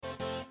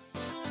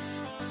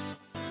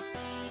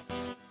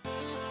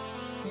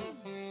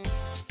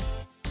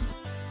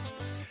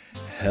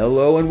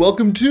Hello and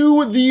welcome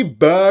to the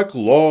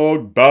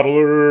Backlog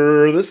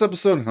Battler. This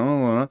episode,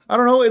 I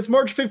don't know, it's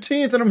March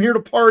 15th and I'm here to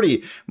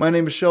party. My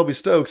name is Shelby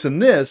Stokes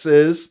and this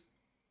is...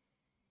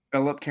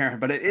 Philip Karen,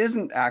 but it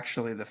isn't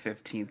actually the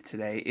 15th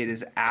today. It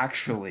is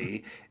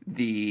actually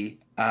the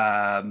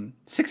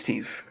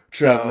 16th.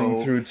 Traveling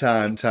So through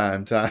time.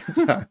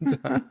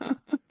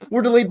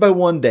 We're delayed by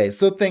one day,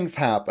 so things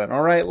happen,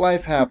 all right?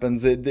 Life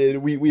happens.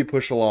 We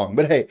push along.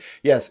 But hey,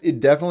 yes, it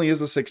definitely is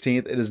the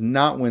 16th. It is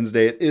not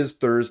Wednesday. It is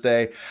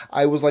Thursday.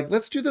 I was like,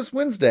 let's do this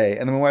Wednesday.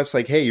 And then my wife's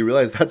like, hey, you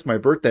realize that's my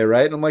birthday,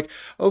 right? And I'm like,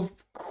 of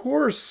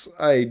course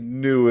I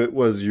knew it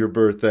was your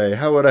birthday.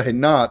 How would I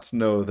not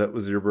know that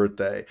was your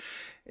birthday?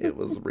 It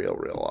was real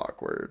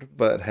awkward.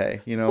 But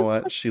hey, you know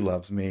what? She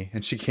loves me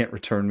and she can't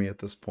return me at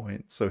this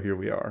point. So here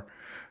we are.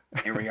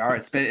 here we are.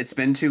 It's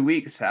been 2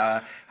 weeks.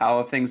 How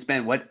have things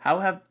been? How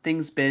have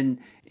things been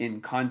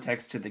in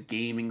context to the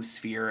gaming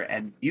sphere?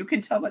 And you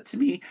can tell that to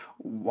me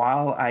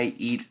while I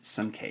eat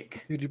some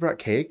cake. Dude, you brought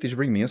cake? Did you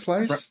bring me a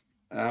slice?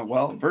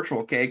 Well,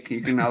 virtual cake.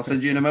 I'll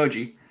send you an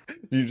emoji.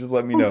 You just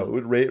let me know.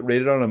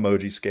 Rate it on an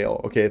emoji scale.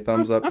 Okay,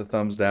 thumbs up to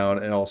thumbs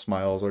down, and all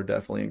smiles are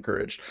definitely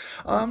encouraged.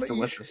 That's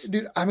delicious.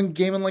 Dude, I've been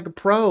gaming like a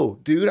pro.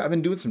 Dude, I've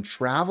been doing some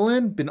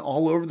traveling, been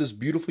all over this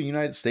beautiful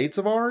United States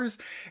of ours,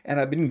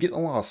 and I've been getting a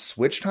lot of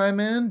Switch time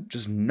in,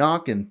 just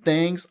knocking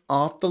things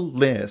off the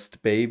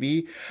list,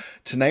 baby.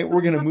 Tonight,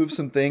 we're going to move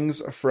some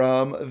things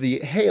from the,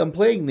 hey, I'm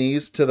playing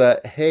these, to the,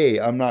 hey,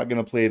 I'm not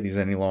going to play these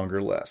any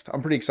longer list.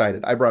 I'm pretty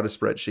excited. I brought a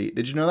spreadsheet.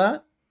 Did you know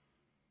that?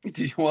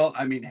 Well,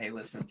 I mean, hey,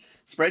 listen,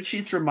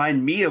 spreadsheets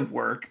remind me of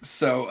work,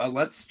 so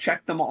let's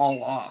check them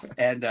all off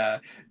and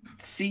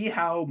see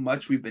how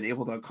much we've been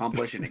able to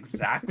accomplish in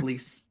exactly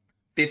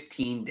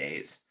 15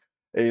 days.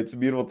 Hey, it's a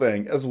beautiful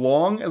thing. As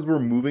long as we're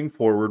moving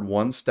forward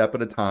one step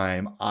at a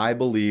time, I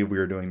believe we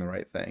are doing the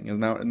right thing. Isn't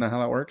that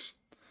how that works?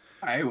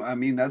 I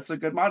mean, that's a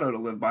good motto to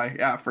live by.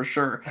 Yeah, for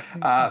sure.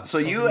 So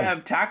you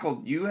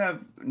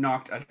have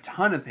knocked a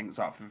ton of things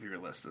off of your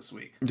list this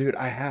week. Dude,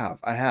 I have.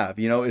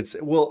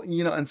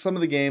 And some of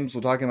the games,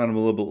 we'll talk about them a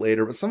little bit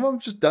later, but some of them I'm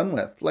just done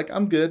with. Like,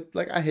 I'm good.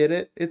 Like, I hit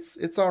it.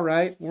 It's all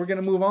right. We're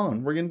going to move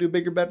on. We're going to do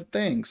bigger, better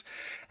things.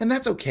 And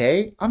that's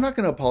okay. I'm not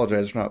going to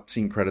apologize for not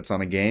seeing credits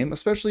on a game,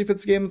 especially if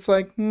it's a game that's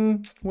like,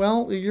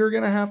 well, you're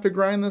going to have to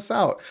grind this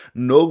out.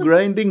 No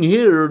grinding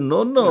here.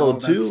 No,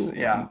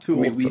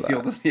 we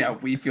feel this. Yeah,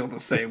 we feel the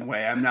same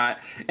way. I'm not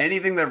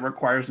anything that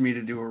requires me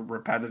to do a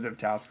repetitive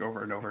task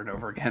over and over and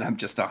over again. I'm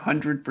just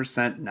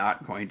 100%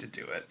 not going to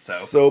do it.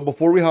 So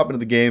before we hop into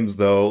the games,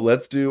 though,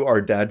 let's do our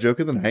dad joke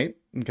of the night.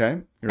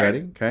 Okay, you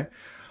ready? Okay.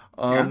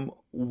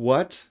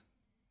 What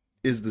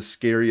is the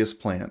scariest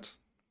plant?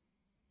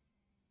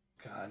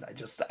 God,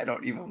 I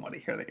don't even want to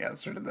hear the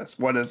answer to this.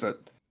 What is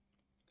it?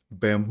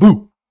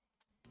 Bamboo.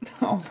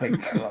 Oh my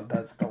God,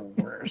 that's the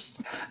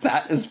worst.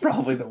 That is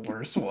probably the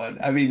worst one.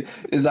 I mean,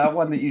 is that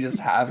one that you just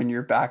have in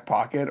your back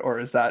pocket, or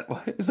is that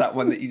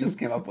one that you just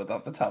came up with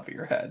off the top of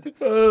your head?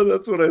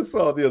 That's what I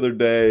saw the other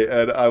day,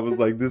 and I was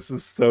like, this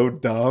is so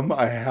dumb.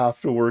 I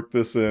have to work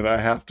this in. I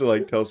have to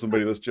tell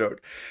somebody this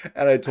joke.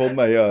 And I told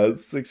my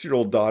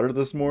 6-year-old daughter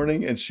this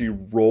morning, and she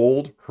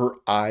rolled her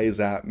eyes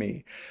at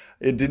me.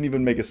 It didn't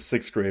even make a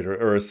 6th grader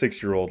or a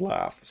 6-year-old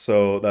laugh.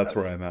 So that's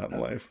where I'm at in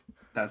life.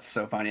 That's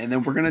so funny. And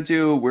then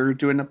we're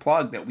doing a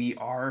plug that we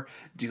are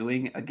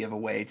doing a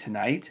giveaway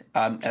tonight.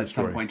 At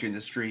some point during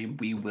the stream,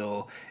 we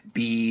will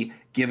be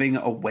giving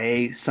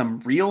away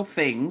some real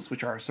things,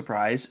 which are a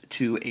surprise,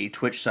 to a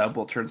Twitch sub.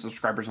 We'll turn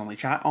subscribers only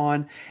chat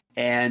on,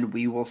 and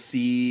we will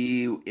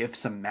see if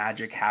some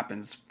magic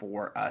happens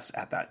for us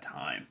at that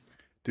time.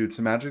 Dude,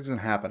 some magic's gonna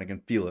happen. I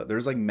can feel it.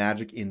 There's like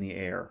magic in the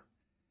air.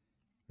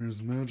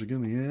 There's magic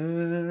in the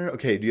air.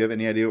 Okay, do you have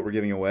any idea what we're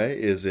giving away?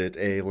 Is it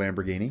a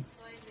Lamborghini?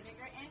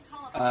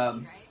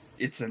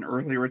 It's an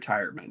early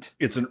retirement.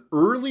 It's an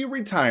early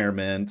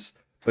retirement,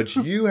 but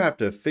you have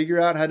to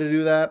figure out how to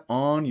do that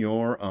on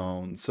your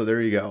own. So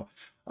there you go.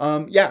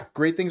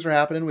 Great things are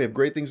happening. We have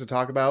great things to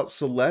talk about.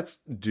 So let's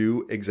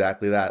do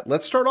exactly that.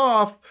 Let's start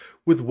off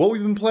with what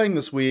we've been playing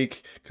this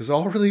week, because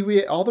all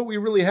that we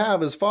really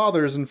have as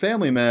fathers and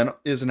family men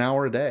is an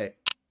hour a day.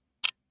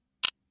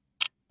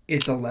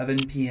 It's 11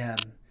 p.m.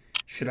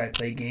 Should I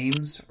play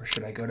games or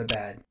should I go to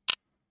bed?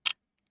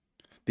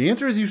 The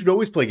answer is you should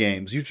always play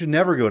games. You should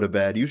never go to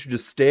bed. You should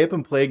just stay up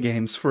and play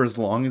games for as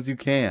long as you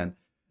can.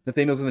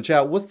 Nathaniel's in the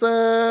chat. What's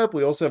up?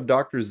 We also have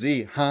Dr.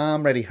 Z.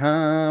 I'm ready.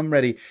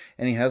 And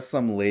he has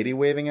some lady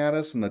waving at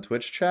us in the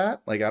Twitch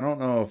chat. Like, I don't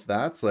know if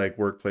that's like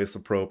workplace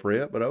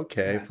appropriate, but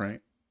okay, yes.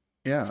 Frank.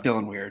 Yeah. It's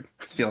feeling weird.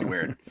 It's feeling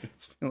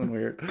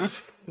weird.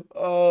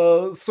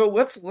 So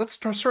let's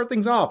start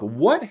things off.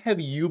 What have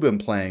you been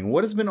playing?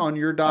 What has been on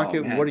your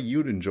docket? What are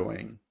you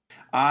enjoying?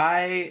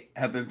 I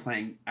have been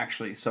playing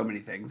actually so many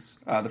things.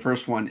 The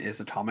first one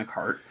is Atomic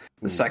Heart.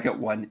 The second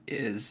one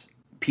is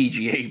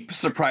PGA,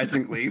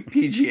 surprisingly,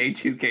 PGA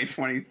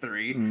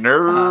 2K23.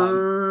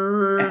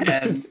 Nerd.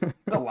 And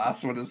the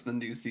last one is the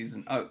new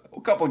season, a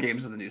couple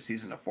games of the new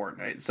season of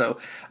Fortnite. So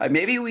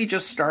maybe we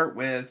just start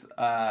with,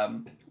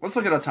 let's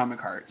look at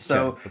Atomic Heart.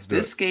 So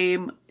this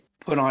game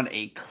put on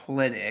a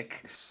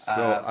clinic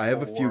So I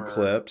have a few for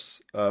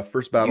clips.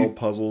 First battle, you.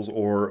 puzzles,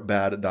 or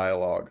bad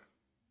dialogue.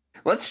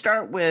 Let's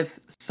start with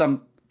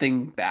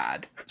something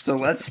bad. So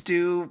let's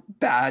do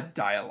bad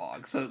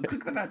dialogue. So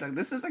click the bad dialogue.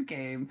 This is a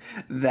game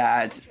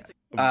that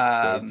I'm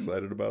so um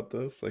excited about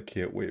this. I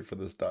can't wait for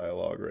this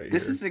dialogue right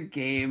this here. is a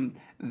game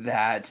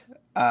that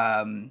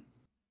um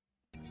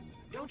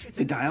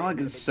the dialogue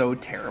is so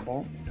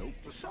terrible. Nope.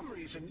 For some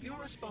reason, your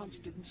response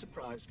didn't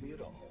surprise me at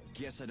all.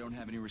 Guess I don't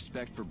have any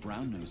respect for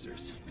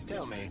brown-nosers.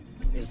 Tell me,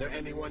 is there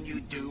anyone you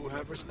do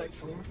have respect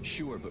for?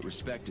 Sure, but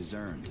respect is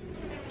earned.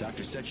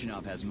 Dr.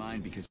 Sechenov has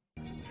mine because...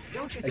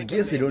 Don't you I think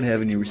guess I don't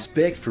have any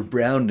respect for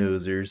brown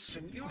nosers.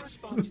 your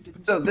response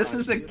didn't So this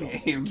is a surprise me at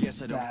all? game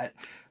Yes, I don't- that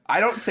I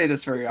don't say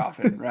this very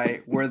often,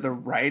 right? Where the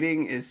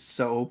writing is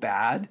so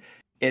bad,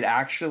 it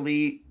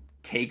actually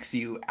takes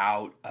you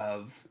out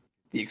of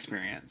the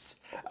experience.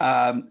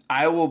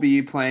 I will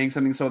be playing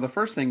something. So the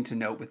first thing to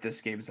note with this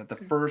game is that the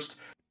first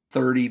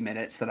 30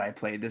 minutes that I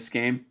played this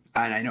game,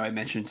 and I know I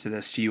mentioned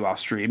this to you off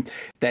stream,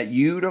 that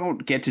you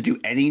don't get to do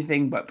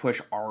anything but push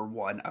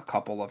R1 a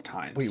couple of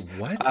times. Wait,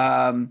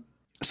 what?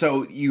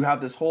 So you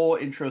have this whole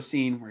intro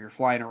scene where you're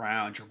flying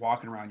around, you're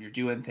walking around, you're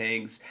doing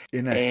things.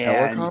 In a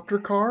and- helicopter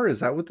car?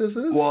 Is that what this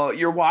is? Well,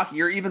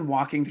 you're even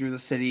walking through the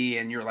city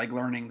and you're like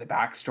learning the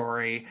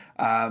backstory.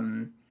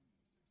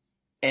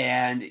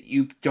 And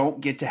you don't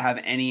get to have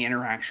any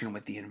interaction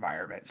with the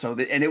environment.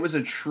 And it was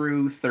a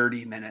true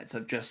 30 minutes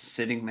of just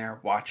sitting there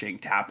watching,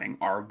 tapping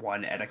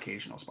R1 at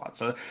occasional spots.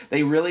 So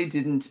they really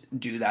didn't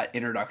do that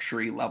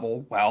introductory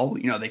level well.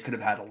 You know, they could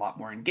have had a lot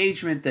more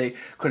engagement. They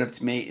could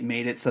have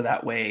made it so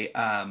that way.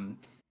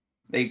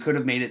 They could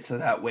have made it so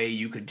that way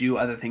you could do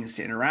other things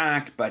to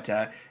interact, but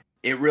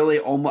it really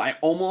I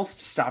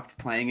almost stopped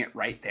playing it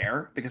right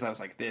there because I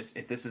was like,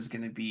 if this is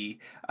going to be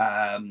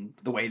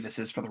the way this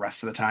is for the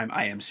rest of the time,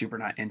 I am super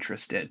not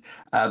interested.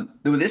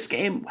 This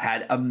game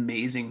had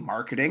amazing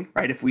marketing,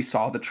 right? If we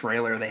saw the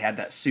trailer, they had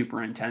that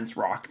super intense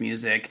rock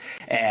music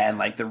and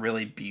like the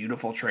really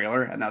beautiful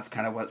trailer, and that's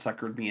kind of what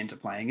suckered me into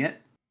playing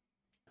it.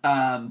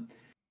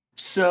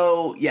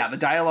 So yeah, the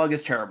dialogue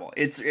is terrible.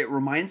 It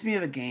reminds me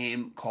of a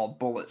game called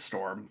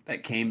Bulletstorm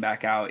that came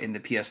back out in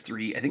the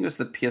PS3. I think it was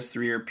the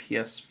PS3 or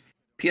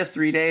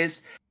PS3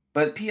 days,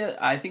 but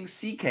I think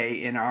CK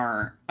in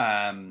our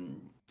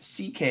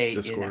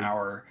Discord. in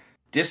our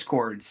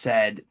Discord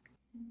said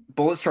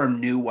Bulletstorm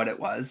knew what it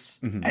was,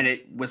 and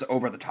it was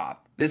over the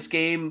top. This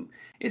game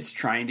is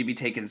trying to be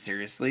taken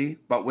seriously,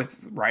 but with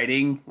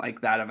writing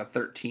like that of a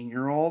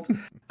 13-year-old.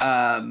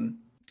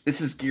 This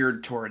is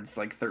geared towards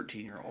like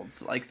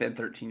 13-year-olds, like the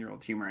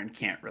 13-year-old humor, and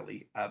can't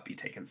really be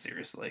taken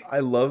seriously. I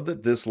love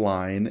that this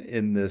line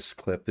in this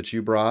clip that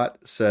you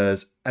brought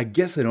says, I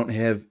guess I don't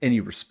have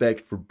any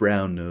respect for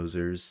brown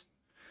nosers.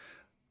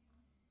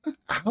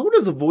 How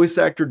does a voice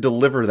actor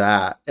deliver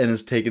that and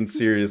is taken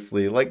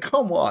seriously? Like,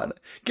 come on.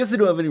 Guess I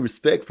don't have any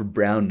respect for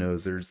brown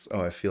nosers.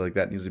 Oh, I feel like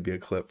that needs to be a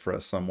clip for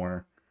us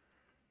somewhere.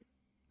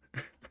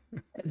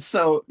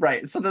 So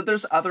that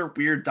there's other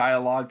weird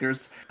dialogue.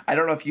 I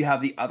don't know if you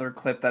have the other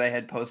clip that I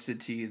had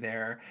posted to you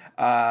there.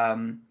 I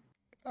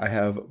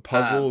have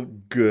puzzle,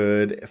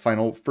 good,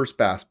 first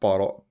boss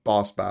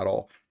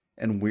battle,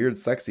 and weird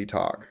sexy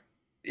talk.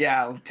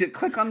 Yeah, to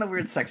click on the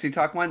weird sexy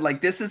talk one.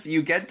 Like this is,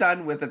 you get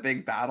done with a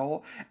big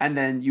battle and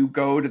then you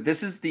go to,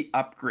 this is the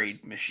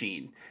upgrade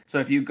machine. So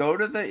if you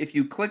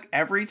click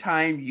every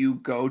time you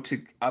go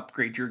to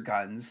upgrade your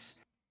guns,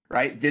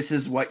 right? This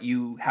is what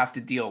you have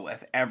to deal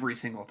with every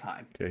single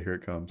time. Okay, here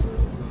it comes.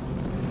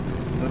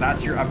 So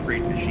that's your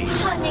upgrade machine.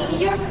 Honey,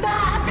 you're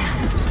back.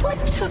 What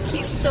took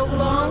you so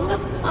long?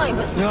 I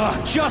was...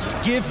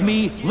 Just give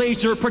me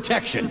laser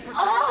protection.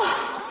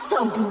 Oh,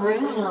 so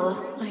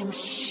brutal. I'm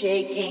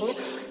shaking.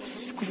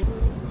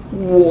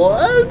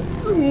 What?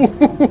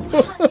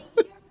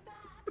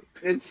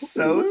 It's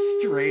so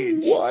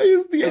strange. Why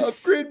is the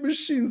upgrade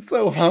machine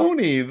so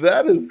honey?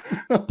 That is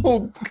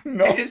so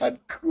not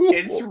cool.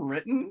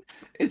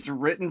 It's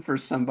written for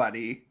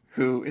somebody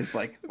who is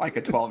like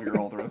a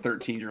 12-year-old or a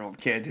 13-year-old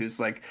kid who's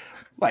like,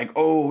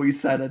 oh, he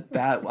said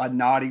a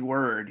naughty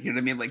word. You know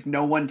what I mean? Like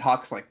no one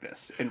talks like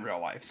this in real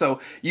life. So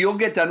you'll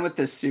get done with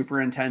this super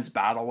intense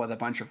battle with a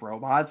bunch of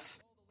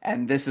robots,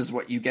 and this is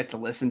what you get to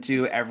listen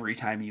to every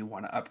time you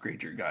want to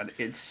upgrade your gun.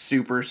 It's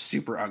super,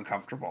 super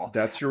uncomfortable.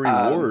 That's your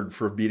reward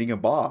for beating a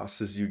boss,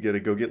 is you get to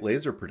go get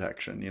laser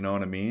protection. You know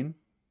what I mean?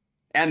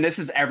 And this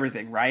is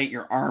everything, right?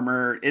 Your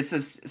armor, it's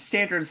a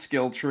standard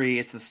skill tree.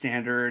 It's a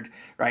standard,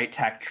 right,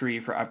 tech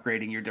tree for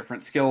upgrading your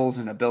different skills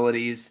and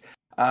abilities.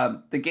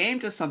 The game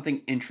does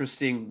something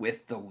interesting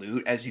with the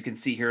loot, as you can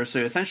see here. So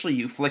essentially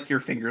you flick your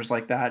fingers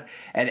like that,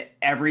 and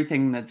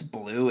everything that's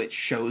blue, it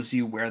shows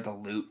you where the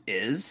loot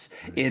is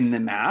in the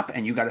map,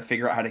 and you got to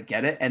figure out how to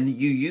get it. And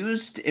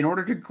in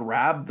order to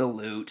grab the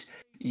loot,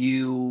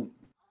 you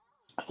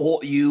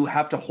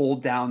have to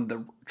hold down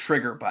the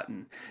trigger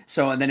button.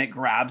 And then it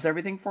grabs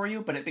everything for you,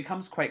 but it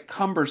becomes quite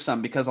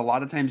cumbersome because a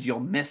lot of times you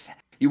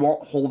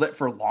won't hold it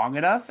for long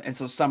enough, and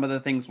so some of the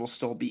things will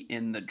still be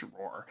in the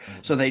drawer.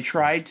 So they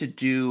tried to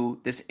do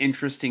this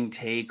interesting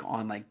take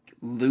on like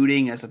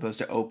looting as opposed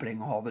to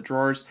opening all the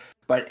drawers.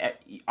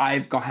 But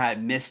I've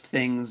had missed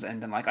things and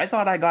been like, I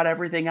thought I got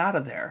everything out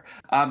of there.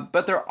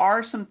 But there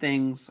are some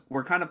things,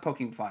 we're kind of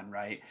poking fun,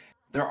 right?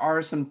 There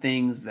are some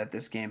things that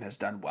this game has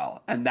done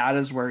well, and that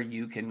is where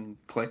you can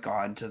click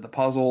on to the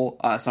puzzle,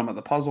 some of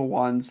the puzzle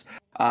ones.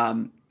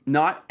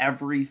 Not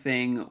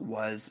everything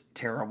was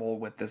terrible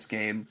with this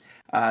game.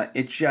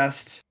 It's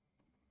just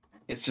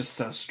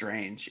so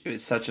strange. It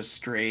was such a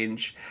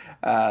strange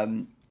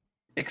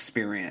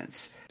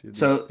experience. Dude,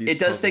 so these it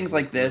does puzzles things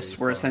like look this, really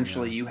where fun,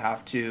 essentially yeah. you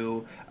have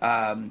to,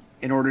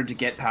 in order to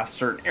get past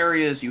certain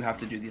areas, you have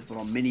to do these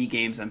little mini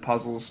games and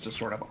puzzles to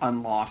sort of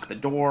unlock the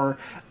door.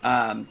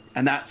 And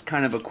that's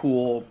kind of a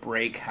cool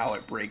break, how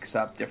it breaks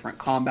up different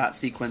combat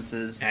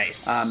sequences.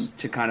 Nice.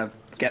 To kind of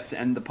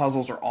and the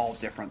puzzles are all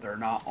different. They're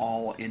not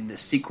all in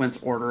this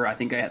sequence order. I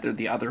think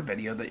the other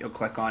video that you'll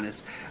click on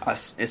is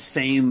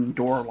same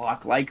door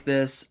lock like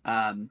this,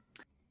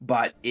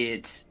 but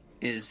it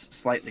is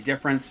slightly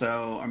different.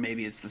 So, or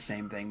maybe it's the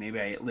same thing. Maybe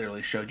I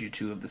literally showed you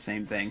two of the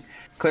same thing.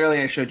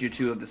 Clearly, I showed you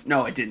two of this.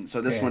 No, I didn't.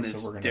 So this one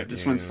is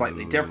this one's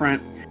slightly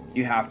different.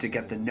 You have to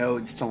get the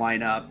nodes to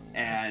line up,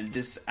 and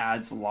this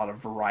adds a lot of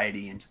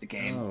variety into the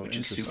game, which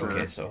is super.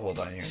 Okay, so hold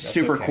on here. That's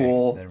Super okay.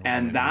 cool. Then we're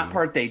And gonna that do-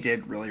 part they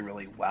did really,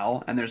 really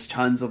well. And there's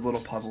tons of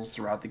little puzzles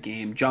throughout the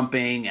game,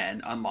 jumping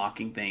and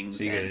unlocking things.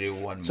 So you gotta do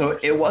one So more.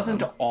 it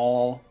wasn't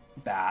all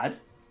bad,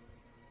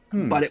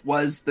 but it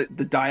was the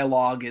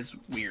dialogue is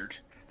weird.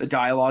 The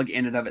dialogue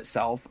in and of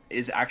itself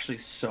is actually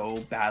so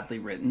badly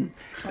written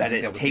that think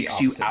it that was the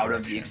takes you opposite out of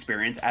direction. the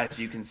experience, as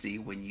you can see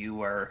when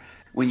you are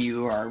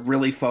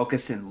really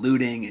focused in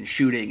looting and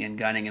shooting and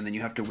gunning, and then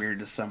you have to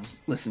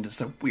listen to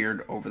some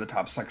weird over the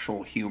top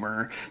sexual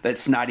humor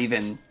that's not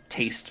even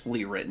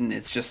tastefully written.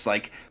 It's just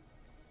like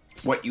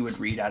what you would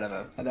read out of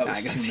a That was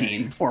too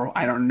magazine, many. or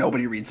I don't.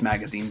 Nobody reads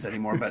magazines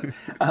anymore, but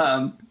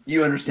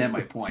you understand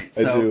my point.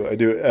 So I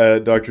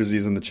do. Dr.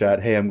 Z's in the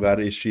chat. Hey, I'm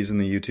glad she's in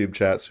the YouTube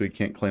chat so we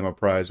can't claim a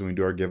prize when we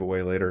do our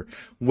giveaway later.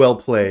 Well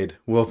played,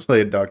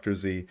 Dr.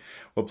 Z.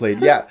 Well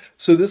played. Yeah.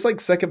 So this like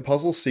second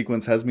puzzle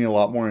sequence has me a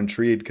lot more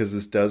intrigued because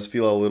this does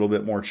feel a little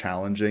bit more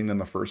challenging than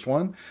the first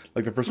one.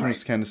 Like the first one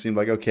just kind of seemed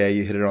like, okay,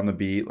 you hit it on the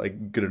beat,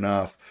 like good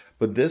enough.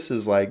 But this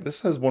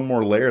has one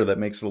more layer that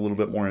makes it a little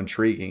bit more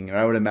intriguing. And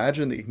I would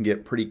imagine that you can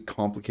get pretty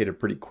complicated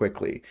pretty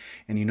quickly.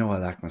 And I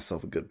like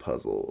myself a good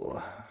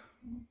puzzle.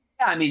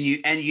 yeah, I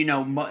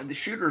mean, the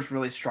shooters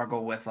really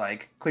struggle with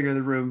like clear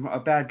the room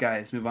of bad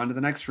guys, move on to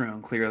the next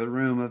room, clear the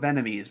room of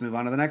enemies, move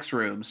on to the next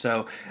room.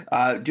 So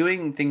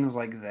doing things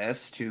like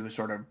this to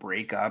sort of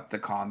break up the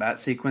combat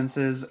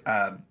sequences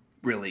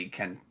really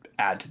can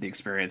add to the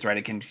experience, right?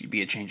 It can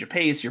be a change of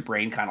pace. Your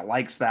brain kind of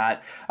likes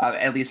that.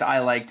 At least I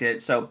liked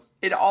it. So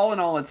all in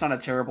all, it's not a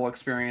terrible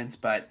experience,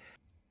 but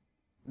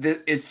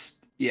it's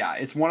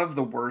one of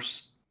the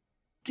worst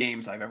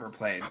games I've ever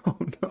played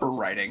for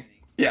writing.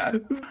 Yeah.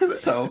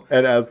 So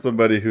And as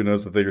somebody who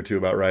knows a thing or two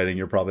about writing,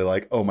 you're probably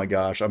like, oh my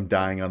gosh, I'm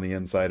dying on the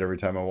inside every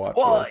time I watch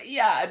this.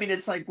 yeah, I mean,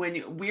 it's like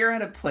when we're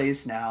at a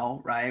place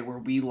now, right, where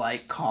we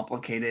like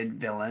complicated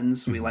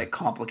villains, we like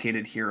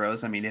complicated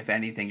heroes. I mean, if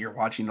anything, you're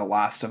watching The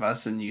Last of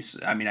Us, and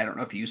I don't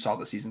know if you saw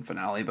the season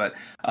finale, but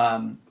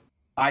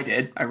I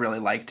did. I really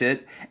liked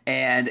it.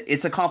 And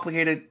it's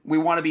we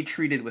want to be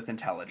treated with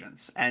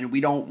intelligence, and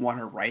we don't want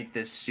to write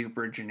this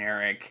super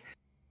generic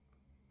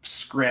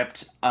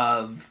script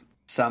of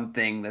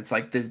something that's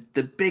like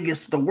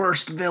the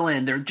worst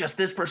villain. They're just,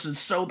 this person's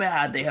so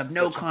bad, they have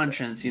no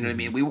conscience. You know what I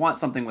mean? We want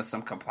something with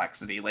some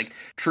complexity. Like,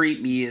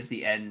 treat me as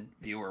the end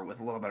viewer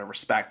with a little bit of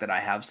respect, that I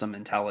have some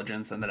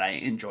intelligence and that I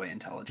enjoy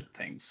intelligent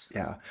things.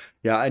 Yeah,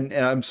 and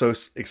I'm so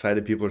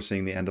excited people are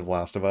seeing the end of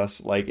Last of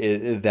Us. Like,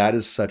 that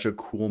is such a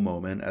cool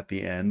moment at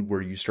the end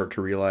where you start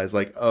to realize,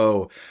 like,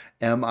 oh,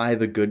 am I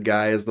the good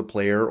guy as the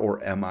player,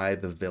 or am I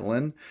the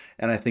villain?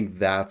 And I think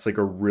that's like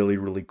a really,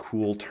 really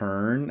cool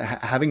turn.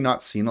 Having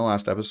not seen the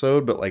last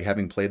episode, but like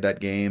having played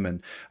that game,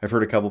 and I've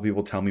heard a couple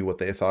people tell me what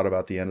they thought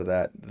about the end of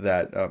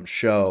that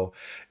show.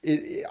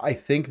 I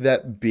think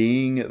that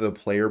being the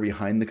player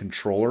behind the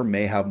controller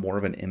may have more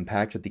of an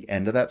impact at the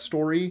end of that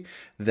story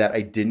that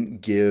I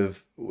didn't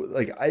give.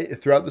 Like,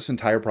 throughout this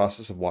entire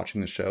process of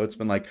watching the show, it's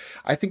been like,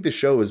 I think the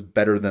show is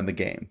better than the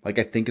game. Like,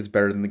 I think it's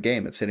better than the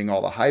game. It's hitting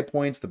all the high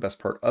points. The best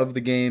part of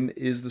the game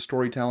is the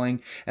storytelling.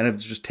 And if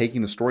it's just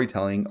taking the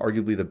storytelling,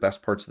 arguably the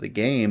best parts of the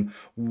game,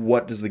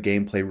 what does the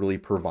gameplay really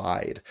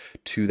provide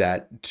to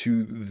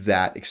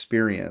that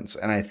experience?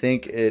 And I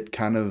think it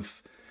kind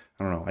of,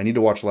 I don't know, I need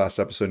to watch the last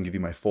episode and give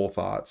you my full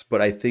thoughts,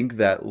 but I think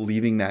that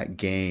leaving that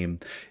game,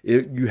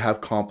 you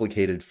have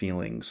complicated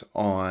feelings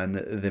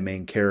on the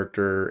main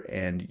character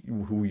and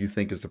who you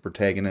think is the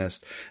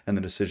protagonist and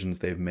the decisions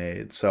they've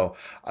made. So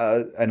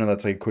I know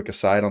that's like a quick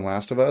aside on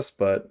Last of Us,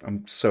 but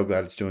I'm so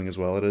glad it's doing as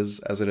well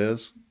as it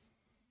is.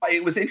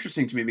 It was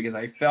interesting to me because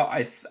I felt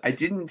I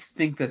didn't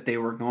think that they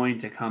were going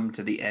to come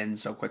to the end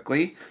so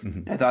quickly.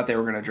 I thought they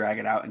were going to drag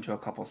it out into a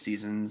couple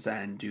seasons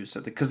and do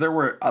something, because there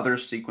were other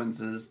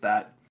sequences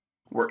that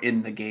were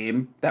in the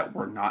game that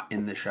were not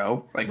in the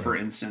show. Like, for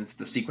instance,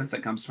 the sequence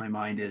that comes to my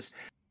mind is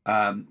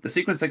The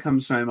sequence that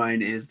comes to my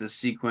mind is the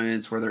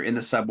sequence where they're in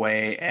the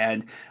subway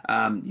and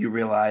you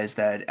realize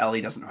that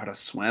Ellie doesn't know how to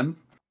swim.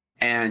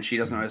 And she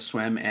doesn't know how to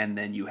swim, and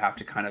then you have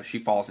to she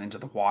falls into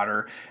the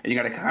water, and you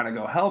got to kind of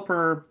go help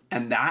her.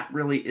 And that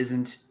really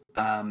isn't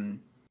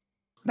in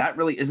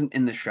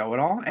the show at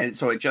all. And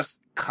so it just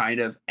kind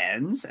of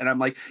ends. And I'm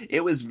like,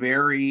 it was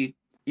very,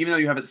 even though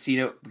you haven't seen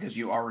it because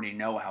you already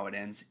know how it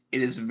ends,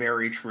 it is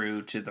very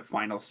true to the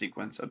final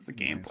sequence of the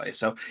gameplay. Nice.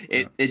 So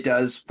it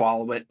does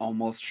follow it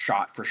almost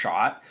shot for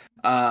shot.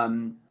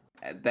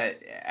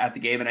 That at the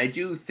game, and I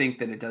do think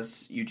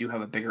that you do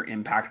have a bigger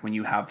impact when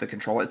you have the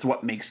control. It's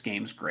what makes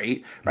games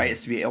great, right?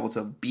 Is to be able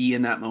to be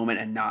in that moment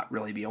and not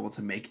really be able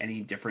to make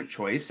any different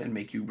choice and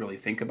make you really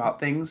think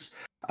about things.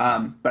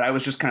 But I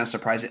was just kind of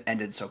surprised it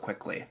ended so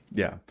quickly.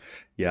 Yeah.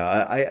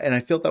 I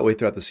felt that way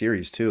throughout the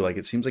series too. Like,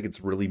 it seems like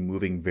it's really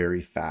moving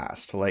very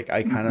fast. Like,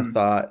 I kind of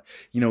thought,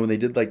 when they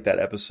did like that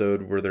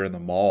episode where they're in the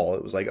mall,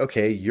 it was like,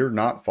 okay, you're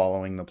not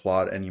following the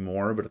plot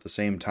anymore. But at the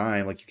same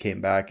time, like, you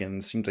came back and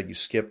it seems like you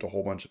skipped a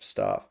whole bunch of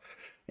stuff.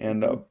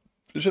 And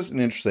it's just an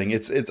interesting,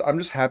 I'm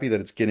just happy that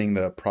it's getting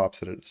the props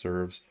that it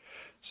deserves.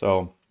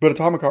 So, but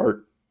Atomic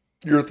Heart,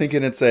 you're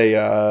thinking it's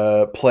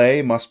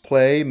a must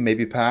play,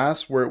 maybe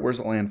pass. Where's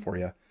it land for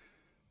you?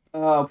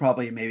 Oh,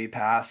 probably maybe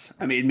pass.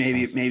 I mean,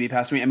 maybe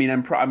pass me. I mean,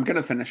 I'm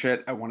gonna finish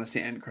it. I want to see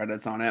end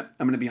credits on it.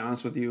 I'm gonna be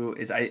honest with you.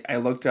 I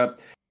looked up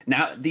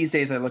now these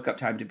days. I look up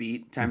time to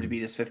beat. Time to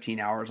beat is 15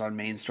 hours on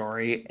main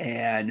story,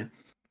 and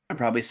I'm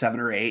probably 7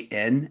 or 8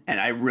 in, and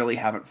I really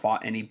haven't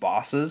fought any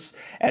bosses.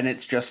 And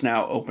it's just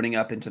now opening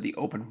up into the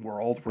open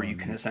world where you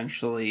can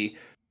essentially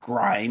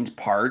grind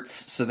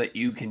parts so that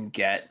you can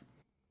get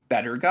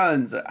better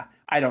guns.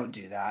 I don't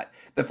do that.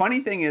 The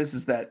funny thing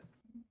is that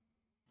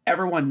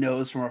everyone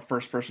knows from a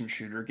first-person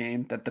shooter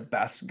game that the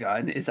best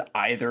gun is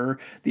either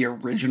the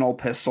original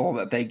pistol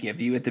that they give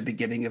you at the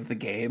beginning of the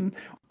game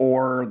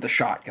or the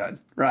shotgun,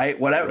 right?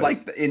 Whatever,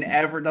 right.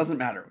 Like doesn't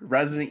matter.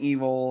 Resident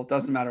Evil,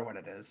 doesn't matter what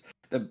it is.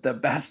 The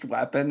best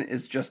weapon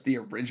is just the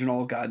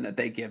original gun that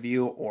they give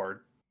you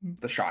or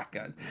the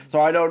shotgun.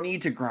 So I don't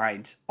need to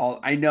grind.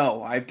 I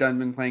know I've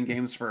been playing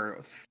games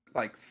for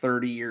like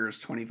 30 years,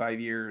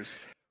 25 years.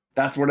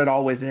 That's what it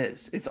always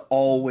is. It's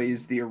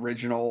always the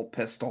original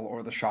pistol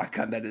or the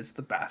shotgun that is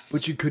the best.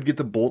 But you could get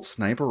the Bolt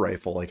sniper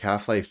rifle like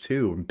Half-Life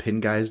 2 and pin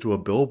guys to a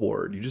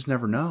billboard. You just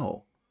never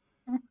know.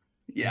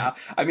 Yeah,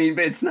 I mean,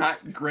 but it's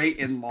not great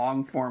in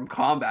long form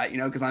combat,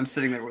 because I'm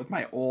sitting there with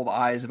my old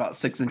eyes about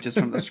 6 inches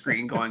from the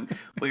screen going,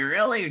 we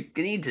really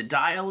need to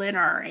dial in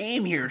our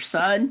aim here,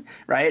 son.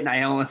 Right. And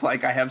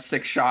I have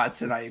 6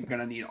 shots and I'm going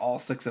to need all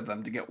 6 of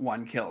them to get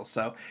 1 kill.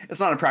 So it's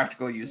not a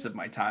practical use of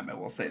my time. I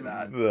will say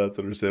that. That's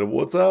understandable.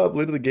 What's up,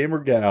 Lady the Gamer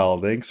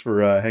Gal? Thanks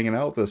for hanging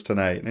out with us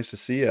tonight. Nice to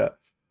see you.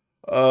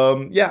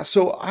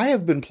 So I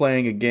have been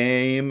playing a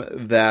game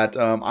that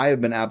I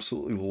have been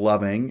absolutely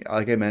loving.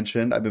 Like I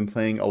mentioned, I've been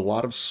playing a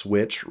lot of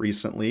Switch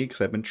recently because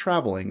I've been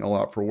traveling a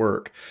lot for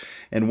work.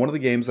 And one of the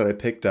games that I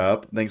picked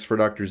up, thanks for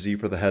Dr. Z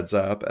for the heads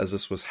up, as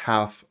this was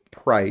half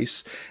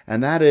price,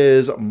 and that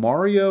is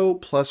Mario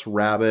plus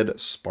Rabbids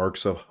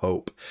Sparks of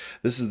Hope.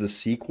 This is the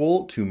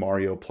sequel to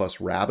Mario plus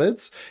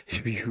Rabbids.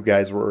 If you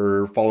guys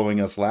were following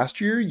us last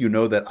year, you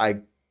know that I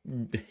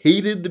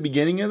hated the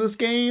beginning of this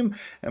game,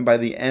 and by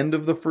the end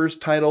of the first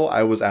title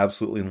I was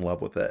absolutely in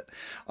love with it.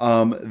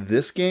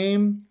 This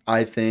game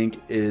I think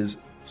is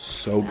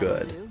so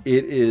good.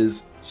 It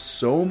is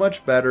so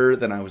much better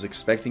than I was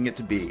expecting it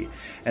to be.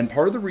 And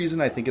part of the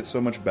reason I think it's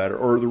so much better,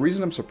 or the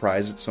reason I'm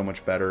surprised it's so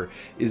much better,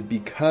 is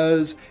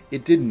because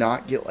it did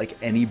not get like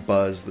any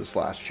buzz this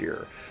last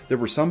year. There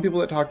were some people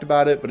that talked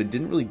about it, but it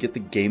didn't really get the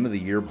Game of the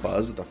Year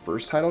buzz that the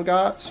first title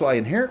got. So I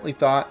inherently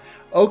thought,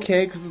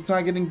 okay, because it's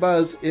not getting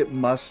buzz, it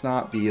must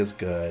not be as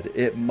good.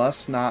 It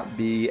must not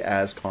be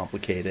as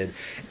complicated.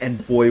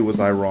 And boy, was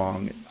I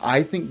wrong.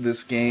 I think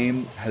this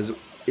game has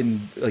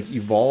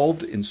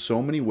evolved in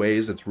so many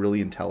ways that's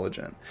really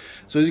intelligent.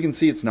 So as you can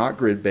see, it's not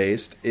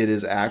grid-based. It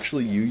is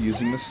actually you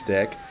using the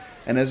stick.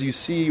 And as you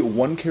see,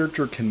 one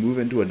character can move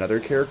into another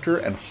character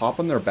and hop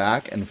on their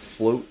back and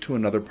float to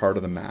another part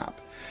of the map.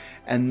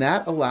 And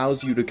that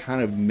allows you to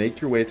kind of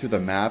make your way through the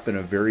map in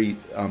a very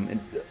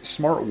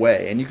smart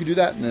way. And you could do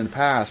that in the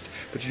past,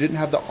 but you didn't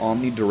have the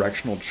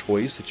omnidirectional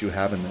choice that you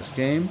have in this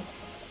game.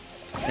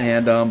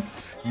 And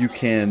you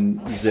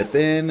can zip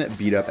in,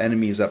 beat up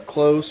enemies up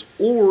close,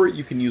 or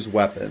you can use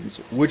weapons,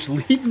 which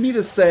leads me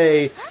to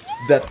say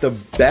that the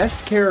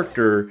best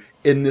character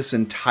in this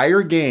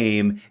entire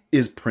game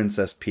is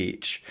Princess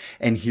Peach.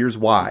 And here's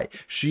why.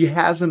 She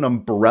has an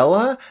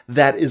umbrella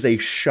that is a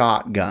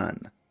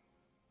shotgun.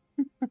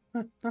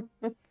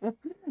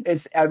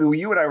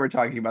 You and I were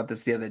talking about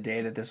this the other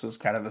day, that this was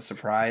kind of a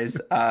surprise,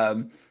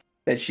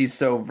 that she's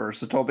so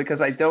versatile, because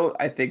I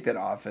think that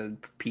often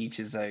Peach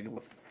is a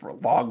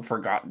long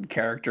forgotten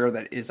character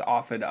that is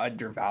often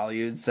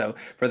undervalued. So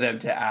for them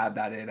to add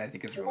that in, I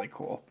think is really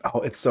cool.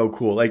 Oh, it's so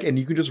cool. Like, and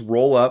you can just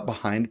roll up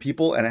behind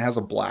people and it has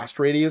a blast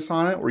radius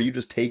on it where you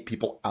just take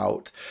people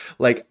out.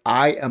 Like,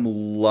 I am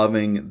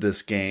loving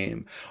this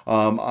game.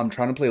 I'm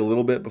trying to play a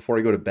little bit before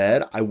I go to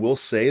bed. I will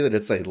say that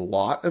it's a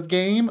lot of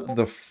game.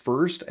 The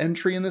first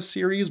entry in this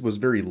series was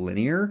very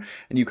linear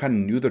and you kind of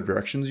knew the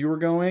directions you were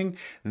going.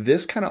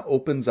 This kind of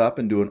opens up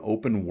into an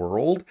open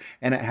world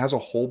and it has a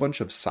whole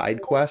bunch of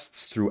side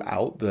quests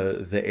throughout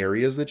the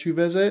areas that you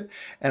visit.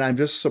 And I'm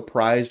just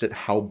surprised at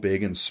how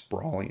big and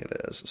sprawling it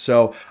is.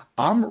 So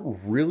I'm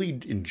really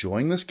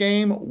enjoying this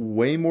game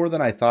way more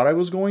than I thought I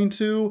was going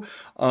to,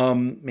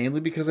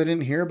 mainly because I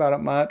didn't hear about it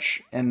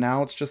much, and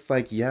now it's just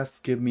like, yes,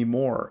 give me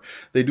more.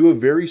 They do a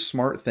very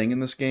smart thing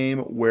in this game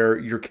where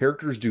your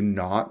characters do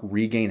not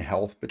regain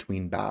health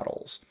between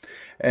battles.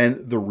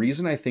 And the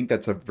reason I think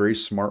that's a very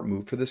smart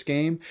move for this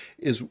game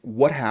is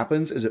what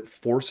happens is it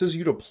forces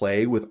you to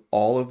play with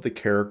all of the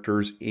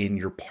characters in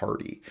your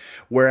party.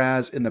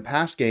 Whereas in the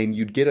past game,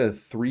 you'd get a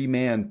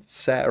 3-man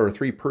set or a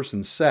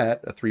 3-person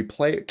set, a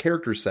 3-player character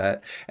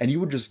set, and you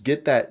would just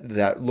get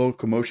that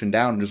locomotion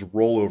down and just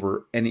roll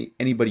over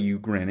anybody you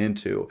ran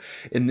into.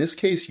 In this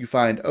case, you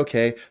find,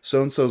 okay,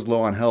 so-and-so's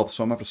low on health,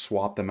 so I'm gonna have to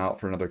swap them out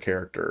for another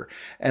character.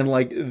 And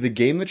like the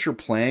game that you're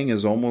playing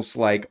is almost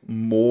like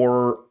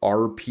more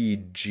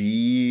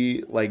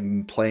RPG,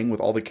 like playing with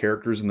all the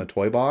characters in the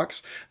toy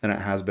box than it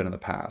has been in the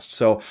past.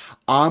 So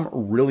I'm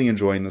really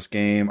enjoying this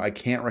game. I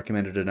can't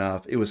recommend it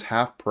enough. It was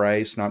half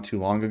price not too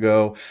long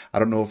ago. I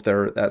don't know if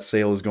that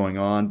sale is going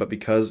on, but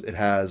because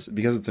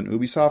it's an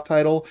Ubisoft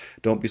title,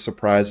 don't be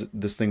surprised.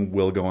 This thing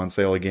will go on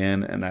sale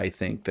again, and I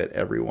think that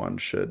everyone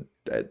should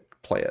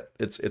play it.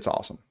 It's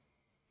awesome.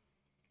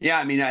 Yeah,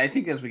 I mean, I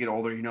think as we get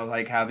older,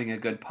 like having a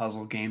good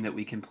puzzle game that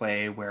we can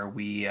play where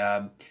we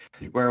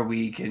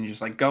can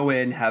just like go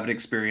in, have an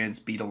experience,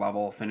 beat a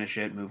level, finish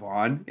it, move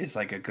on is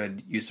like a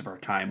good use of our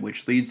time,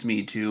 which leads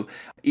me to,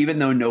 even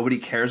though nobody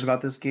cares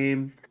about this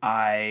game,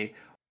 I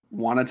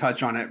want to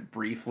touch on it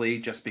briefly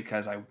just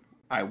because I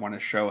want to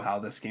show how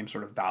this game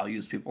sort of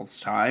values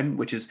people's time,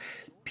 which is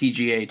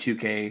PGA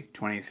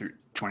 2K23.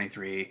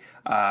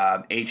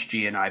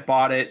 HG and I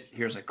bought it.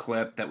 Here's a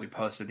clip that we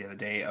posted the other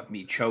day of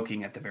me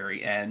choking at the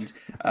very end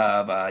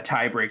of a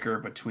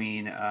tiebreaker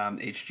between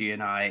HG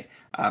and I,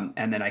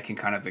 and then I can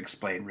kind of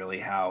explain really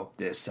how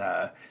this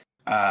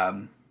how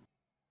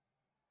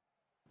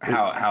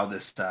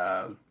this.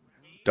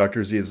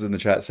 Dr. Z is in the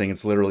chat saying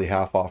it's literally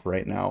half off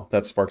right now.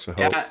 That's Sparks of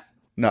Hope.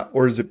 Yeah.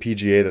 Or is it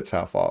PGA that's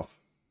half off?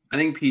 I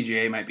think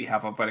PGA might be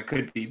half off, but it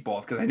could be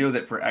both because I know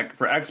that for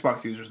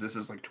Xbox users, this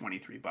is like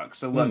 $23.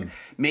 So look,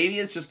 maybe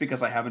it's just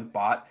because I haven't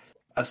bought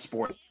a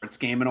sports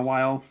game in a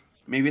while.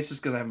 Maybe it's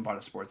just because I haven't bought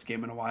a sports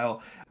game in a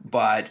while,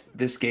 but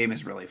this game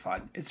is really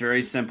fun. It's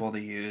very simple to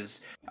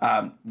use.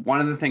 One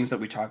of the things that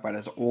we talk about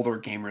as older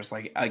gamers,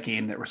 like a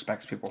game that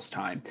respects people's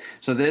time.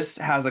 So this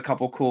has a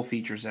couple cool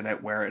features in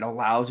it where it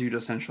allows you to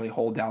essentially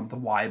hold down the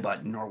Y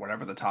button or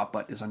whatever the top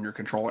button is on your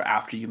controller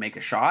after you make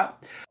a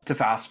shot to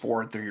fast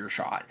forward through your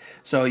shot.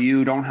 So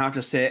you don't have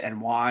to sit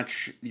and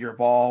watch your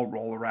ball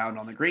roll around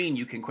on the green.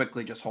 You can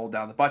quickly just hold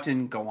down the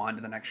button, go on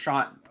to the next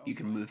shot. You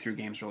can move through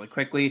games really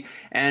quickly.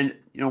 And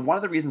one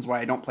of the reasons why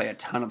I don't play a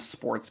ton of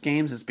sports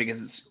games is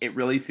because it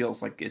really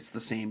feels like it's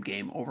the same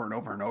game over and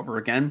over and over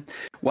again.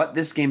 What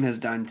this game has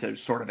done to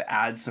sort of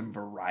add some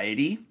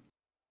variety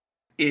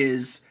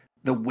is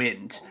the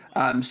wind.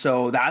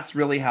 So that's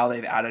really how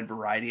they've added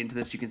variety into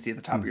this. You can see at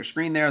the top of your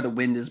screen there, the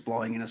wind is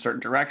blowing in a certain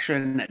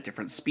direction at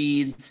different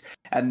speeds.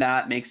 And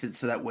that makes it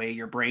so that way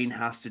your brain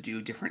has to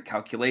do different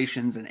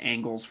calculations and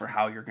angles for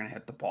how you're going to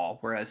hit the ball.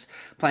 Whereas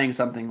playing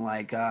something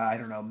like,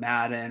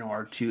 Madden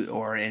or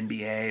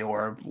NBA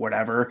or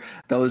whatever,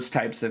 those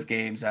types of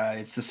games,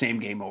 it's the same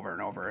game over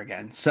and over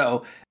again.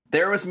 So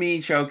there was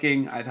me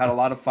choking. I've had a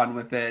lot of fun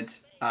with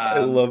it. I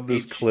love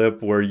this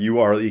clip where you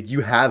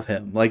have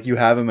him in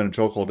a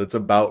chokehold. It's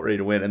about ready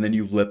to win, and then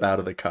you lip out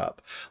of the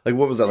cup. Like,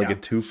 what was that? Like a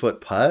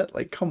 2-foot putt?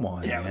 Like, come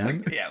on, man.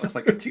 It was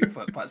like a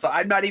 2-foot putt. So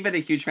I'm not even a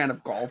huge fan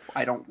of golf.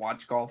 I don't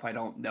watch golf. I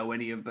don't know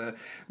any of the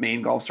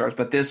main golf stars,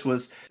 but this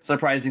was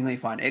surprisingly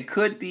fun. It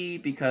could be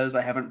because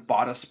I haven't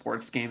bought a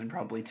sports game in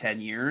probably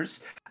 10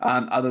 years,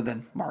 other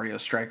than Mario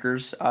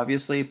Strikers,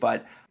 obviously,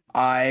 but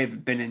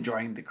I've been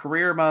enjoying the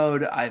career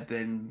mode. I've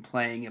been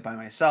playing it by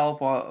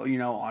myself,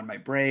 on my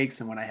breaks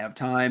and when I have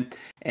time.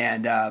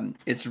 And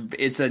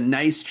it's a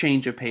nice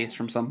change of pace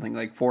from something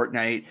like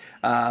Fortnite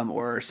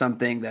or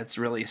something that's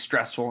really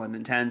stressful and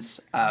intense,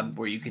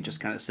 where you can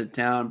just kind of sit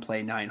down,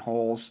 play 9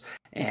 holes,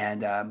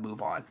 and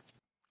move on.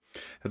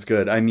 That's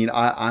good. I mean,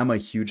 I'm a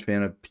huge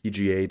fan of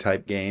PGA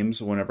type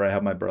games. Whenever I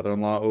have my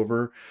brother-in-law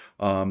over,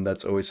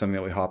 that's always something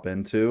that we hop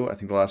into. I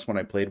think the last one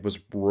I played was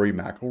Rory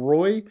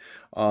McIlroy,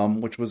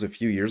 which was a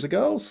few years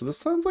ago. So this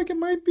sounds like it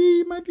might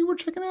be worth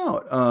checking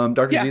out.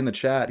 Dr. Z in the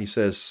chat, he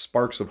says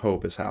Sparks of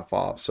Hope is half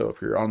off. So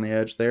if you're on the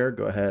edge there,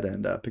 go ahead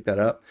and pick that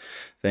up.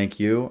 Thank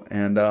you.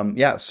 And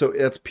so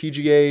it's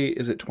PGA.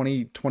 Is it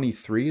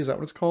 2023? Is that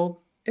what it's called?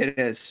 It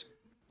is.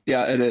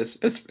 Yeah, it is.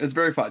 It's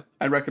very fun.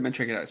 I'd recommend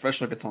checking it out,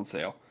 especially if it's on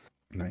sale.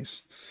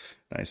 Nice.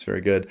 Nice,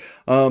 very good.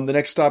 The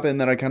next stop in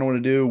that I kind of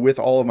want to do with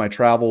all of my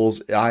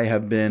travels, I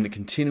have been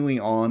continuing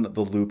on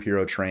the Loop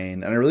Hero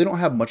train, and I really don't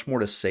have much more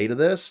to say to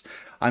this.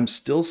 I'm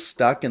still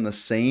stuck in the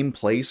same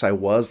place I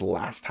was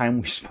last time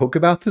we spoke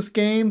about this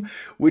game,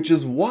 which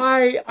is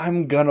why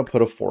I'm gonna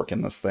put a fork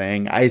in this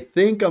thing. I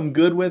think I'm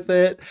good with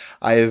it.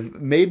 I've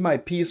made my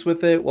peace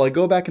with it. Will I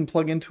go back and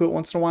plug into it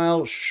once in a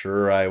while?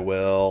 Sure, I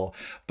will.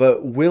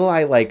 But will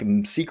I like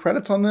see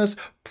credits on this?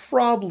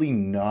 Probably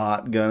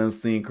not gonna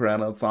see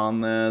credits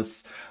on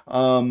this.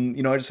 I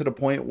just hit a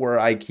point where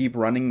I keep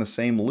running the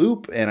same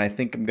loop and I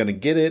think I'm gonna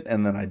get it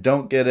and then I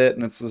don't get it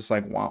and it's just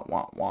like wah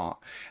wah wah.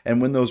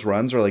 And when those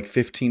runs are like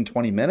 15,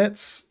 20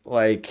 minutes,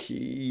 like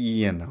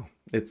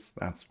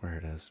that's where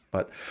it is.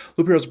 But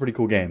Loop Hero is a pretty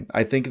cool game.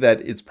 I think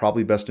that it's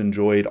probably best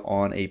enjoyed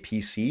on a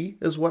PC,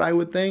 is what I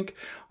would think,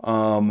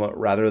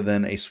 rather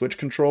than a Switch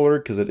controller,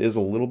 because it is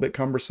a little bit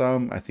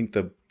cumbersome. I think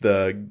the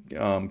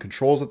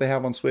controls that they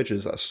have on Switch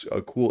is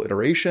a cool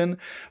iteration,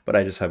 but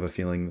I just have a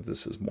feeling that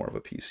this is more of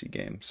a PC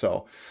game.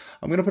 So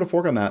I'm going to put a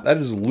fork on that. That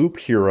is Loop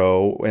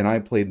Hero, and I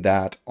played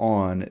that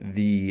on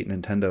the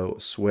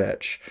Nintendo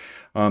Switch.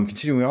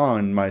 Continuing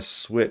on my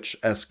Switch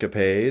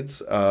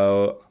escapades,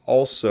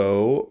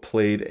 also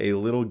played a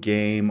little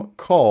game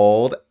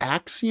called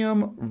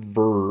Axiom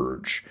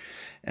Verge.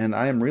 And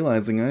I am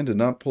realizing I did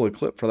not pull a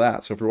clip for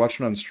that. So if you're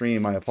watching on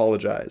stream, I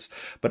apologize.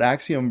 But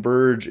Axiom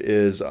Verge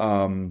is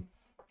a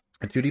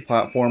 2D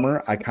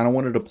platformer. I kind of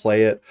wanted to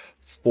play it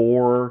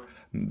for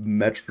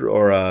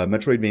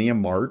Metroidvania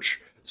March.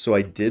 So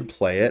I did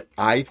play it.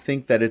 I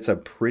think that it's a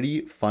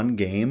pretty fun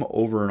game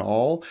over and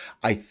all.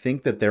 I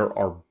think that there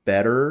are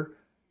better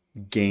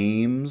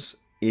games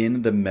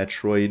in the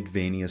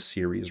Metroidvania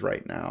series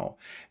right now.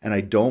 And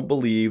I don't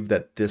believe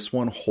that this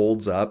one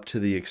holds up to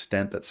the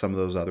extent that some of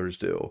those others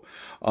do.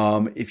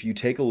 If you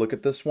take a look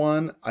at this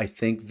one, I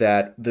think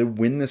that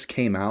when this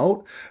came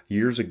out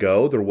years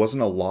ago, there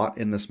wasn't a lot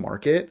in this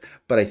market,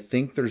 but I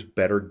think there's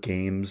better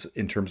games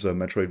in terms of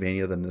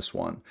Metroidvania than this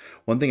one.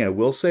 One thing I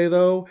will say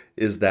though,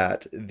 is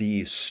that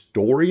the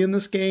story in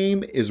this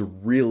game is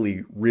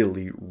really,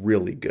 really,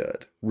 really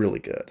good. Really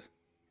good.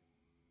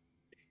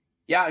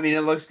 Yeah, I mean,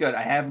 it looks good.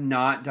 I have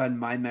not done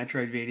my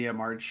Metroidvania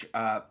March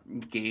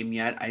game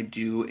yet. I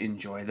do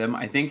enjoy them.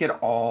 I think it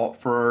all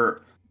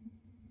for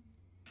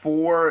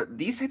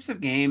these types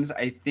of games,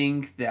 I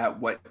think that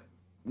what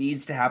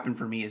needs to happen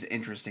for me is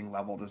interesting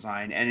level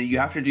design, and you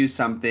have to do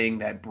something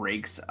that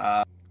breaks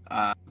up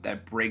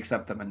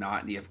the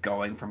monotony of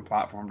going from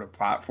platform to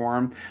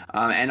platform,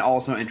 and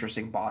also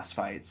interesting boss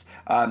fights.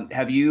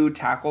 Have you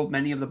tackled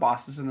many of the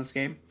bosses in this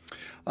game?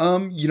 I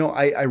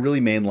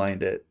really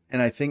mainlined it.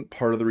 And I think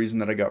part of the reason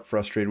that I got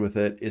frustrated with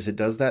it is it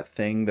does that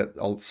thing that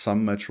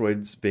some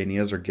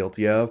Metroidvanias are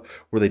guilty of,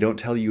 where they don't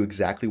tell you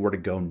exactly where to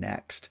go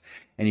next.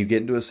 And you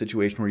get into a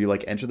situation where you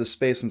like enter the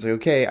space and say,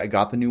 okay, I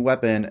got the new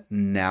weapon.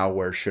 Now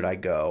where should I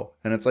go?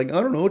 And it's like, I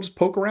don't know, just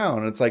poke around.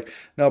 And it's like,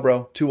 no,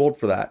 bro, too old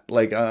for that.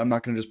 Like, I'm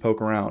not going to just poke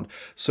around.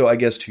 So I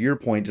guess to your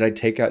point, did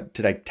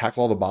I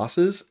tackle all the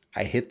bosses?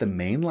 I hit the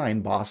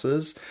mainline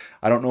bosses.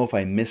 I don't know if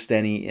I missed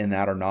any in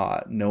that or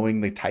not.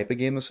 Knowing the type of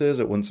game this is,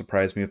 it wouldn't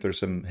surprise me if there's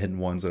some hidden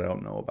ones that I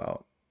don't know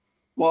about.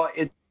 Well,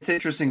 it's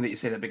interesting that you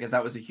say that because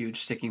that was a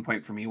huge sticking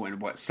point for me when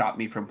what stopped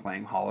me from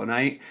playing Hollow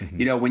Knight.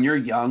 Mm-hmm. When you're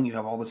young, you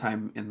have all the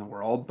time in the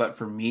world, but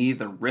for me,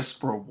 the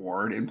risk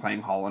reward in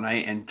playing Hollow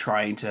Knight and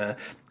trying to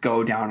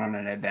go down on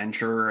an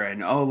adventure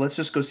and let's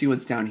just go see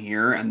what's down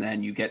here, and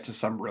then you get to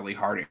some really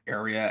hard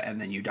area and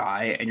then you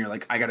die and you're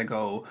like, I gotta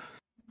go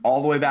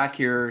all the way back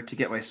here to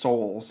get my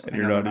souls. And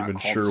you're not even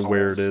sure souls.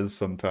 Where it is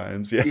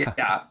sometimes.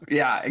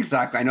 Yeah,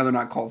 exactly. I know they're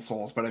not called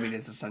souls, but I mean,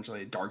 it's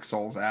essentially Dark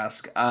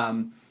Souls-esque.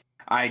 I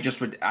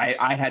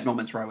had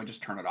moments where I would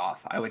just turn it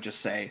off. I would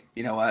just say,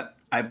 you know what?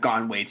 I've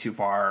gone way too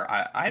far.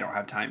 I don't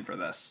have time for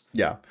this.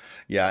 Yeah.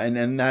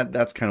 And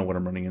that's kind of what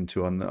I'm running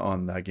into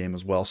on that game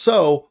as well.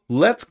 So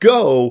let's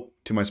go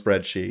to my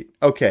spreadsheet.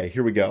 Okay,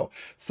 here we go.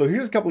 So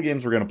here's a couple of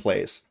games we're going to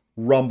place.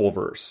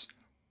 Rumbleverse.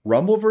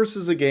 Rumbleverse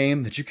is a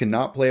game that you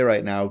cannot play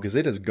right now because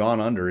it has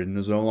gone under and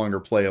is no longer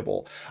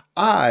playable.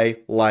 I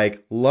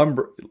like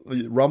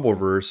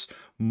Rumbleverse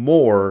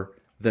more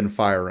than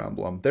Fire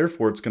Emblem.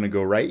 Therefore, it's going to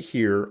go right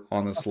here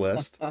on this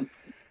list.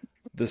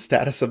 The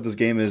status of this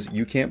game is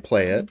you can't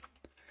play it.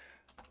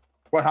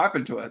 What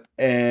happened to it?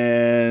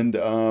 And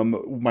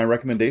my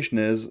recommendation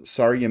is,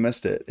 sorry you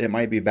missed it. It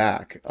might be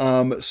back.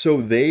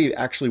 So they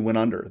actually went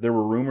under. There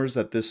were rumors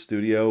that this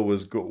studio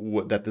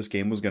that this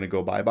game was going to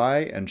go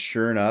bye-bye, and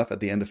sure enough, at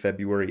the end of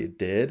February, it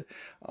did.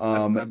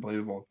 That's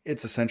unbelievable.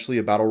 It's essentially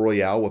a battle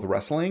royale with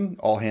wrestling,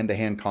 all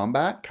hand-to-hand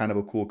combat. Kind of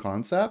a cool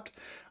concept.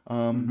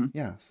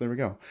 Yeah, so there we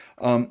go.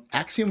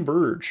 Axiom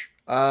Verge.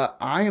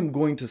 I am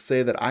going to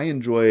say that I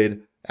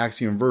enjoyed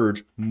Axiom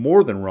Verge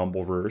more than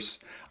Rumbleverse.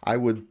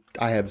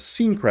 I have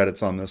seen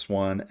credits on this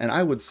one, and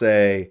I would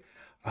say,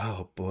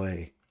 oh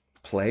boy,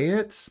 play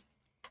it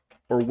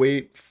or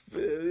wait.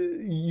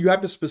 You have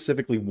to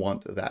specifically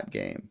want that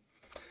game.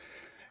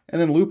 And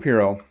then Loop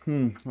Hero.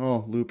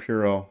 Oh, Loop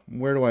Hero.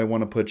 Where do I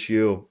want to put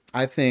you?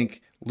 I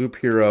think Loop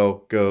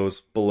Hero goes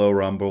below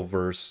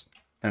Rumbleverse,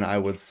 and I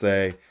would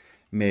say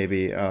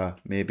maybe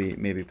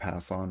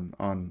pass on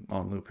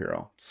Loop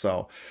Hero.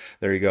 So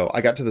there you go. I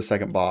got to the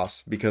second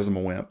boss because I'm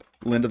a wimp.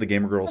 Linda the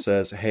Gamer Girl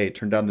says, "Hey,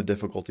 turn down the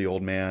difficulty,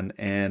 old man."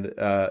 And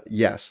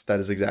yes, that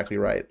is exactly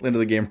right. Linda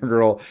the Gamer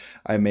Girl,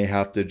 I may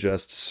have to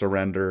just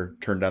surrender,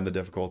 turn down the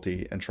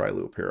difficulty, and try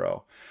Loop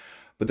Hero.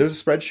 But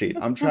there's a spreadsheet.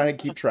 I'm trying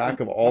to keep track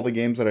of all the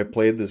games that I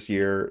played this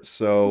year.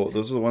 So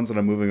those are the ones that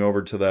I'm moving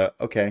over to the,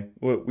 okay,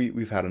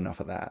 we've had enough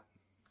of that.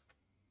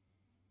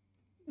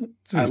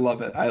 I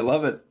love it.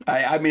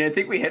 I mean, I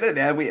think we hit it,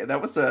 man.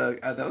 That was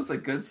a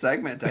good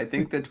segment. I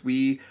think that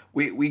we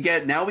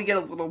get a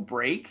little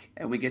break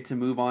and we get to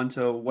move on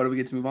to, what do we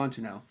get to move on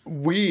to now?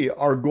 We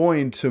are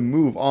going to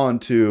move on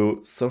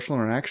to social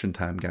interaction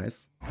time,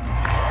 guys.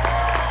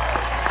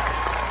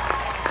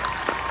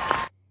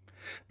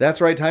 That's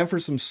right, time for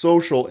some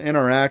social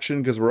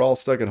interaction because we're all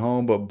stuck at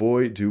home, but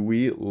boy, do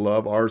we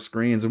love our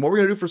screens. And what we're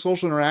going to do for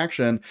social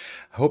interaction,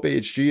 I hope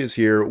AHG is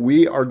here,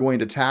 we are going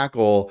to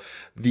tackle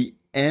the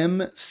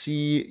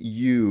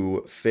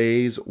MCU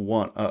Phase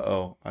 1.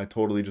 Uh-oh, I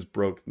totally just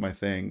broke my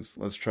things.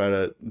 Let's try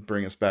to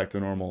bring us back to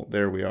normal.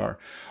 There we are.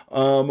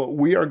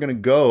 We are going to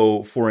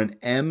go for an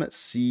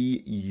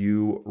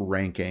MCU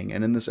ranking.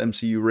 And in this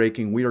MCU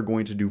ranking, we are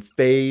going to do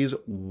Phase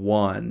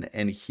 1.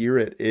 And here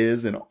it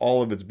is in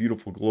all of its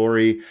beautiful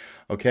glory.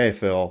 Okay,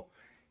 Phil,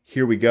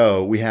 here we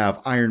go. We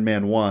have Iron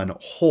Man 1,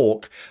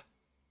 Hulk.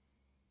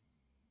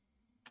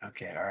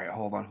 Okay, all right,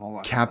 hold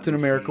on. Captain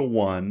America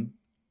 1.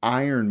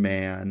 Iron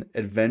Man,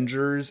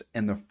 Avengers,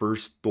 and the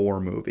first Thor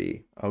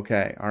movie.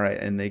 Okay, all right,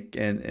 and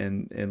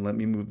let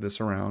me move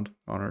this around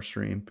on our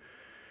stream.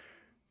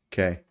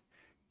 Okay,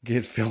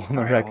 get Phil on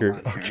the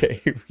record. Okay,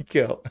 here we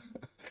go.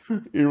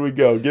 Here we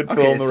go. Get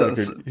Phil on the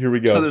record. Here we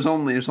go. So there's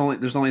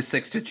only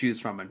 6 to choose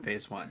from in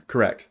Phase 1.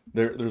 Correct.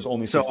 There's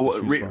only 6 to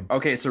choose from.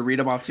 Okay, so read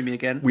them off to me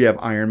again. We have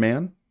Iron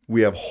Man.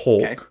 We have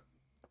Hulk. Okay.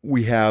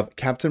 We have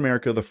Captain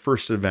America, the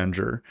first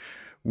Avenger.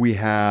 We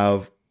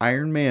have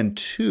Iron Man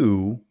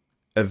 2.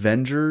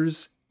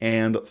 Avengers,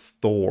 and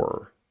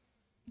Thor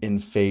in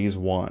Phase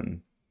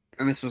 1.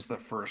 And this was the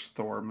first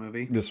Thor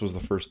movie? This was the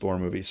first Thor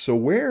movie. So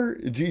where,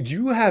 do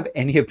you have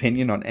any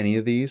opinion on any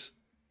of these?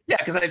 Yeah,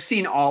 because I've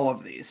seen all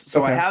of these.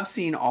 So okay. I have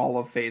seen all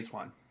of Phase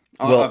 1.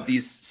 Of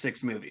these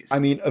 6 movies. I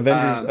mean,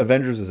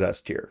 Avengers is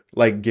S tier,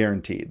 like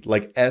guaranteed,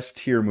 like S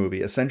tier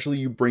movie. Essentially,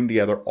 you bring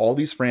together all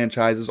these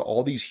franchises,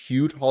 all these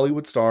huge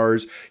Hollywood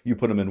stars, you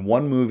put them in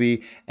one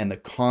movie, and the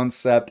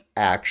concept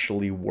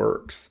actually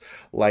works.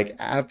 Like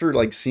after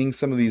like seeing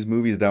some of these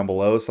movies down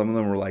below, some of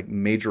them were like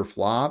major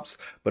flops,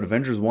 but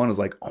Avengers 1 is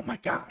like, oh my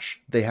gosh,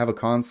 they have a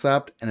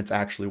concept and it's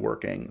actually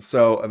working.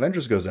 So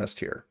Avengers goes S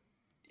tier.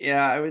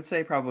 Yeah, I would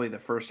say probably the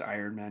first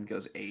Iron Man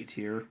goes A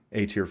tier.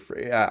 A tier.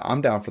 Yeah, I'm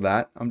down for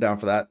that.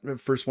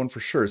 First one for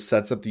sure.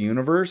 Sets up the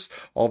universe.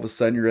 All of a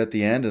sudden you're at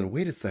the end and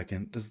wait a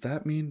second. Does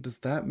that mean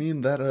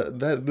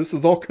that this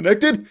is all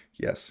connected?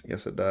 Yes,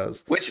 it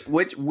does.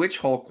 Which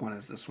Hulk one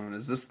is this one?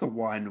 Is this the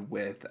one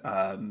with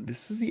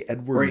This is the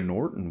Edward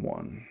Norton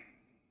one.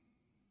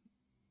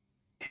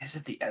 Is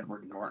it the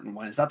Edward Norton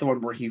one? Is that the one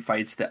where he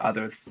fights the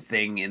other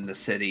thing in the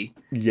city?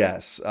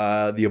 Yes,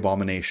 the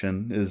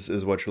Abomination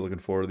is what you're looking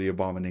for. The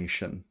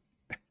Abomination.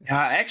 Yeah,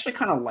 I actually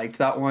kind of liked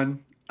that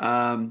one.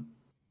 I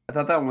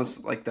thought that one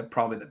was like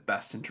probably the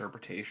best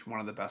interpretation, one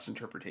of the best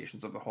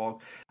interpretations of the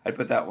Hulk. I'd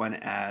put that one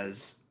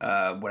as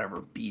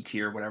whatever B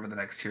tier, whatever the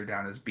next tier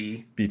down is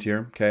B. B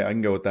tier. Okay, I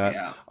can go with that.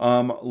 Yeah.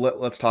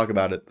 Let's talk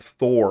about it.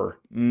 Thor.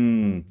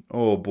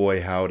 Oh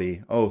boy,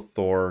 howdy. Oh,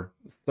 Thor.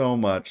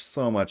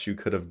 So much you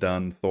could have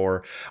done,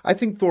 Thor. I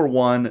think Thor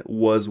 1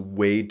 was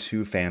way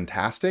too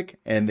fantastic,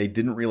 and they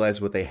didn't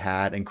realize what they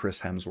had in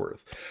Chris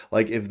Hemsworth.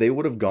 Like, if they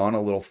would have gone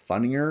a little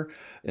funnier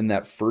in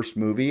that first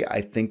movie,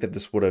 I think that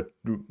this would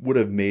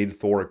have made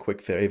Thor a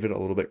quick favorite a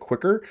little bit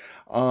quicker.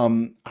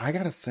 I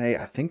gotta say,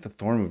 I think the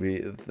Thor movie,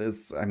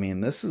 this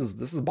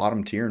is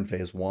bottom tier in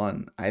Phase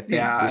 1. I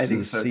think this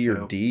is C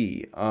or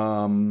D.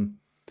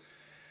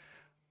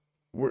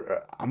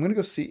 I'm gonna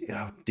go C.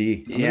 Oh,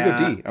 D. I'm gonna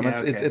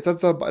go D. It's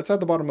at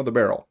the bottom of the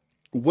barrel.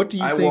 What do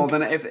you think? Well,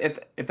 then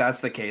if that's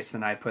the case,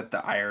 then I put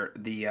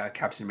the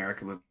Captain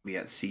America movie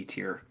at C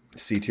tier.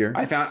 C tier.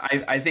 I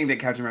think that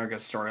Captain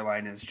America's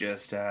storyline is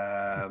just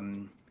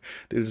dude,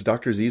 it's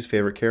Dr. Z's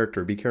favorite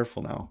character. Be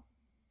careful now.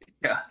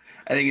 Yeah,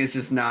 I think it's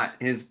just not,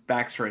 his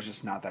backstory is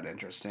just not that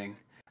interesting.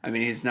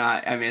 It's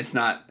not.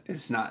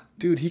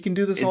 Dude, he can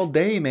do this all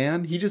day,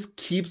 man. He just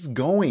keeps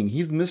going.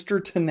 He's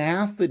Mr.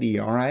 Tenacity.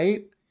 All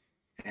right.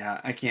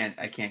 Yeah, I can't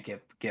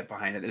get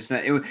behind it.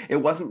 It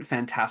wasn't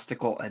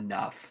fantastical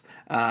enough.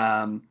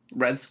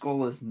 Red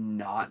Skull is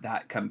not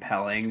that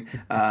compelling.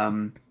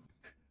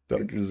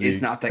 Dr. Z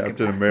is not that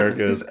Captain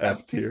America is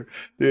F tier.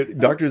 Dude,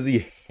 Dr.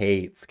 Z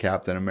hates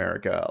Captain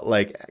America.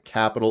 Like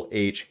capital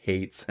H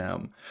hates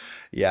him.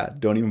 Yeah,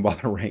 don't even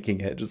bother ranking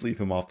it. Just leave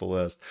him off the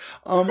list.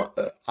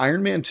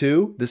 Iron Man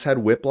 2, this had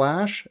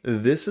Whiplash.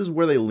 This is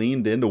where they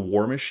leaned into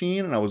War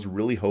Machine, and I was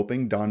really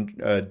hoping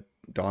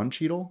Don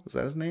Cheadle. Is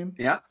that his name?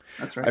 Yeah,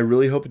 that's right. I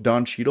really hope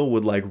Don Cheadle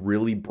would like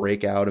really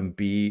break out and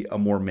be a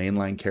more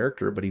mainline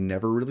character, but he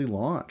never really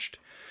launched.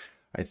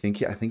 I think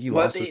he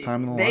lost his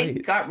time in the light.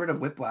 They got rid of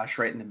Whiplash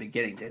right in the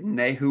beginning, didn't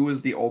they? Who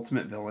was the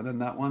ultimate villain in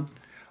that one?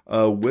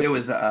 It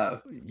was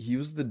he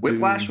was the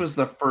Whiplash dude. was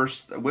the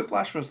first.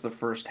 Whiplash was the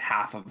first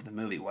half of the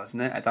movie,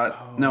 wasn't it? I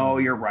thought. No,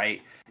 you're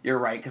right. You're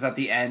right, because at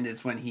the end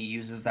is when he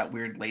uses that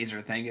weird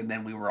laser thing, and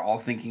then we were all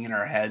thinking in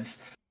our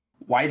heads,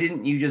 why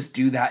didn't you just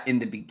do that in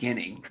the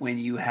beginning when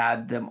you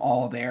had them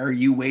all there?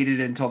 You waited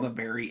until the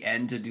very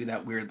end to do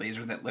that weird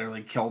laser that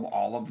literally killed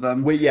all of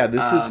them. Wait, yeah,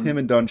 this is him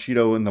and Don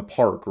Cheadle in the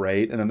park,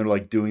 right? And then they're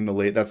like doing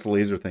that's the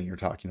laser thing you're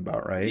talking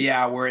about, right?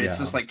 Yeah, where it's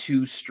just like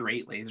two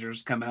straight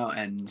lasers come out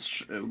and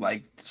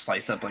like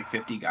slice up like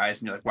 50 guys,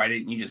 and you're like, why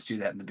didn't you just do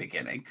that in the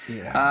beginning?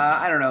 Yeah.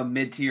 I don't know,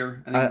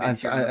 mid-tier. I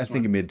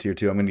think a mid-tier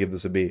too. I'm going to give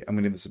this a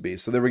B.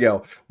 So there we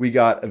go. We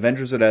got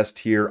Avengers at S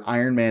tier,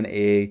 Iron Man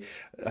A,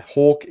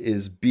 Hulk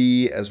is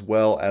B, as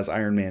well as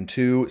Iron Man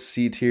 2.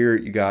 C tier,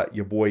 you got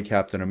your boy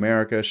Captain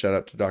America. Shout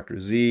out to Dr.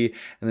 Z.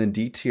 And then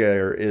D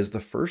tier is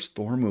the first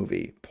Thor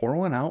movie. Pour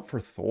one out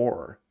for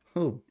Thor.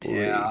 Oh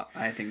boy. Yeah,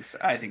 I think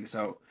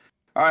so.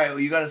 All right, well,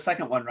 you got a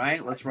second one,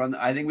 right? Let's run.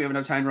 I think we have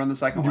enough time to run the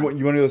second one.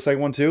 You want to do the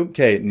second one too?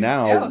 Okay,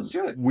 now let's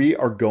do it. We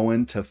are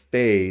going to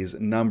phase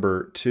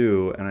number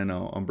 2. And I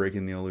know I'm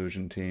breaking the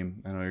illusion,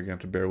 team. I know you're going to have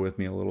to bear with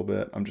me a little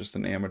bit. I'm just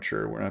an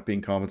amateur. We're not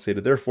being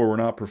compensated. Therefore, we're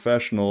not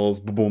professionals.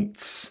 Boom.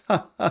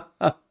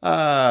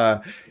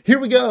 Here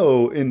we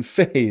go in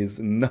phase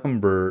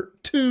number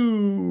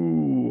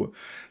 2.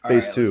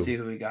 Phase 2. Let's see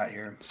who we got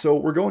here. So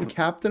we're going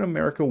Captain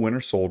America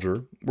Winter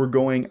Soldier. We're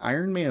going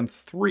Iron Man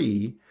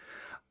 3.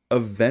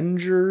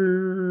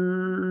 Avengers.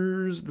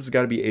 This has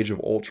got to be Age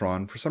of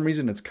Ultron. For some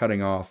reason, it's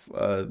cutting off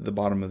the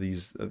bottom of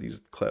these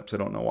clips. I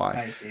don't know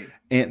why. I see.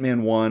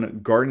 Ant-Man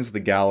 1, Guardians of the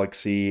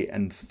Galaxy,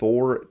 and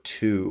Thor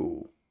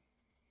 2,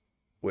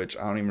 which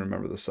I don't even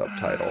remember the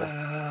subtitle.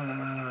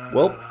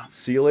 Well,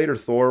 see you later,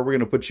 Thor. We're going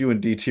to put you in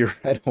D tier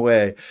right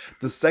away.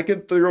 The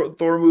second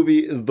Thor movie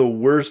is the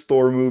worst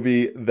Thor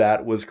movie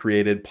that was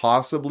created,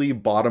 possibly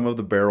bottom of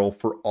the barrel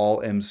for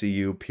all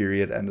MCU,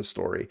 period, end of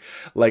story.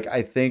 Like,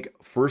 I think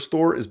first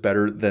Thor is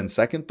better than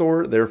second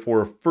Thor.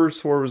 Therefore, if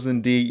first Thor was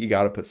in D, you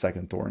got to put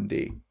second Thor in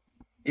D.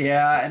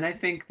 Yeah, and I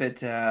think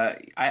that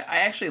I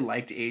actually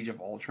liked Age of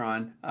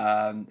Ultron.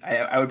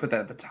 I would put that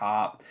at the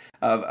top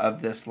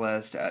of this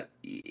list.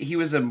 He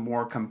was a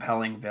more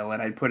compelling villain.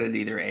 I'd put it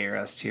either A or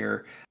S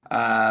tier.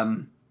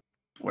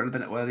 What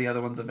are the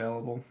other ones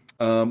available?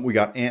 We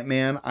got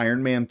Ant-Man,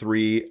 Iron Man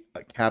 3,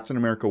 Captain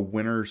America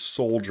Winter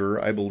Soldier,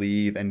 I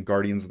believe, and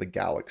Guardians of the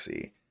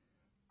Galaxy.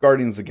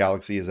 Guardians of the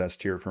Galaxy is S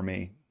tier for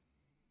me.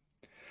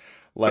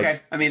 Like,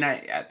 okay, I mean,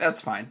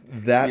 that's fine.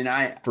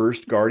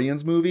 First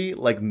Guardians movie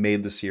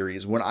made the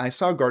series. When I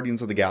saw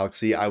Guardians of the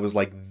Galaxy, I was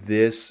like,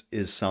 this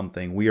is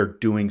something. We are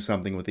doing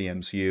something with the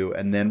MCU,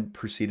 and then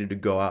proceeded to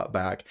go out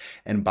back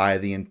and buy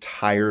the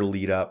entire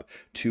lead up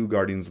to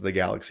Guardians of the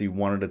Galaxy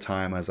one at a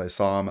time as I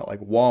saw them at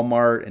like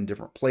Walmart and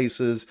different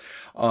places.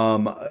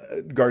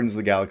 Guardians of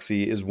the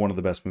Galaxy is one of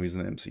the best movies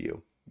in the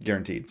MCU.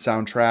 Guaranteed.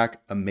 Soundtrack,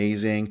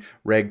 amazing.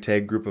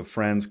 Ragtag group of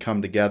friends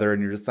come together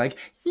and you're just like,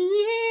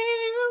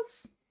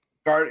 yes.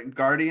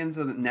 Guardians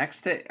of the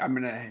next to, I'm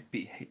gonna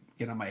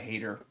get on my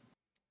hater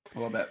a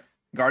little bit.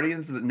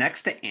 Guardians of the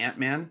next to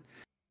Ant-Man,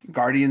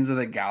 Guardians of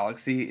the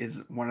Galaxy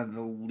is one of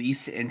the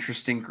least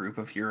interesting group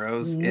of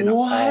heroes in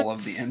all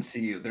of the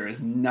MCU. There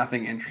is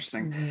nothing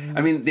interesting.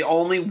 I mean, the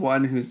only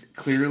one who's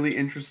clearly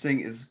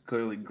interesting is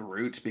clearly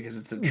Groot because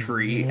it's a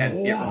tree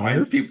and it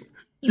reminds people.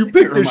 You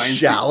picked the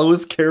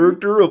shallowest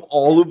character of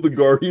all of the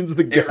Guardians of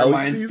the Galaxy. It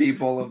reminds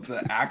people of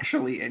the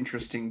actually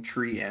interesting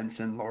tree ants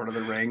in Lord of the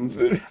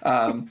Rings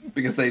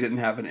because they didn't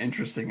have an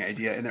interesting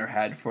idea in their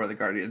head for the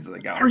Guardians of the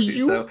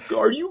Galaxy.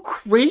 Are you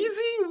crazy?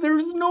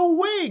 There's no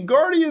way.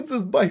 Guardians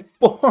is by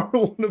far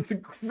one of the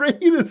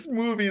greatest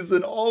movies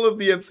in all of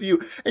the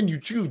MCU. And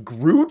you choose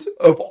Groot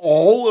of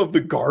all of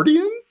the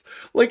Guardians?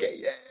 Like,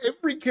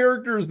 every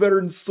character is better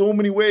in so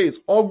many ways.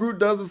 All Groot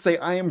does is say,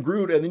 I am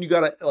Groot, and then you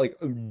gotta,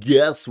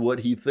 guess what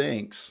he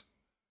thinks.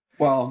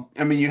 Well,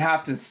 I mean, you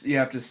have to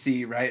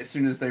see, right? As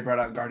soon as they brought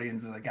out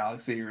Guardians of the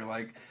Galaxy, you're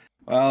like,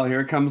 well,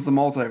 here comes the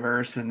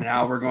multiverse, and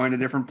now we're going to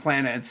different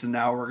planets, and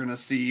now we're going to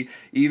see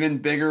even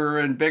bigger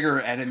and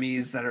bigger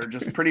enemies that are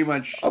just pretty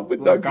much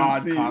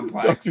God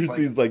complex. Dr.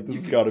 C's like, this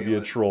has got to be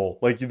a troll.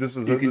 Like, this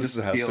has to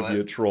be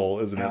a troll,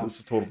 isn't it? This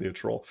is totally a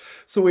troll.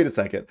 So wait a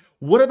second.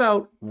 What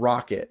about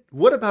Rocket?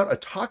 What about a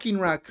talking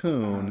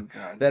raccoon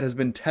that has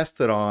been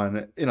tested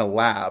on in a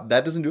lab?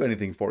 That doesn't do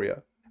anything for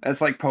you. It's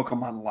like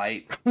Pokemon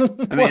Light.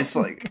 I mean, it's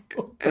like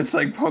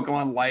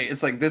Pokemon Light.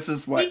 It's like, this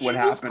is what would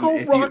happen. Did you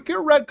just call Rocket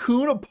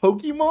Raccoon a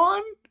Pokemon?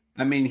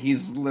 I mean,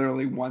 he's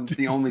literally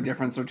the only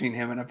difference between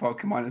him and a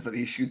Pokemon is that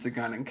he shoots a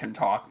gun and can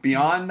talk.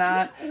 Beyond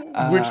that,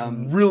 Which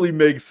really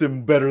makes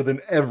him better than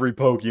every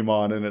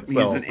Pokemon in he's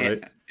itself,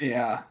 right?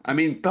 yeah. I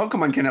mean,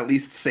 Pokemon can at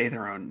least say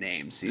their own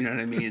names. You know what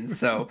I mean?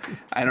 So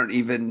I don't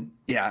even.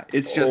 Yeah,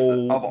 it's just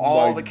Oh of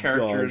all my the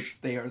characters, gosh.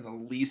 they are the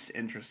least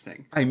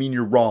interesting. I mean,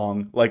 you're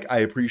wrong. Like, I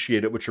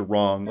appreciate it, but you're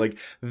wrong. Like,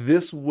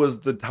 this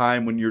was the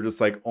time when you're just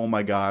like, oh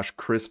my gosh,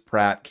 Chris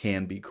Pratt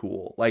can be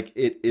cool. Like,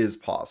 it is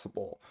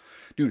possible.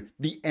 Dude,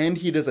 the end,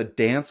 he does a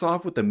dance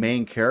off with the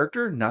main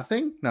character.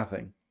 Nothing.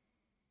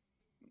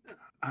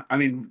 I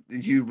mean, do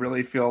you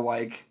really feel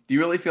like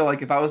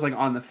if I was like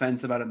on the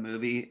fence about a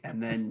movie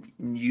and then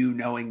you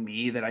knowing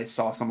me that I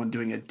saw someone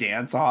doing a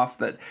dance off,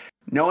 that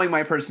knowing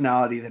my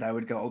personality, that I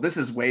would go, oh, this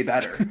is way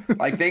better.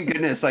 Like, thank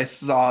goodness I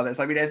saw this.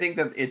 I mean, I think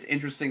that it's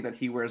interesting that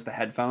he wears the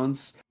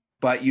headphones,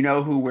 but you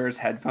know who wears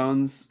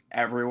headphones?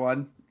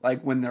 Everyone.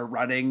 Like, when they're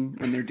running,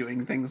 when they're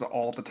doing things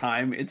all the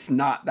time, it's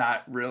not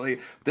that really.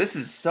 This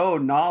is so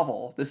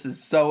novel. This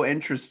is so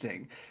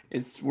interesting.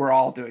 We're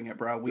all doing it,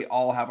 bro. We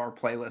all have our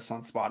playlists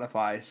on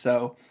Spotify.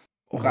 So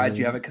I'm glad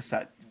you have a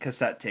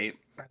cassette tape.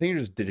 I think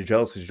you're just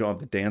jealous because you don't have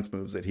the dance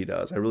moves that he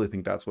does. I really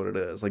think that's what it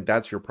is. Like,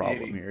 that's your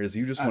problem Maybe. here, is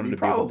you just wanted to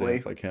be able to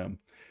dance like him.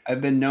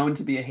 I've been known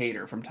to be a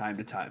hater from time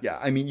to time. Yeah,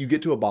 I mean, you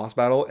get to a boss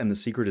battle and the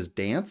secret is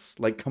dance.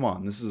 Like, come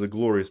on, this is a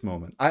glorious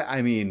moment.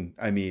 I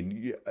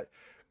mean,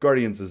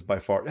 Guardians is by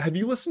far. Have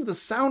you listened to the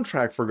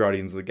soundtrack for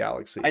Guardians of the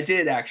Galaxy? I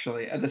did,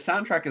 actually. The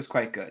soundtrack is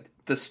quite good.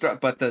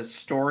 But the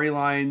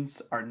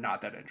storylines are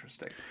not that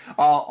interesting.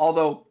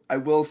 Although I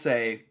will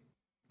say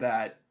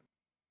that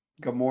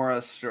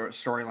Gamora's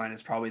storyline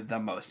is probably the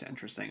most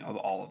interesting of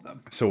all of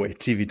them. So wait,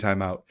 TV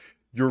timeout.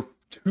 Your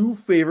two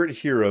favorite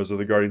heroes of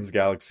the Guardians of the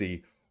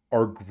Galaxy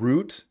are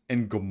Groot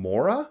and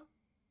Gamora?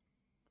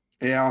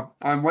 Yeah.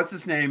 What's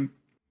his name?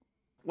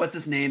 What's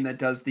his name that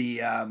does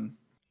the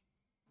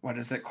what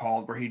is it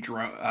called? Where he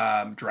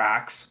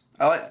Drax.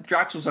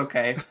 Drax was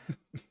okay.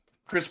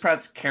 Chris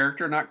Pratt's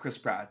character, not Chris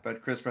Pratt,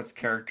 but Chris Pratt's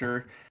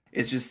character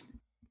is just,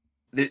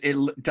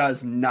 it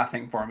does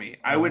nothing for me.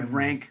 I would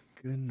rank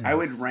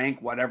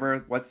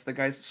whatever. What's the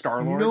guy's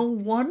Star-Lord? No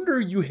wonder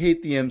you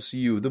hate the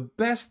MCU. The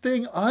best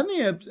thing on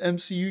the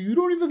MCU you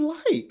don't even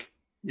like.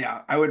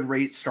 Yeah, I would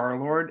rate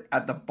Star-Lord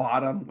at the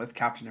bottom with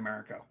Captain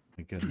America.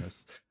 My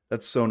goodness.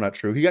 That's so not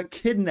true. He got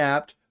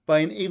kidnapped by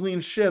an alien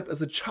ship as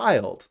a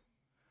child.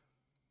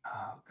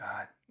 Oh,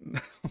 God.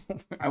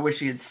 I wish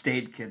he had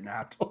stayed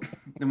kidnapped.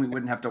 Then we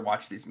wouldn't have to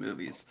watch these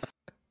movies.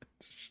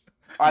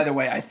 Either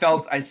way, I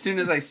felt, as soon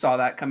as I saw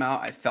that come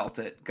out, I felt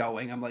it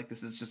going. I'm like,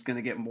 this is just going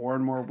to get more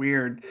and more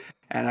weird,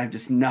 and I'm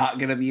just not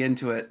going to be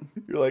into it.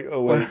 You're like,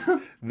 oh, wait,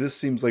 this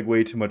seems like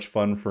way too much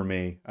fun for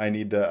me. I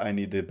need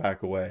to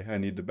back away. I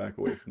need to back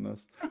away from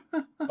this.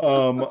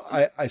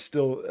 I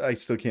still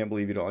can't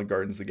believe you don't like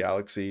Guardians of the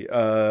Galaxy.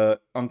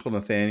 Uncle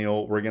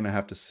Nathaniel, we're going to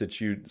have to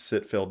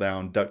sit Phil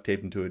down, duct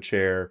tape him to a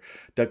chair,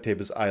 duct tape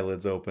his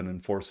eyelids open,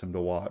 and force him to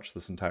watch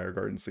this entire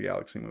Guardians of the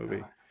Galaxy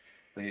movie.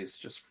 Please,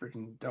 just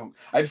freaking don't.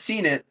 I've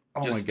seen it.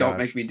 Oh just my don't gosh.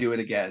 make me do it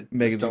again.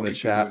 Megan's in the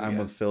chat. I'm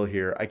with Phil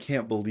here. I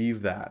can't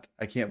believe that.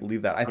 I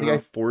think I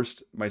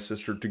forced my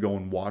sister to go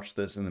and watch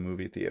this in the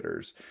movie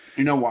theaters.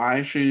 You know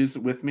why she's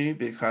with me?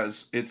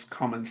 Because it's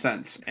common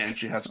sense and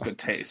she has good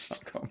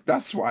taste.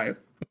 That's why.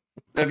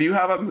 If you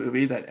have a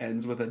movie that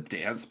ends with a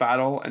dance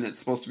battle and it's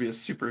supposed to be a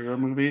superhero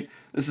movie,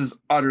 this is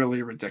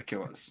utterly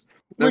ridiculous.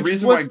 That's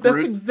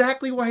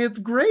exactly why it's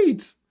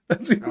great.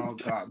 Oh,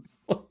 God.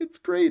 It's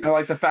great. I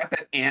like the fact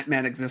that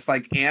Ant-Man exists.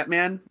 Like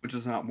Ant-Man, which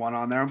is not one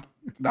on there.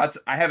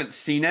 I haven't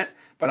seen it,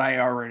 but I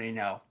already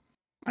know.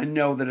 I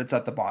know that it's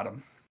at the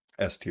bottom.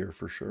 S tier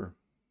for sure.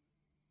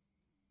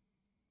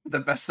 The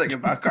best thing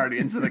about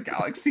Guardians of the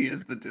Galaxy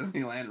is the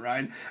Disneyland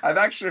ride. I've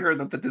actually heard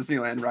that the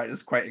Disneyland ride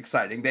is quite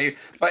exciting.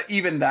 But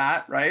even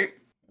that, right?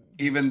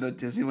 Even the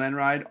Disneyland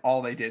ride,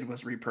 all they did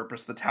was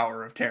repurpose the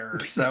Tower of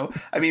Terror. So,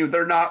 I mean,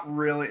 they're not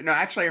really... No,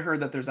 actually, I heard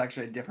that there's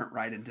actually a different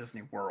ride in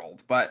Disney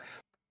World, but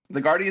the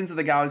Guardians of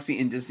the Galaxy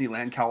in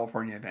Disneyland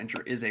California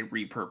Adventure is a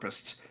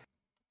repurposed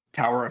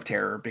Tower of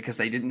Terror because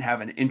they didn't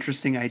have an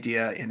interesting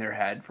idea in their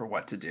head for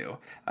what to do.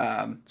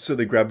 So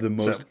they grabbed the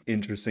most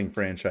interesting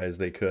franchise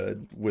they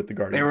could with the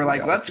Guardians. They were of the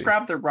like, Galaxy. let's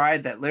grab the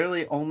ride that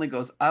literally only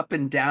goes up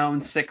and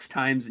down 6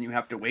 times and you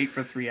have to wait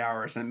for 3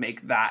 hours and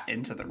make that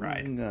into the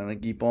ride. I'm gonna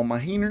keep all my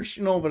haters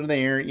over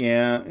there.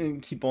 Yeah.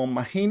 And keep all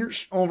my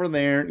haters over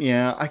there.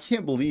 Yeah. I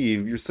can't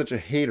believe you're such a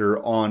hater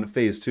on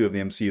phase 2 of the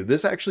MCU.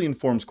 This actually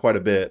informs quite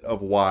a bit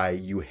of why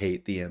you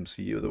hate the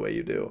MCU the way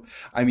you do.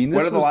 I mean,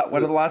 what are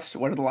the last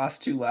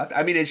 2 left?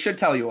 I mean, it should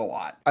tell you a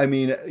lot. I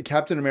mean,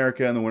 Captain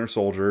America and the Winter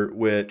Soldier,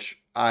 which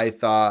I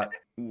thought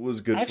was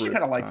good. I actually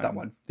kind of liked that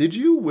one. Did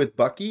you, with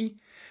Bucky?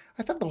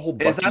 I thought the whole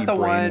Bucky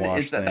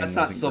brainwash thing that's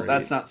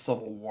not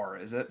Civil War,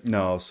 is it?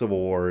 No, Civil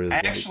War is. I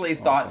actually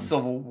thought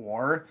Civil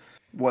War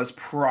was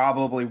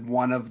probably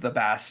one of the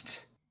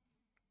best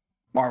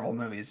Marvel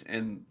movies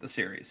in the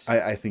series.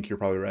 I think you're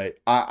probably right.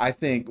 I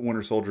think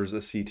Winter Soldier is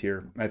a C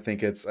tier. It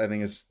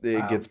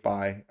Wow. gets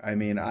by. I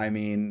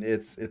mean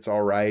it's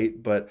all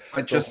right, but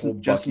But the just whole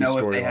just Bucky know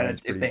if they had storyline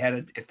is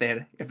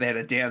pretty. if they had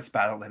a dance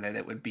battle in it,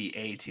 it would be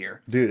A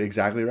tier. Dude,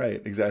 exactly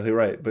right. Exactly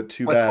right. But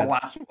too What's the bad.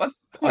 last what's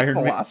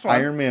the last one?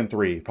 Iron Man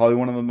 3, probably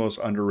one of the most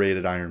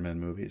underrated Iron Man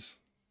movies.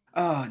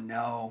 Oh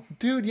no.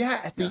 Dude,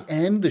 yeah, at the No.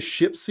 end, the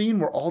ship scene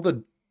where all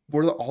the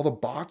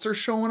bots are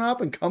showing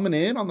up and coming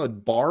in on the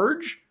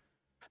barge.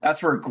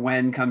 That's where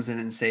Gwen comes in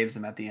and saves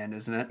him at the end,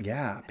 isn't it?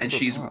 Yeah, And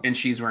Pepper Potts.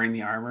 she's wearing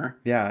the armor.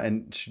 Yeah,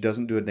 and she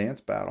doesn't do a dance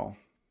battle.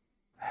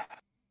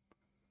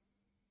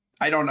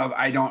 I don't know.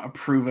 I don't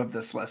approve of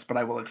this list, but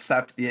I will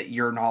accept that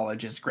your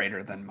knowledge is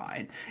greater than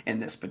mine in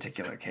this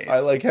particular I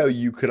case. like how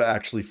you could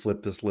actually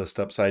flip this list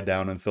upside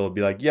down and Phil would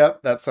be like,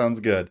 "Yep, that sounds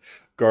good."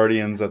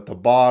 Guardians at the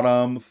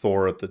bottom,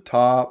 Thor at the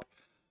top.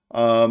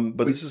 But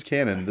We- this is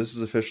canon. This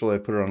is official. I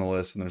put it on the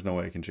list, and there's no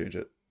way I can change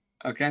it.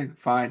 Okay,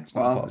 fine. It's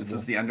not Well, this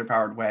is possible. the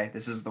underpowered way.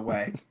 This is the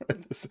way.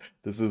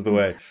 This is the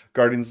way.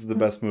 Guardians is the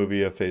best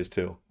movie of Phase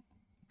 2.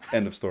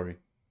 End of story.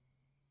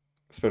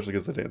 Especially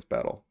because the dance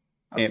battle.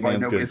 That's why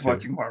Ant-Man's good nobody's too.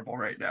 watching Marvel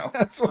right now.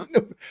 That's why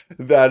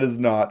that is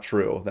not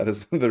true.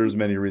 There's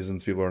many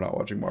reasons people are not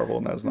watching Marvel,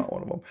 and that is not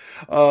one of them.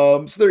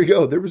 So there you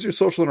go. There was your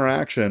social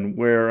interaction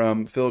where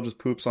Phil just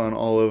poops on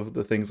all of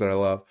the things that I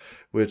love,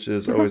 which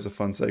is always a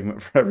fun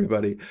segment for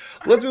everybody.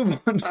 Let's move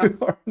on to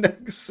our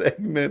next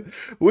segment,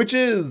 which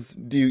is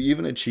Do You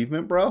Even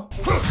Achievement, Bro?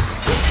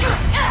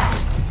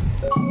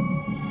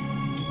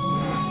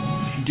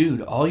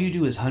 Dude, all you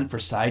do is hunt for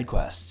side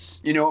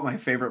quests. You know what my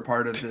favorite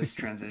part of this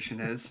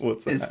transition is?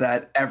 What's Is that?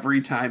 that every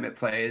time it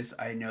plays,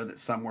 I know that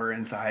somewhere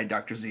inside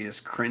Dr. Z is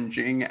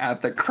cringing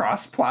at the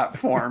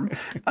cross-platform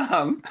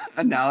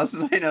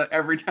analysis. I know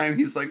every time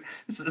he's like,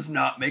 "This is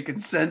not making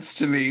sense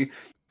to me."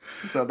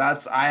 So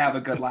I have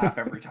a good laugh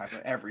every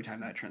time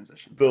that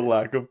transition The plays.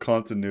 lack of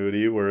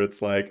continuity where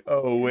it's like,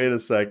 oh, wait a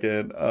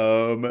second,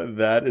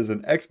 that is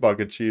an Xbox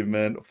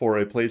achievement for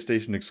a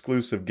PlayStation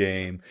exclusive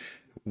game.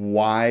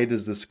 Why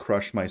does this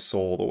crush my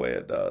soul the way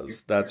it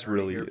does? That's heard it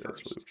really here what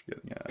first. you're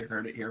getting at. You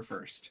heard it here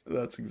first.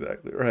 That's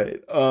exactly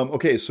right.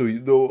 Okay, so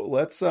though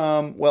let's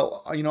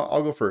well,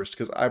 I'll go first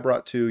because I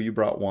brought two, you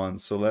brought one.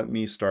 So let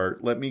me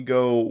start. Let me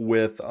go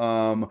with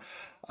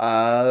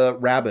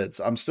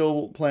Rabbids. I'm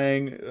still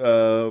playing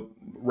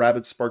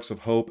Rabbids Sparks of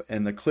Hope,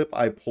 and the clip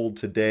I pulled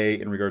today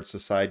in regards to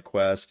side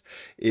quest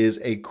is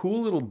a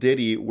cool little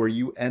ditty where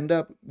you end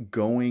up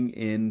going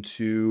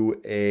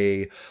into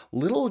a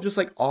little just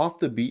like off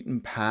the beaten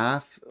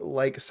path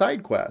like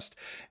side quest.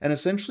 And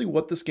essentially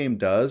what this game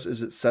does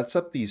is it sets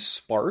up these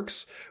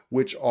sparks,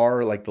 which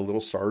are like the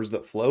little stars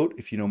that float.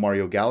 If you know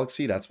Mario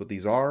Galaxy, that's what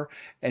these are.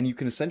 And you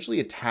can essentially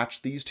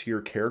attach these to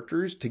your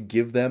characters to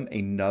give them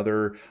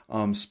another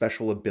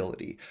special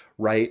ability,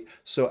 right?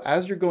 So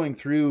as you're going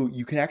through,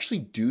 you can actually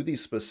do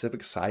these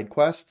specific side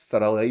quests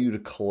that allow you to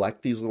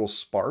collect these little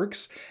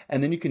sparks,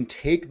 and then you can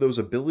take those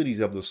abilities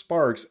of those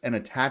sparks and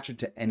attach it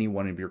to any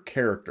one of your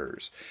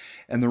characters.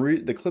 And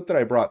the clip that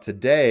I brought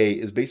today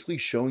is basically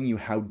showing you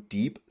how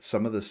deep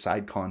some of the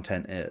side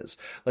content is.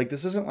 Like,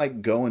 this isn't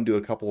like go and do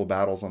a couple of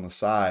battles on the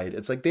side.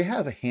 It's like they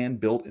have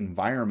hand-built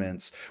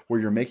environments where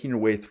you're making your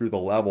way through the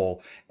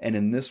level. And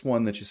in this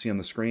one that you see on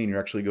the screen, you're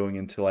actually going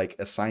into like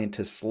a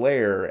scientist's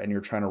lair and you're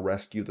trying to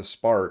rescue the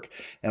spark.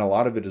 And a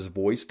lot of it is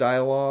voice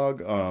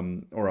dialogue,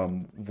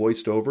 or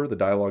voiced over. The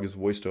dialogue is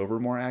voiced over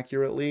more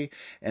accurately.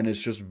 And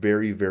it's just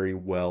very, very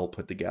well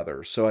put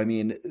together. So, I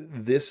mean,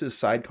 this is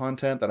side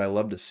content that I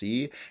love to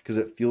see because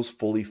it feels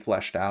fully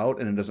fleshed out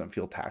and it doesn't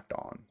feel tacked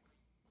on.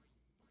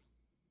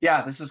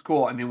 Yeah, this is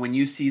cool. I mean, when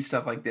you see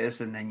stuff like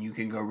this and then you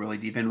can go really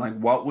deep in, like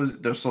what was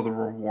there? So the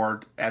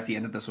reward at the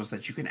end of this was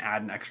that you can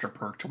add an extra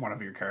perk to one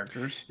of your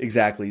characters.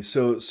 Exactly.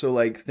 So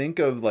like think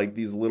of like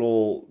these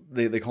little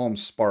they call them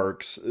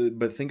sparks,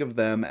 but think of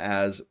them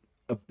as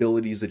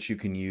abilities that you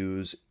can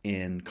use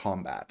in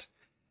combat.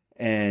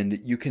 And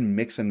you can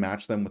mix and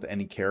match them with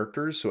any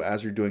characters. So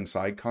as you're doing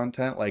side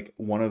content, like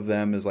one of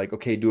them is like,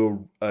 okay,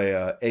 do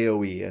a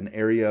AoE, an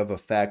area of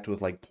effect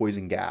with like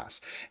poison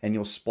gas, and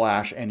you'll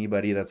splash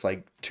anybody that's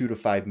like 2 to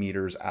 5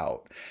 meters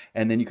out.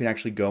 And then you can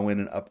actually go in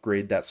and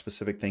upgrade that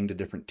specific thing to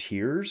different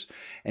tiers,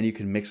 and you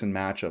can mix and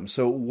match them.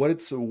 So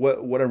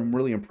what I'm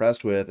really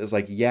impressed with is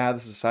like, yeah,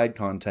 this is side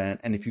content,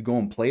 and if you go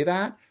and play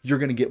that, you're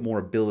going to get more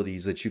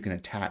abilities that you can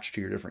attach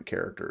to your different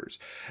characters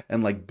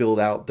and like build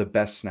out the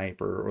best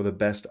sniper or the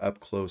best up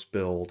close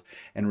build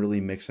and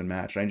really mix and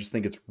match. And I just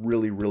think it's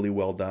really, really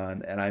well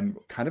done, and I'm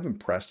kind of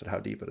impressed at how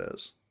deep it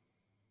is.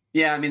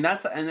 Yeah, I mean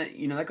that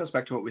goes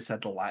back to what we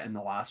said in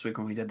the last week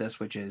when we did this,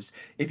 which is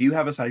if you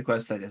have a side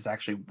quest that is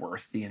actually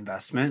worth the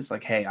investment, it's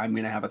like, hey, I'm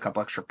going to have a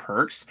couple extra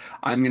perks.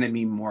 I'm going to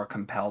be more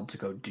compelled to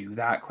go do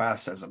that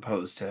quest as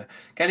opposed to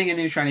getting a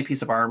new shiny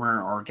piece of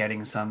armor or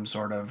getting some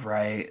sort of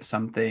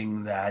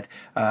something that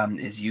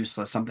is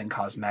useless, something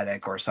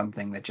cosmetic or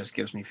something that just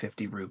gives me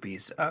 50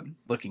 rupees.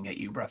 Looking at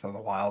you, Breath of the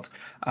Wild.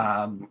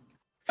 Yeah,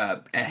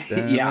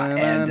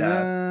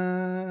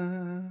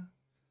 and.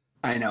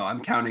 I know.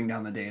 I'm counting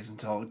down the days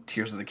until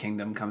Tears of the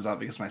Kingdom comes out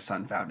because my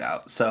son found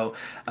out. So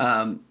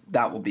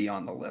that will be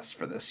on the list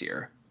for this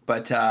year.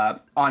 But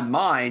on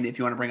mine, if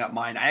you want to bring up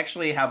mine, I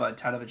actually have a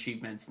ton of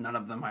achievements. None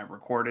of them I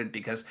recorded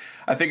because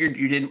I figured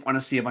you didn't want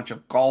to see a bunch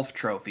of golf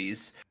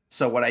trophies.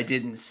 So what I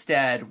did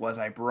instead was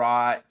I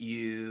brought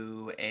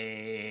you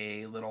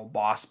a little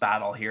boss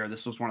battle here.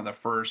 This was one of the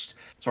first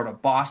sort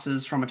of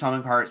bosses from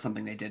Atomic Heart,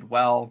 something they did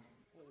well.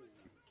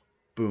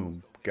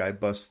 Boom. Guy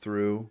busts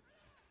through.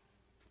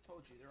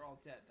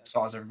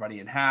 Saws everybody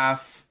in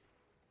half.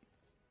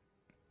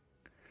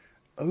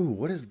 Oh,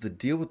 what is the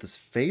deal with this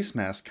face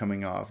mask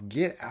coming off?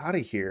 Get out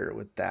of here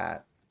with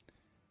that.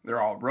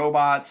 They're all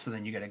robots, so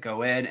then you got to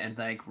go in and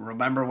like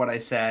remember what I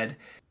said.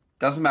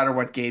 Doesn't matter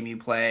what game you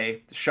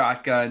play, the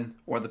shotgun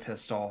or the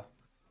pistol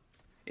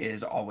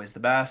is always the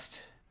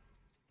best.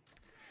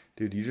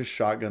 Dude, you just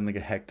shotgun the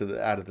heck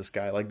out of this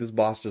guy. Like, this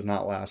boss does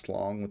not last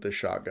long with this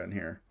shotgun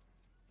here.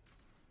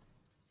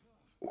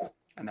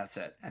 And that's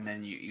it. And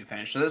then you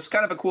finish. So this is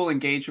kind of a cool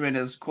engagement.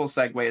 Is a cool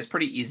segue. It's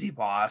pretty easy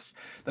boss.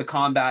 The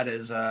combat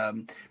is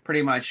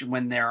pretty much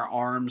when their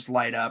arms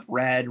light up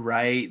red,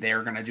 right?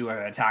 They're going to do an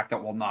attack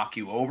that will knock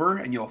you over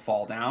and you'll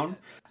fall down.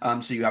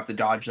 So you have to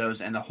dodge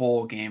those. And the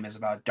whole game is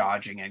about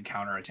dodging and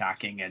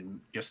counterattacking and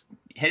just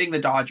hitting the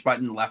dodge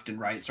button left and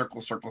right.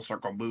 Circle, circle,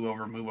 circle. Move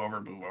over, move over,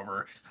 move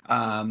over.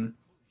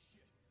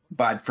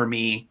 But for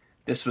me,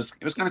 it was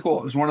kind of cool.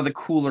 It was one of the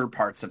cooler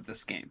parts of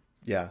this game.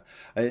 Yeah.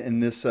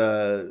 And this,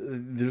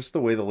 just the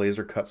way the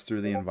laser cuts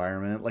through the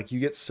environment, like you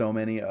get so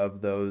many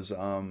of those,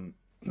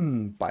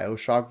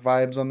 BioShock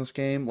vibes on this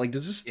game. Like,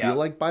 does this feel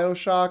like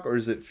BioShock, or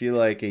does it feel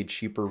like a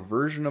cheaper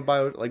version of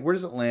like, where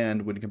does it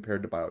land when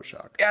compared to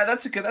BioShock? Yeah,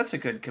 that's a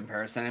good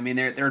comparison. I mean,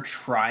 they're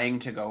trying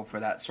to go for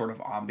that sort of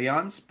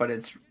ambiance, but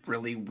it's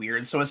really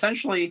weird. So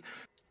essentially,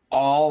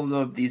 all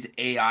of these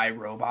AI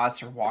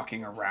robots are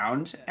walking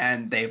around,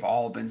 and they've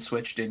all been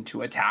switched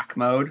into attack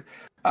mode.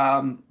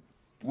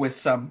 With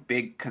some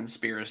big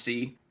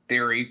conspiracy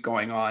theory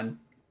going on.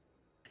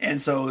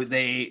 And so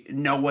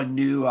no one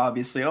knew,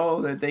 obviously,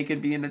 that they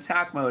could be in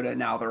attack mode, and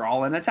now they're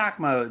all in attack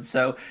mode.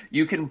 So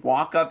you can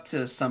walk up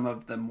to some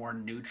of the more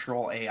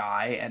neutral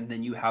AI, and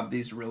then you have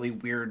these really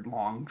weird,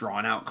 long,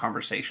 drawn-out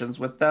conversations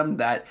with them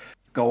that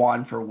go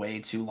on for way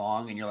too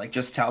long, and you're like,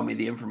 just tell me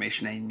the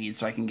information I need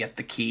so I can get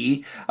the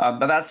key.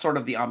 But that's sort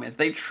of the ambiance.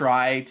 They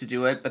try to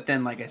do it, but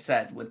then, like I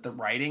said, with the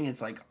writing,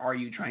 it's like, are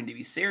you trying to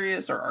be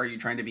serious or are you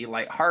trying to be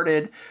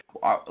lighthearted?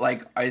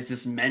 Like, is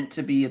this meant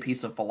to be a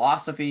piece of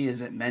philosophy?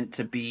 Is it meant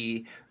to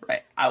be,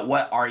 right?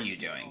 What are you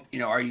doing?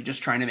 Are you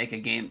just trying to make a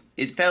game?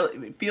 It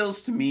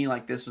feels to me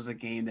like this was a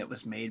game that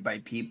was made by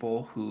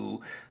people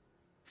who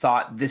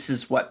thought this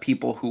is what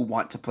people who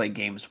want to play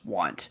games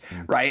want,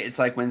 right? It's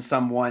like when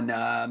someone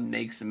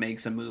makes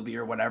a movie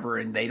or whatever,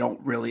 and they don't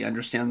really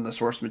understand the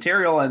source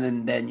material,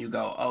 and then you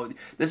go, oh,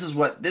 this is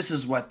what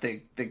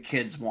the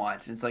kids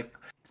want. And it's like,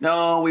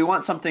 no, we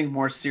want something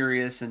more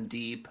serious and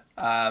deep.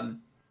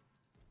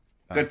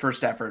 Good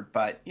first effort,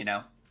 but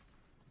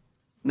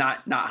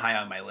not high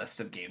on my list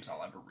of games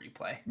I'll ever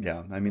replay.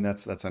 Yeah, I mean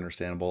that's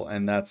understandable,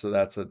 and that's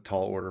a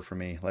tall order for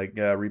me. Like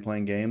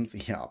replaying games,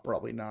 yeah,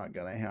 probably not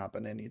gonna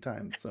happen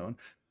anytime soon.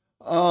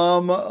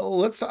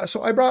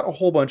 So I brought a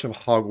whole bunch of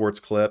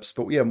Hogwarts clips,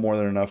 but we have more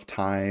than enough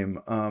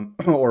time,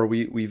 or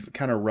we've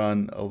kind of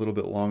run a little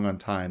bit long on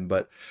time.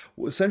 But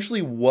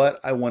essentially what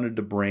I wanted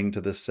to bring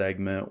to this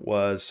segment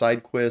was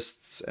side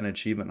quests and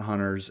achievement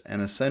hunters,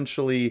 and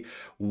essentially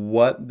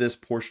what this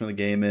portion of the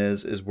game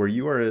is where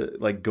you are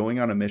like going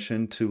on a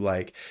mission to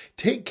like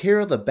take care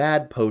of the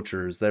bad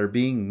poachers that are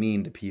being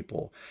mean to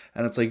people.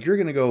 And it's like, you're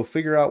going to go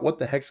figure out what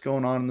the heck's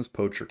going on in this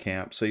poacher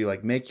camp. So you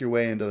like make your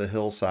way into the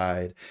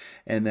hillside,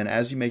 and then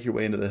as you make your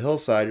way into the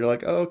hillside, you're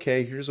like, oh,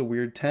 okay, here's a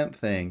weird tent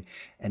thing.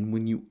 And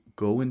when you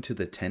go into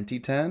the tenty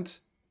tent,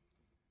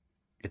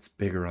 it's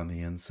bigger on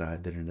the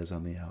inside than it is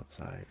on the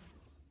outside.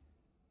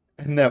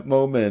 And that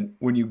moment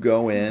when you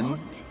go in,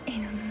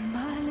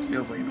 It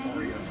feels like an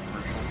Oreos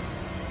commercial.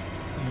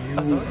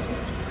 you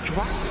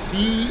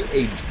see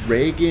a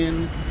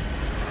dragon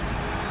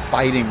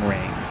fighting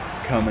ring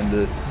come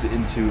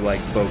into like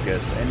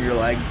focus, and you're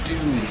like, dude,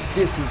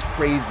 this is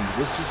crazy.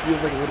 This just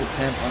feels like a little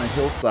tent on a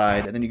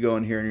hillside. And then you go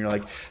in here and you're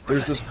like,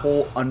 there's this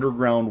whole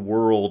underground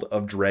world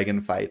of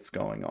dragon fights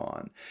going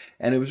on.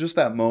 And it was just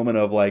that moment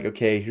of like,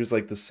 okay, here's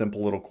like this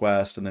simple little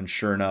quest, and then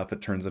sure enough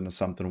it turns into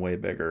something way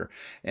bigger.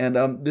 And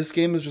this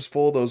game is just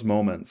full of those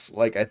moments.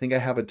 Like, I think I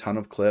have a ton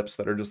of clips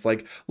that are just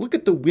like, look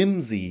at the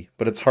whimsy,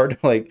 but it's hard to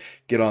like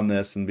get on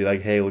this and be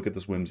like, hey, look at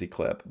this whimsy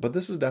clip. But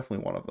this is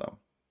definitely one of them.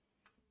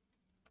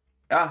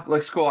 Yeah,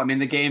 looks cool. I mean,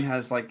 the game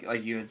has like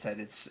you had said,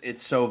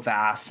 it's so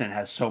vast and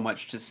has so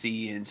much to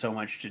see and so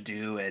much to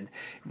do, and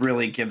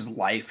really gives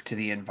life to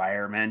the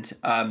environment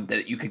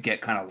that you could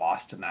get kind of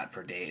lost in that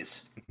for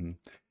days. Mm-hmm.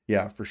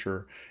 Yeah, for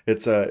sure.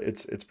 It's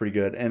pretty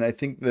good. And I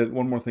think that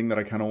one more thing that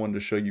I kind of wanted to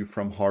show you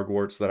from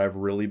Hogwarts that I've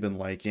really been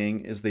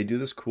liking is they do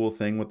this cool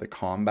thing with the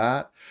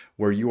combat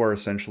where you are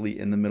essentially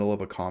in the middle of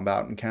a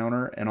combat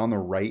encounter, and on the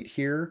right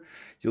here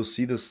you'll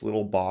see this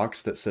little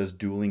box that says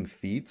dueling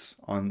feats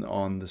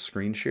on the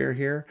screen share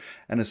here.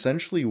 And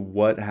essentially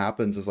what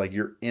happens is like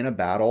you're in a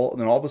battle and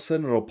then all of a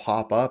sudden it'll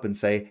pop up and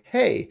say,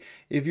 hey,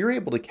 if you're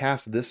able to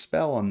cast this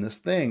spell on this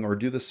thing or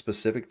do this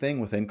specific thing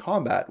within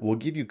combat, we'll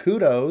give you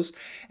kudos.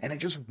 And it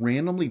just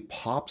randomly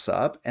pops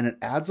up and it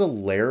adds a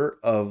layer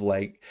of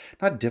like,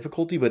 not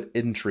difficulty, but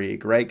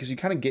intrigue, right? Because you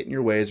kind of get in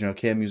your ways,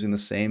 okay, I'm using the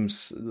same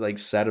like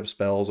set of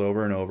spells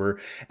over and over.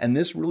 And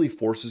this really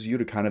forces you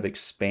to kind of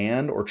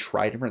expand or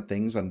try different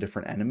things on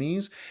different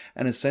enemies.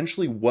 And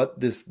essentially what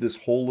this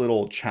whole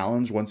little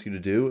challenge wants you to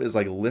do is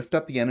like lift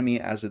up the enemy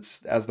as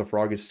the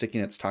frog is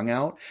sticking its tongue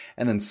out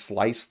and then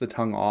slice the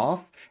tongue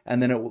off.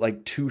 And then it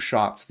like two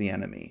shots the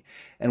enemy.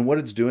 And what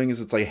it's doing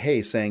is it's like,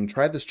 hey, saying,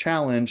 try this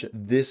challenge.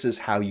 This is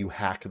how you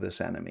hack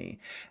this enemy.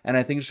 And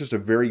I think it's just a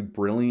very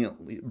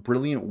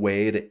brilliant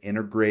way to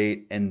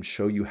integrate and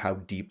show you how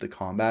deep the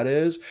combat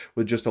is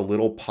with just a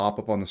little pop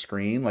up on the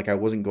screen. Like I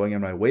wasn't going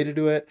on my way to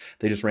do it.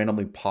 They just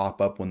randomly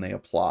pop up when they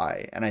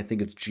apply. And I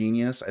think it's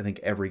genius. I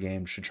think every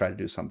game should try to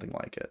do something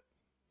like it.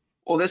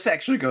 Well, this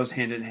actually goes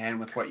hand in hand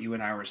with what you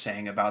and I were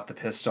saying about the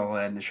pistol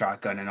and the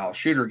shotgun and all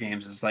shooter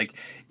games. Is like,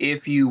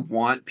 if you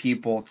want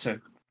people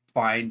to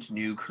find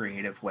new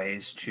creative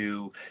ways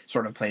to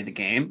sort of play the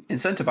game,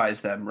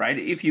 incentivize them, right?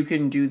 If you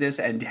can do this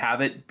and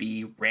have it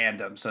be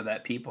random so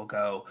that people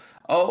go,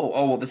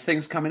 well, this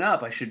thing's coming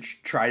up, I should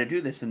try to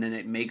do this. And then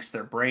it makes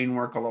their brain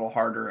work a little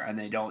harder and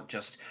they don't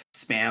just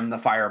spam the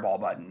fireball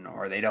button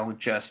or they don't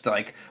just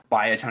like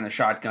buy a ton of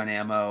shotgun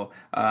ammo.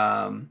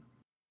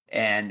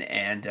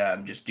 And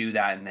just do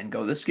that and then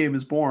go, this game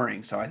is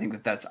boring. So I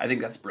think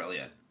that's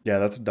brilliant. Yeah,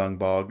 that's a dung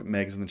bog.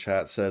 Megs in the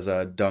chat says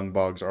dung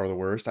bogs are the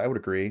worst. I would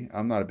agree.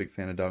 I'm not a big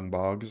fan of dung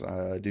bogs.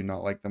 I do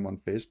not like them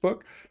on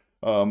Facebook.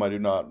 I do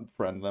not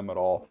friend them at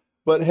all.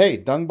 But hey,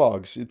 dung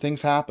bogs,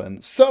 things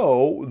happen.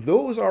 So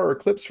those are our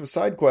clips for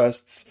side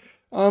quests.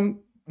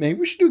 Maybe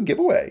we should do a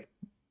giveaway.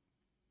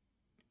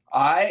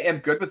 I am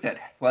good with it.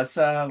 Let's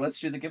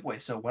do the giveaway.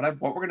 So what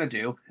we're gonna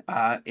do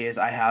is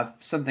I have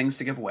some things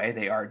to give away.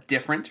 They are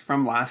different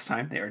from last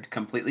time. They are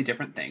completely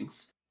different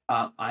things.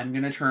 I'm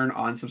gonna turn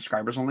on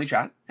subscribers only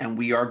chat, and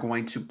we are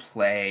going to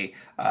play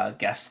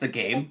Guess the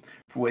Game,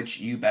 for which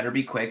you better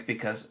be quick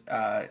because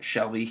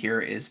Shelby here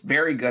is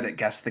very good at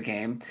Guess the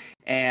Game.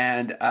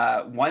 And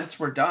once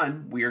we're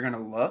done, we are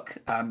gonna look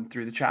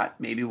through the chat.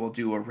 Maybe we'll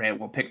do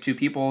we'll pick two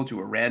people, do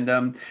a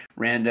random.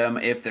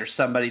 If there's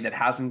somebody that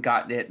hasn't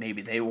gotten it,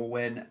 maybe they will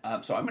win.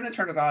 So I'm gonna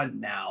turn it on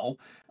now,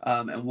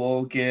 and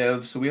we'll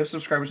give. So we have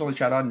subscribers only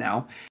chat on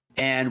now.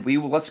 And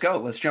let's go.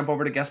 Let's jump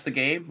over to Guess the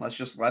Game. Let's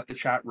just let the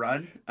chat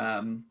run.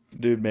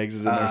 Dude, Megs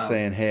is in there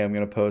saying, hey, I'm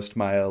going to post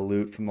my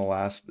loot from the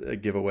last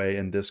giveaway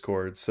in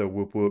Discord. So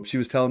whoop, whoop. She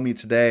was telling me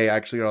today, I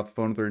actually got off the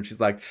phone with her and she's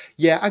like,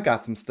 yeah, I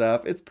got some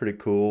stuff. It's pretty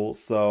cool.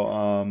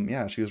 So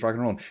yeah, she was rock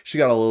and rolling. She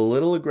got a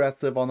little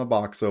aggressive on the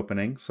box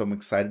opening. So I'm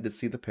excited to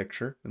see the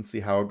picture and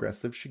see how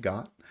aggressive she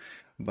got.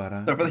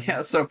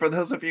 But so for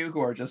those of you who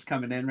are just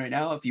coming in right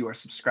now, if you are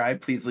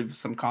subscribed, please leave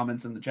some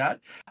comments in the chat.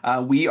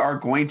 We are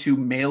going to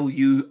mail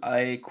you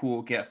a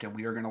cool gift, and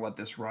we are going to let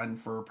this run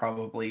for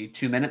probably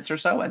 2 minutes or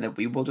so, and then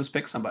we will just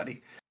pick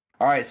somebody.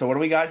 All right, so what do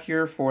we got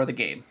here for the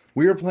game?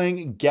 We are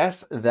playing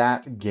Guess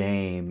That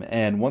Game.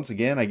 And once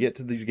again, I get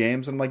to these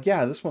games and I'm like,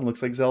 yeah, this one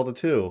looks like Zelda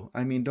too.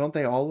 I mean, don't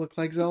they all look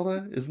like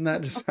Zelda? Isn't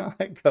that just how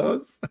it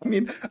goes? I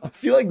mean, I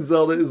feel like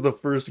Zelda is the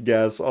first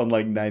guess on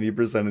like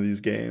 90% of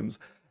these games.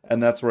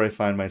 And that's where I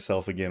find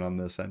myself again on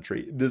this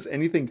entry. Does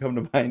anything come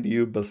to mind to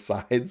you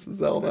besides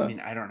Zelda? I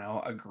mean, I don't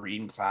know. A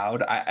green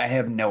cloud? I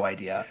have no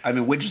idea. I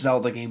mean, which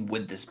Zelda game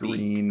would this be?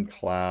 Green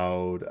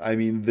cloud. I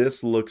mean,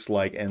 this looks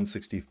like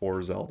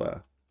N64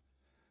 Zelda,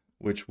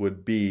 which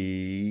would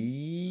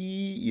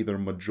be either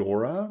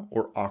Majora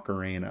or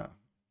Ocarina.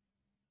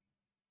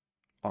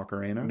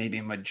 Ocarina? Maybe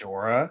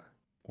Majora?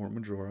 Or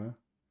Majora.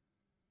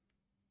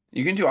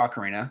 You can do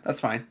Ocarina. That's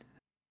fine.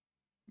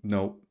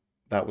 Nope.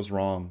 That was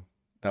wrong.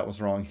 That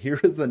was wrong. Here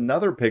is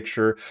another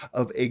picture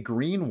of a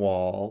green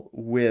wall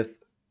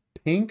with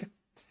pink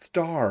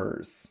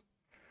stars.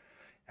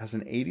 Has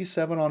an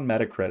 87 on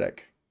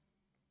Metacritic.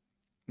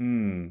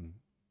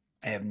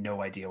 I have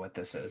no idea what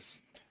this is.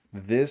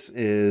 This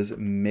is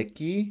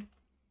Mickey.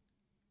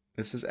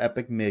 This is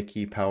Epic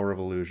Mickey Power of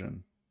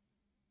Illusion.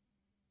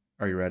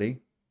 Are you ready?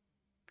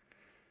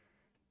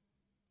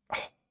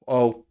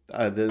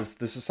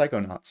 This is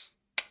Psychonauts.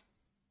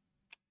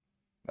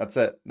 That's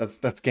it.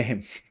 That's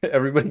game.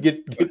 Everybody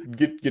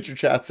get your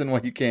chats in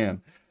while you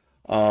can.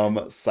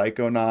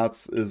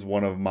 Psychonauts is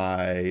one of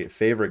my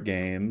favorite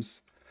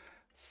games.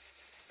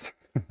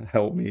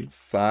 Help me.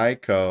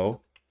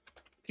 Psycho.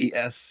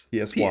 P-S-Y-C-H.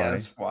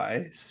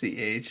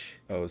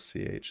 Oh,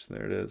 C-H.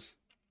 There it is.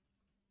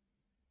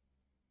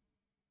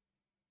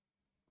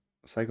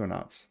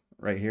 Psychonauts.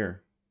 Right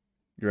here.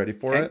 You ready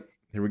for it?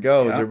 Here we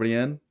go. Yeah. Is everybody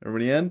in?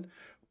 Everybody in?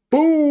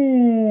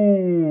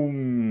 Boom!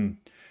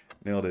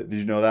 Nailed it. Did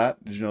you know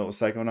that? Did you know it was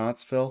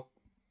Psychonauts, Phil?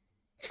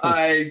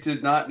 I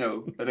did not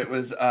know that it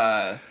was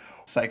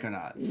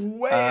Psychonauts.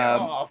 Way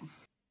off.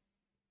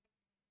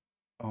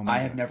 Oh my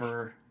gosh. Have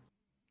never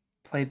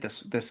played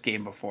this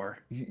game before.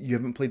 You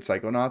haven't played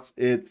Psychonauts?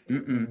 It's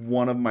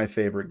one of my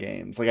favorite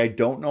games. Like, I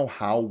don't know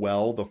how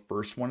well the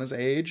first one is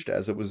aged,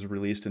 as it was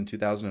released in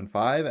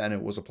 2005, and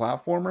it was a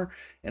platformer,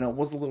 and it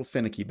was a little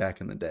finicky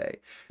back in the day.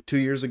 2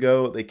 years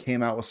ago, they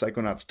came out with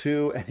Psychonauts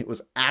 2, and it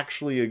was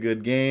actually a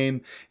good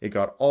game. It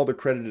got all the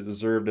credit it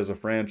deserved as a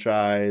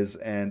franchise,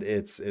 and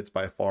it's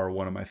by far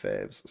one of my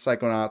faves.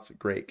 Psychonauts,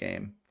 great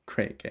game.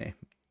 Great game.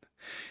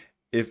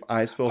 If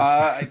I spell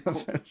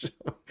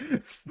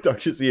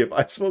Dr. Z, if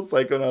I spell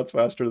Psychonauts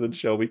faster than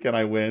Shelby, can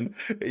I win?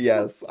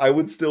 Yes, I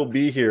would still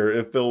be here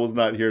if Phil was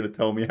not here to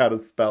tell me how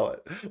to spell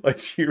it.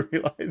 Like, do you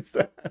realize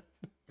that?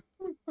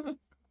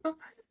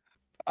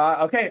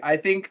 Okay, I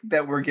think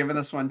that we're giving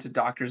this one to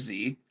Dr.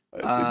 Z.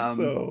 I think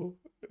so.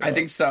 Yeah. I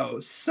think so.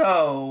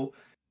 So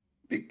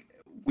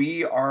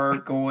we are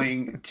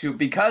going to,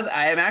 because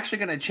I am actually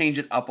going to change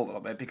it up a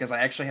little bit, because I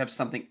actually have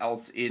something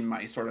else in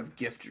my sort of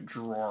gift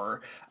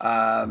drawer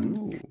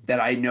that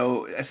I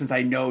know, since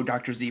I know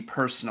Dr. Z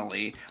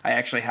personally, I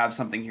actually have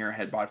something here I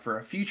had bought for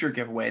a future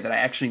giveaway that I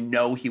actually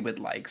know he would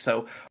like.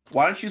 So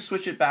why don't you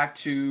switch it back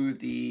to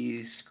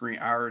the screen,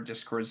 our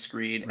Discord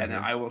screen, and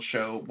then I will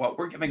show what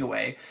we're giving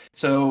away.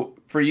 So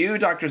for you,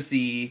 Dr.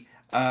 Z,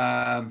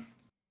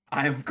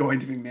 I'm going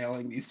to be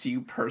mailing these to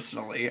you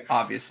personally,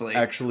 obviously.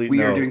 Actually,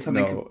 we are doing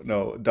something.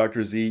 No,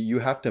 Dr. Z, you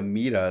have to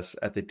meet us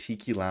at the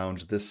Tiki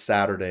Lounge this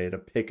Saturday to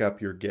pick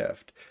up your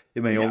gift.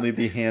 It may only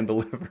be hand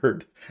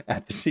delivered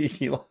at the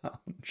Tiki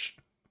Lounge.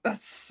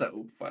 That's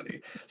so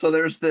funny. So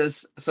there's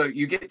this. So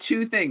you get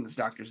two things,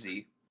 Dr.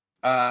 Z.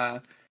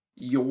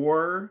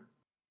 Your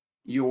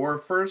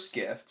first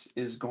gift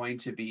is going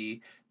to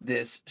be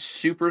this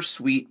super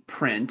sweet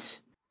print.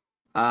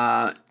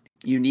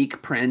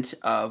 Unique print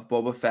of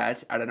Boba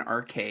Fett at an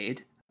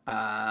arcade,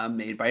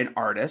 made by an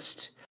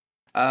artist.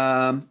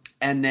 And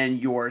then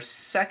your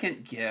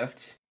second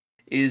gift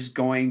is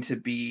going to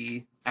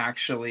be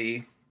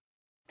actually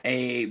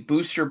a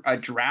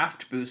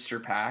draft booster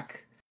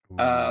pack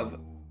of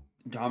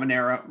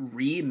Dominaria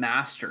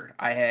Remastered.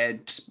 I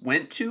had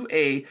went to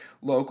a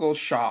local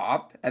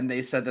shop and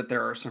they said that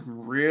there are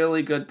some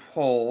really good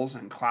pulls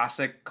and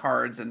classic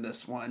cards in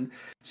this one.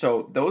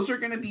 So those are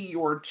going to be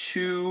your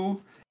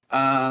two.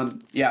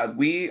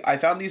 I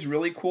found these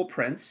really cool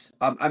prints.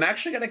 I'm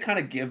actually going to kind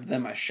of give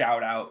them a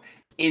shout out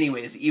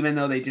anyways, even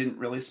though they didn't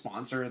really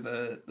sponsor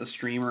the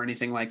stream or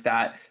anything like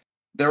that.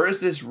 There is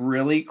this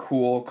really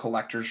cool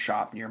collector's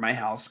shop near my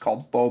house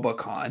called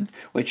BobaCon,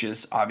 which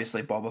is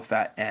obviously Boba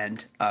Fett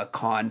and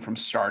Khan from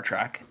Star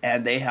Trek.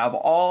 And they have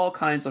all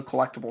kinds of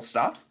collectible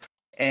stuff.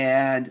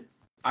 And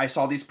I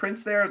saw these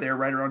prints there. They're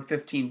right around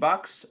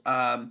 $15.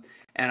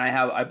 And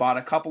I bought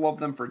a couple of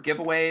them for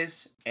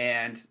giveaways,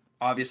 and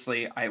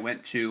obviously, I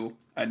went to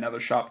another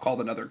shop called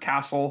Another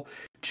Castle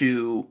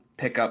to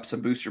pick up some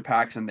booster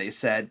packs, and they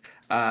said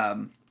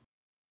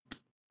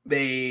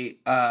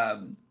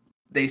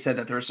they said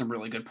that there were some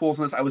really good pools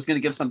in this. I was going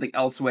to give something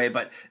else away,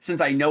 but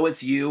since I know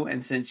it's you,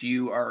 and since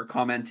you are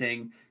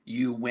commenting,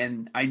 you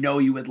win. I know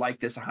you would like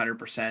this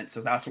 100%,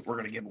 so that's what we're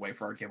going to give away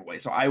for our giveaway.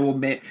 So I will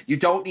you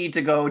don't need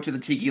to go to the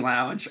Tiki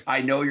Lounge.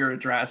 I know your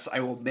address. I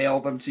will mail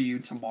them to you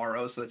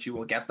tomorrow so that you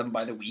will get them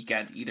by the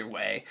weekend either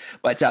way.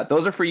 But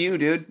those are for you,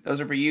 dude.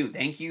 Those are for you.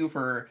 Thank you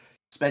for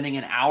spending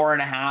an hour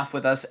and a half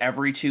with us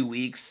every 2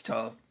 weeks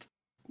to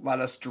let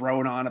us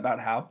drone on about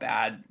how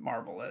bad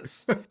Marvel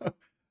is.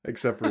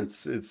 Except for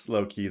it's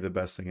low-key the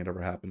best thing that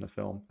ever happened to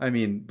film. I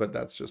mean, but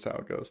that's just how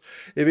it goes.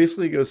 It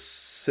basically goes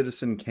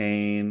Citizen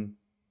Kane,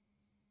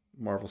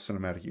 Marvel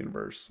Cinematic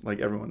Universe. Like,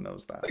 everyone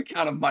knows that. The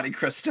Count of Monte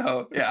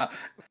Cristo. Yeah.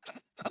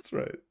 That's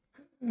right.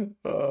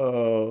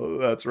 Oh,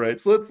 that's right.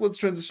 So let's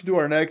transition to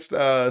our next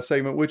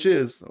segment, which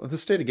is the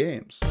state of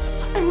games.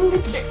 I'm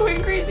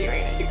going crazy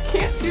right now. You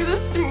can't do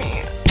this to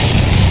me.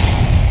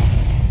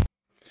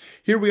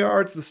 Here we are,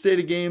 it's the State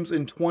of Games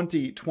in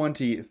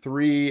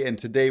 2023, and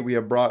today we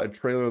have brought a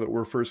trailer that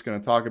we're first going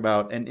to talk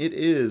about, and it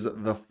is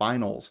The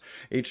Finals.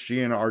 HG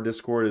in our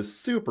Discord is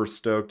super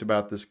stoked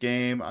about this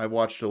game. I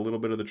watched a little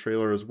bit of the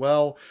trailer as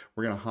well.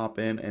 We're going to hop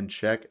in and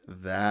check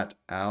that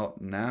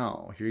out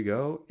now. Here you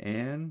go,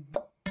 and...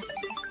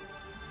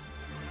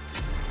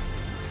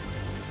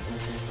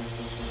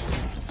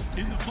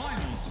 In the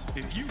finals,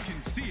 if you can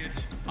see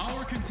it,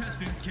 our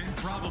contestants can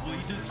probably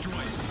destroy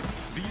it.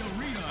 The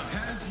arena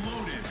has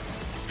loaded.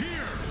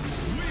 Here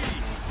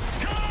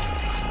we go!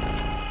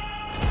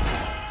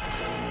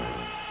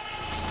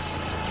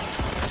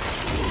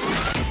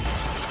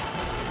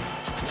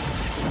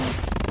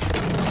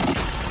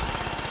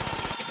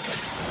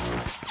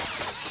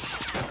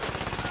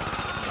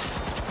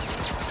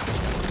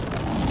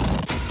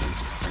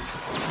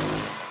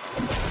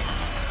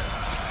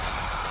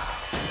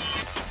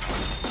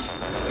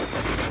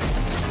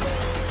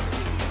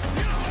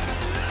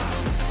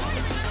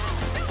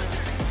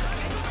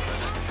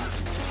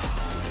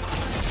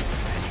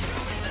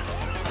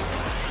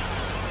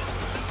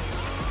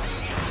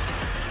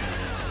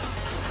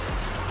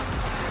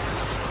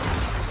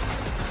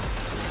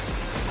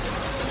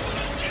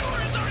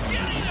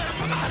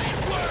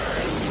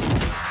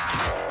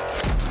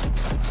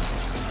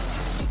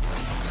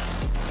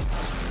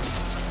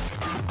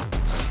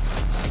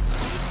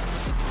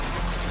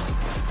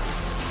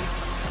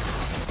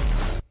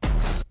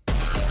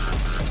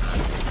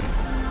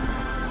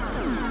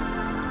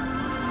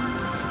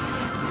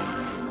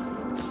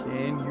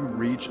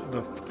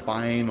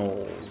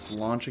 Finals,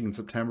 launching in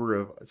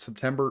September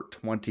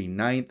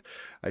 29th.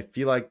 I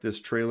feel like this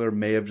trailer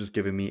may have just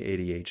given me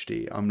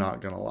ADHD. I'm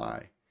not gonna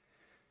lie.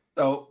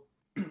 So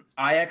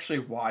I actually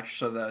watched,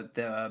 so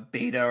the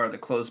beta or the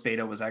closed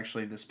beta was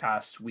actually this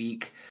past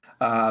week.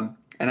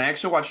 And I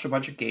actually watched a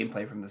bunch of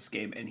gameplay from this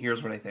game, and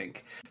here's what I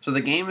think. So the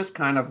game is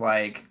kind of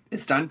like,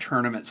 it's done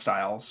tournament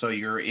style. So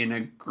you're in a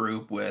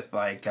group with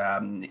like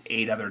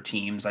 8 other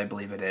teams, I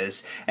believe it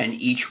is. And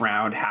each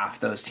round, half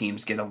those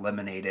teams get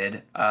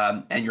eliminated,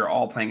 and you're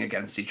all playing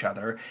against each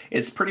other.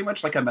 It's pretty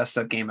much like a messed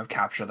up game of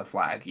capture the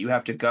flag. You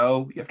have to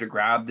go, you have to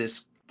grab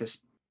this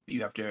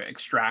you have to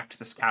extract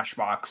this cash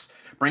box,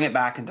 bring it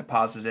back and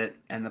deposit it,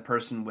 and the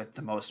person with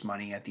the most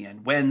money at the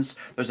end wins.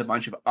 There's a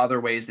bunch of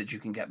other ways that you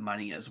can get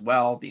money as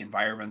well. The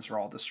environments are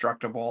all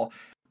destructible,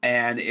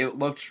 and it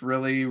looks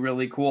really,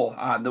 really cool.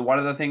 One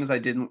of the things I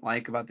didn't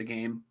like about the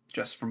game,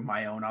 just from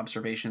my own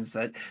observations,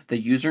 that the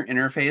user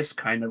interface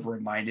kind of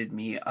reminded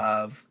me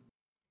of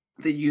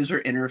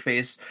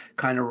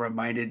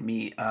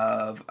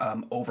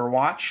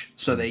Overwatch.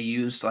 So they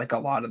used like a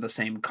lot of the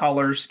same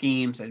color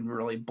schemes and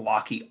really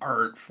blocky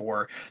art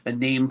for the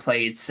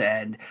nameplates.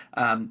 And,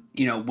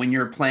 when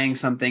you're playing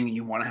something and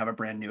you want to have a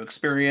brand new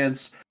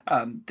experience,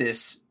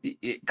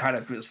 it kind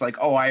of feels like,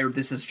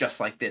 this is just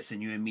like this.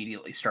 And you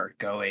immediately start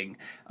going,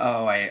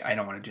 I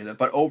don't want to do that.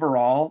 But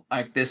overall,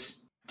 like,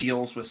 this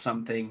deals with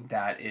something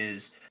that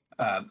is,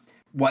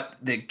 what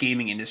the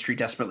gaming industry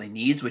desperately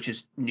needs, which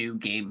is new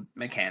game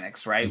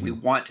mechanics, right? Mm-hmm.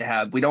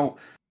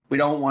 We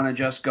don't want to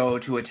just go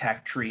to a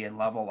tech tree and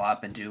level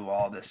up and do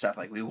all this stuff.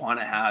 Like, we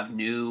want to have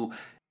new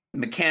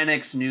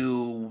mechanics,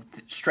 new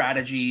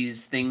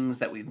strategies, things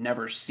that we've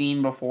never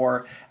seen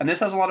before. And this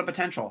has a lot of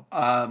potential.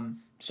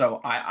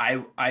 So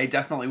I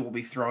definitely will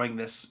be throwing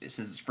this, since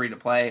it's free to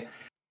play,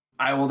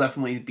 I will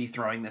definitely be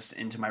throwing this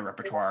into my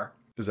repertoire.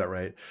 Is that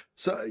right?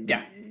 So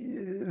yeah,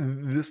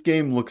 this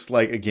game looks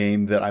like a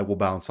game that I will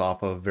bounce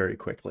off of very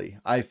quickly.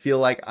 I feel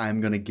like I'm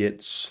going to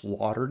get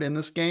slaughtered in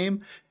this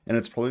game, and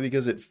it's probably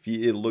because it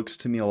looks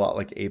to me a lot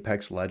like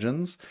Apex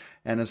Legends.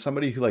 And as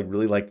somebody who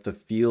really liked the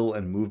feel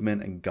and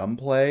movement and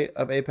gunplay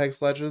of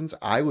Apex Legends,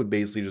 I would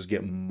basically just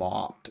get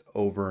mopped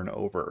over and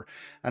over.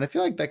 And I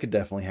feel like that could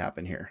definitely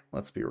happen here.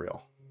 Let's be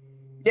real.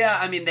 Yeah,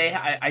 I mean,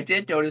 I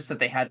did notice that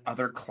they had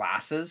other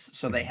classes.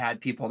 So they had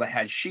people that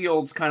had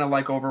shields, kind of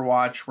like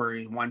Overwatch, where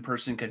one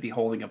person could be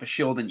holding up a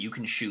shield and you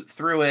can shoot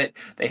through it.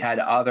 They had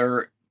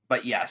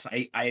but yes,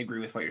 I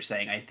agree with what you're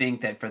saying. I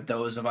think that for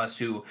those of us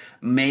who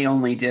may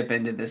only dip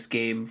into this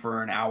game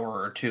for an hour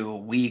or two a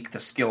week, the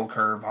skill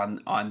curve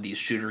on these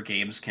shooter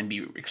games can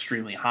be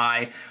extremely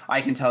high. I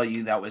can tell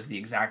you that was the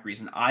exact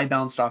reason I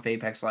bounced off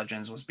Apex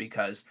Legends, was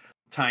because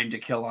time to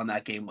kill on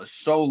that game was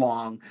so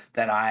long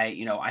that I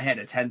had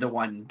a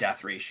 10-to-1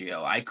 death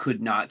ratio. I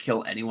could not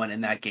kill anyone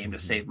in that game to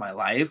save my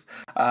life.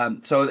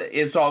 So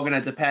it's all going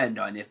to depend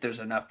on if there's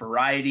enough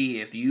variety,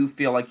 if you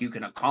feel like you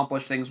can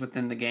accomplish things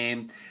within the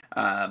game,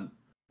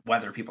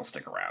 whether people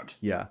stick around.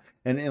 Yeah.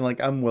 And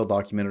I'm well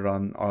documented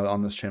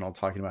on this channel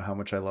talking about how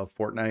much I love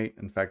Fortnite.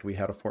 In fact, we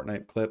had a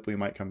Fortnite clip we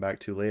might come back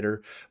to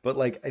later. But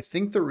I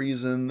think the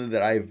reason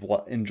that I've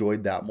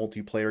enjoyed that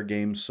multiplayer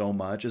game so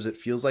much is it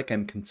feels like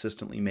I'm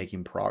consistently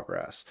making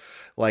progress.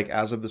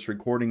 As of this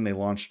recording, they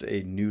launched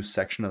a new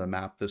section of the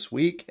map this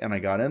week, and I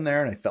got in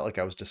there and I felt like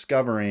I was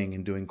discovering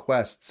and doing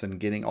quests and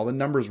getting all the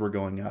numbers were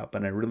going up.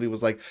 And I really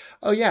was like,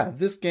 oh yeah,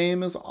 this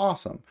game is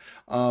awesome.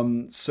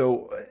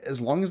 So as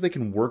long as they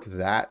can work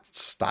that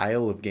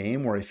style of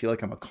game where I feel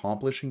like I'm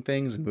accomplishing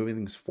things and moving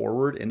things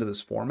forward into this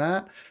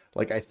format,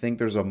 I think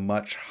there's a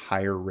much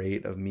higher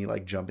rate of me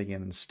jumping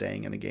in and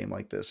staying in a game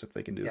like this if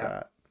they can do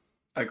that.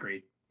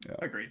 Agreed. Yeah.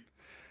 Agreed.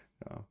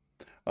 Yeah.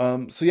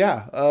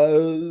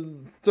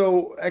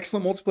 So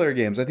excellent multiplayer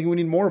games. I think we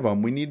need more of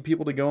them. We need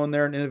people to go in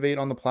there and innovate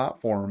on the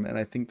platform. And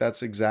I think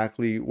that's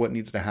exactly what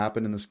needs to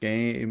happen in this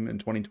game in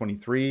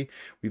 2023.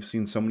 We've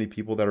seen so many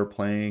people that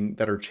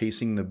are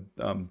chasing the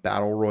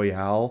battle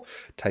royale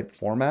type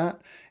format.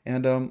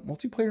 And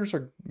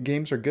multiplayer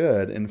games are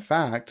good. In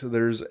fact,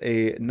 there's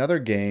another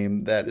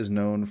game that is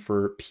known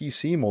for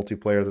PC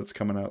multiplayer that's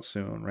coming out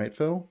soon, right,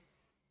 Phil?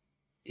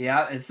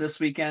 Yeah, it's this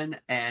weekend,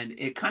 and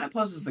it kind of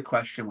poses the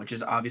question, which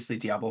is obviously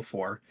Diablo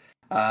 4.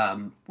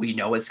 We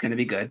know it's going to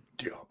be good.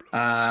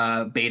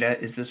 Diablo. Beta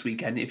is this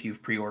weekend if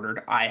you've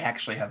pre-ordered. I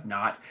actually have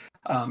not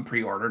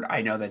pre-ordered.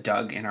 I know that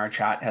Doug in our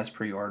chat has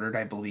pre-ordered,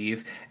 I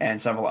believe, and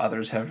several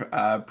others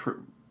have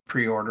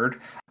pre-ordered.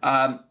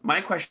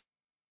 My question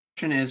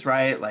is,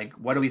 right,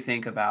 what do we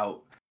think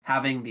about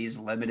having these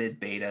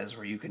limited betas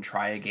where you can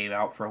try a game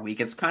out for a week?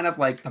 It's kind of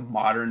like the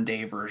modern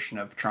day version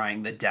of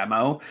trying the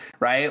demo,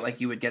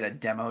 right? You would get a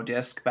demo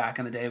disc back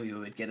in the day. We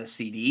would get a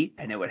CD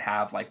and it would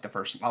have the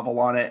first level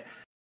on it.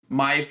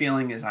 My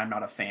feeling is I'm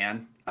not a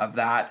fan of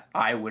that.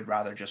 I would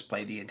rather just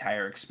play the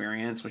entire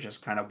experience, which is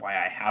kind of why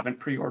I haven't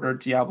pre-ordered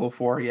Diablo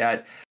 4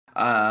 yet.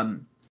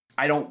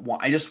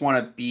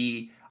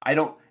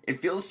 it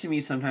feels to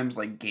me sometimes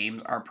like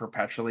games are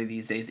perpetually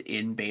these days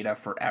in beta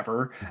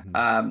forever.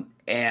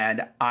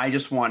 And I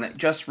just want to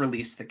just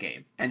release the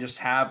game and just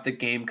have the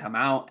game come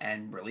out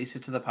and release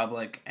it to the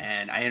public.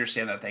 And I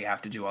understand that they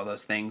have to do all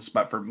those things,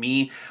 but for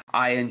me,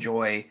 I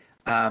enjoy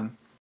um,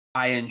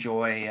 I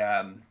enjoy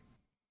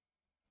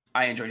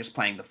I enjoy just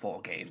playing the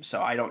full game.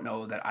 So I don't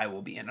know that I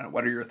will be in it.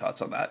 What are your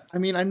thoughts on that? I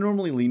mean, I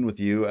normally lean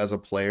with you as a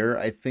player.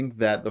 I think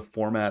that the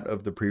format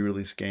of the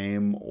pre-release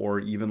game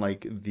or even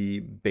like the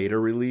beta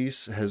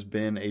release has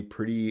been a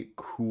pretty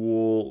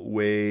cool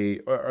way,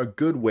 or a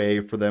good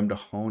way for them to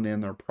hone in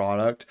their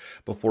product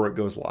before it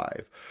goes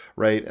live,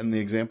 right? And the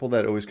example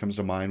that always comes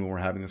to mind when we're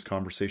having this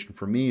conversation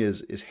for me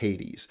is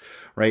Hades,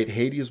 right?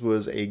 Hades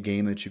was a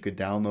game that you could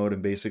download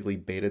and basically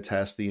beta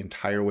test the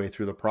entire way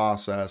through the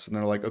process. And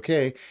they're like,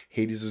 okay,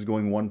 Hades is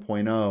going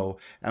 1.0,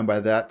 and by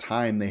that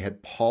time they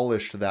had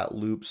polished that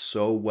loop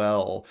so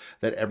well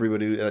that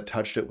everybody that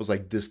touched it was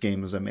like, this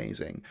game is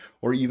amazing.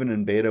 Or even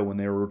in beta when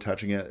they were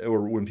touching it,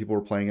 or when people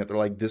were playing it, they're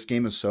like, this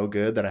game is so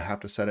good that I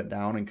have to set it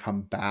down and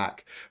come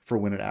back for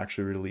when it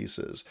actually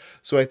releases.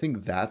 So I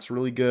think that's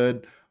really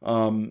good.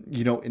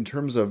 In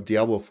terms of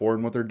Diablo 4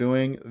 and what they're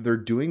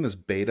doing this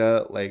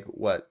beta like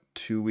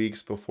 2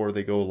 weeks before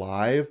they go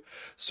live.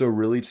 So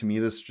really, to me,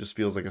 this just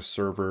feels like a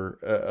server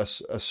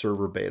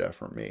beta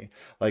for me.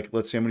 Like,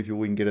 let's see how many people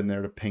we can get in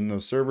there to ping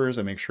those servers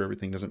and make sure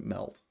everything doesn't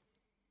melt.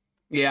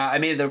 Yeah, I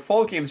mean, the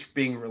full game's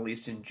being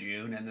released in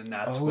June, and then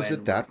that's when is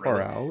it that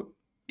far out?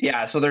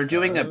 Yeah, so they're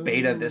doing a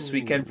beta this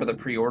weekend for the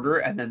pre-order,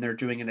 and then they're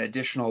doing an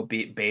additional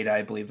beta,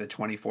 I believe, the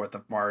 24th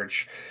of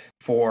March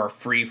for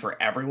free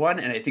for everyone.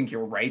 And I think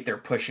you're right, they're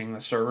pushing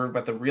the server.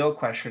 But the real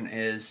question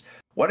is,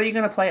 what are you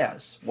going to play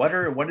as?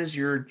 What is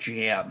your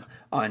jam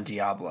on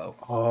Diablo?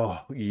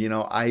 Oh,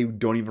 I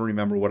don't even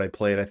remember what I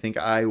played. I think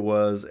I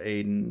was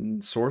a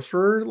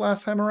sorcerer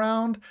last time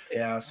around.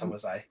 Yeah, so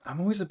was I. I'm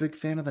always a big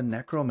fan of the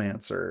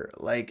necromancer.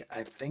 Like,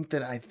 I think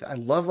that I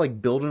love like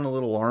building a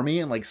little army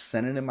and like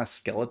sending in my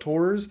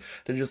skeletors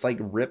to just like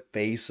rip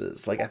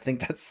faces. Like, I think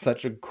that's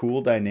such a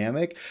cool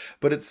dynamic.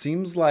 But it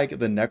seems like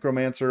the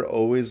necromancer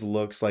always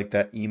looks like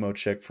that emo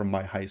chick from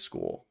my high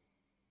school.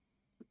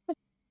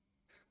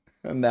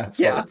 And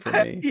that's hard for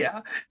me.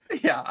 Yeah,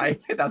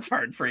 that's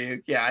hard for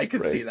you. Yeah, I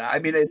could see that. I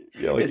mean,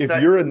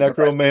 if you're a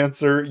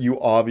necromancer, you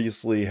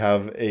obviously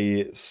have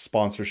a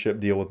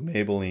sponsorship deal with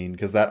Maybelline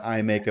because that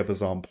eye makeup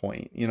is on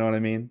point. You know what I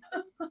mean?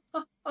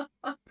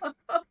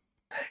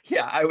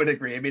 Yeah, I would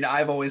agree. I mean,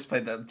 I've always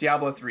played the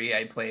Diablo 3.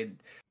 I played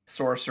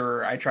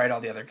Sorcerer. I tried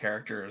all the other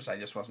characters. I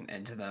just wasn't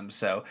into them.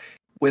 So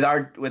with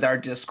our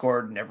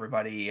Discord and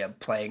everybody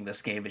playing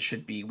this game,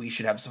 we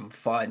should have some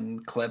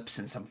fun clips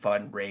and some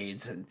fun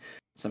raids and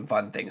some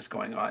fun things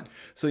going on.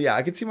 So yeah,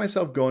 I could see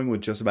myself going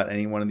with just about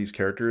any one of these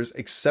characters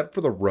except for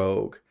the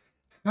rogue.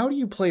 How do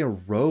you play a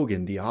rogue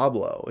in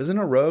Diablo? Isn't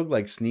a rogue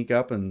like sneak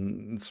up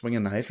and swing a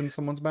knife in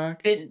someone's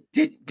back? Did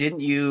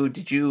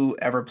you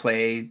ever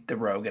play the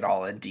rogue at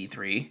all in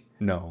D3?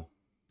 No.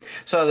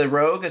 So the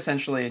rogue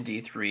essentially in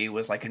D3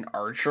 was like an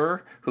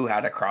archer who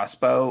had a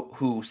crossbow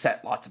who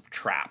set lots of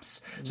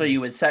traps. So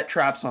you would set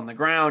traps on the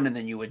ground and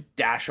then you would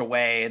dash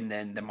away and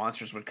then the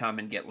monsters would come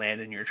and get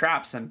land in your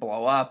traps and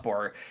blow up,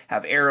 or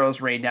have arrows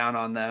rain down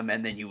on them,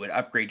 and then you would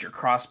upgrade your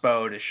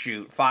crossbow to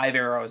shoot 5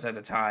 arrows at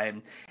a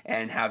time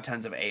and have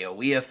tons of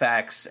AoE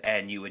effects,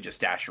 and you would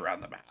just dash around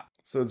the map.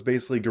 So it's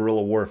basically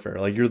guerrilla warfare.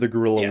 Like, you're the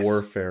guerrilla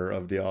warfare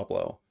of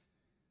Diablo.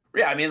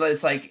 Yeah, I mean,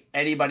 it's like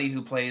anybody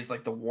who plays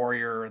like the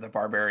warrior or the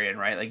barbarian,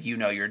 right? Like,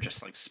 you're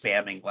just like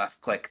spamming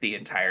left click the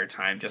entire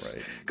time, just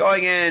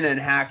going in and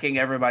hacking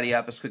everybody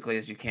up as quickly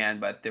as you can.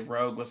 But the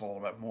rogue was a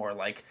little bit more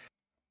like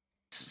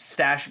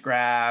stash,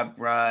 grab,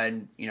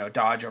 run,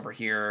 dodge over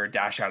here,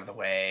 dash out of the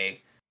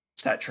way,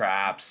 set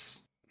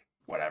traps,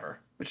 whatever,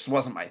 which just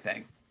wasn't my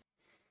thing.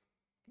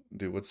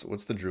 Dude,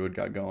 what's the druid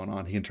got going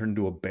on? He can turn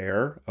into a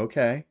bear?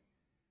 Okay.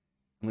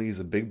 Like, he's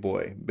a big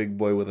boy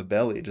with a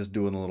belly, just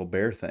doing the little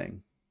bear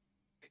thing.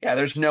 Yeah,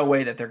 there's no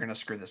way that they're going to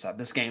screw this up.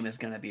 This game is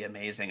going to be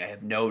amazing. I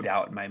have no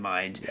doubt in my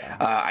mind.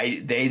 Yeah.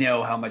 They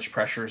know how much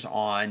pressure's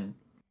on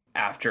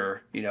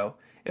after,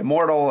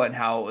 Immortal and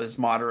how it was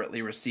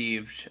moderately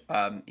received,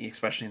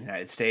 especially in the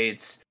United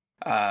States.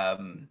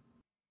 It's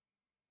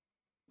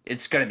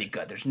going to be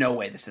good. There's no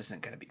way this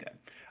isn't going to be good.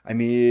 I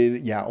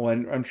mean, yeah, well,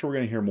 I'm sure we're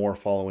going to hear more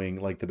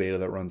following like the beta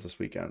that runs this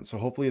weekend. So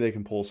hopefully they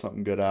can pull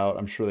something good out.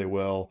 I'm sure they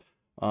will.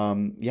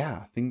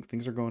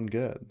 Things are going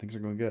good.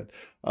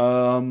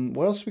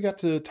 What else we got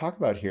to talk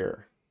about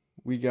here?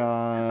 We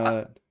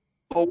got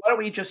well, why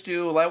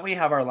don't we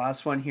have our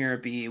last one here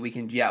be, we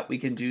can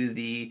do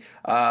the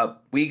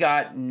we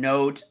got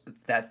note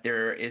that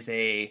there is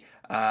a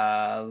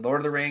Lord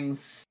of the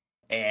Rings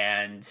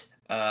and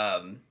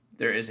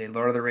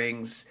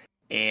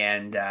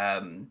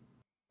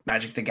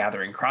Magic the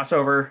Gathering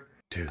crossover.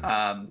 Dude,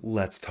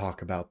 let's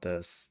talk about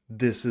this.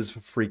 This is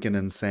freaking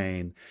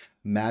insane.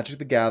 Magic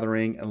the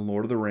Gathering and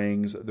Lord of the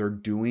Rings, they're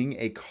doing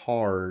a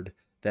card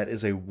that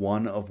is a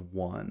 1 of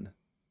 1.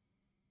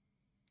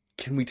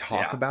 can we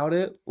talk Yeah. about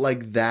it?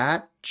 Like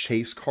that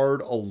chase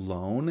card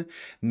alone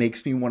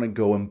makes me want to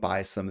go and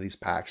buy some of these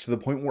packs to the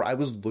point where I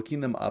was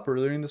looking them up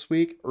earlier this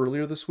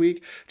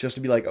week, just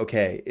to be like,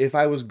 okay, if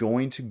I was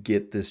going to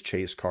get this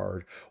chase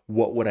card,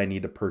 what would I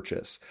need to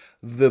purchase?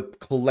 The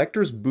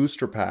collector's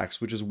booster packs,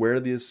 which is where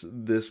this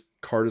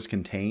card is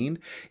contained,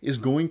 is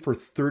going for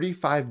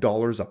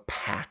 $35 a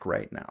pack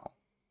right now.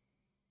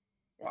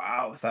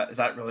 Wow, is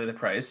that really the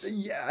price?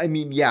 Yeah, I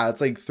mean, yeah,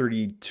 it's like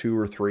 32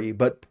 or 3,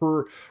 but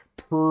per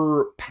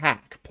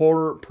pack,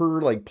 per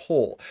like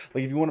pull.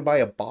 Like if you want to buy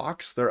a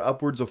box, they're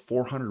upwards of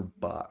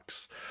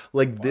 $400.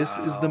 Like this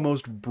is the Wow.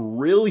 most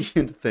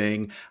brilliant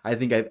thing I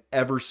think I've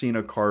ever seen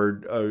a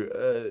card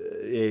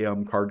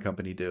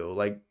company do.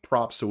 Like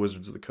props to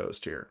Wizards of the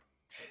Coast here.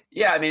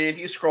 Yeah, I mean, if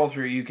you scroll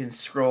through, you can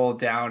scroll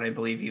down, I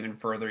believe, even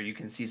further. You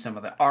can see some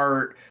of the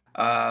art.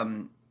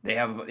 They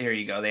have, here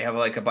you go. They have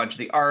like a bunch of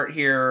the art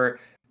here.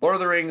 Lord of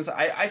the Rings,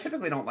 I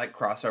typically don't like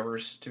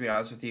crossovers, to be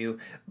honest with you,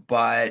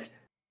 but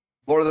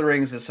Lord of the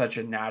Rings is such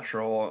a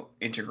natural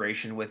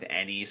integration with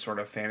any sort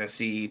of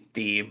fantasy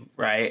theme,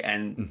 right?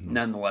 And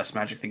nonetheless,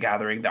 Magic the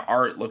Gathering, the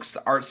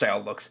art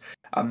style looks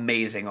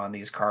amazing on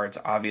these cards,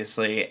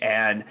 obviously,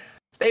 and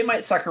they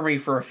might sucker me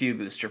for a few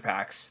booster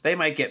packs. They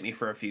might get me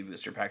for a few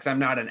booster packs. I'm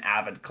not an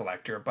avid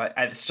collector, but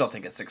I still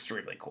think it's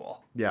extremely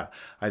cool. Yeah,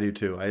 I do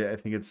too. I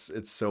think it's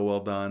so well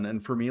done.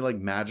 And for me, like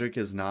Magic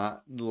is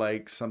not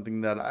like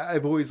something that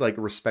I've always like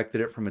respected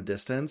it from a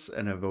distance,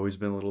 and have always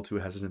been a little too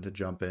hesitant to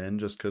jump in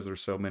just because there's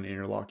so many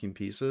interlocking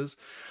pieces.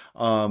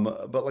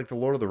 But like the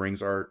Lord of the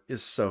Rings art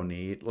is so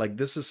neat. Like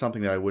this is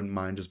something that I wouldn't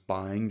mind just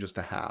buying just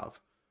to have.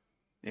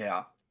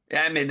 Yeah.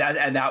 Yeah, I mean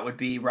that would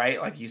be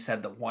right, like you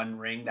said, the One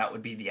Ring, that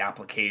would be the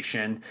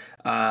application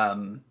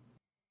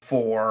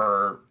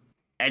for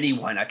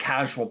anyone, a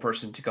casual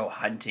person, to go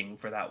hunting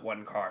for that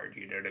one card.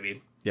 You know what I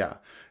mean? Yeah,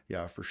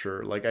 yeah, for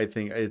sure. Like I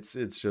think it's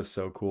just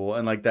so cool.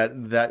 And like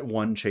that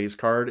one chase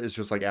card is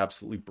just like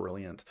absolutely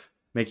brilliant.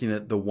 Making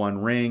it the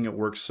One Ring, it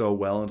works so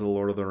well into the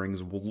Lord of the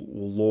Rings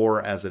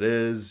lore as it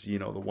is. You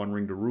know, the One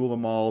Ring to rule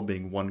them all,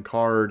 being one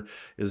card,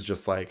 is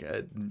just like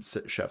a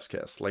chef's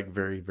kiss. Like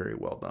very, very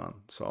well done.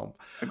 So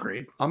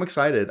Agreed. I'm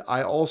excited.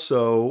 I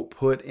also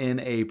put in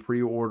a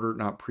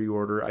not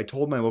pre-order. I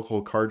told my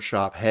local card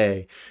shop,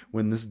 hey,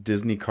 when this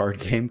Disney card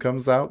game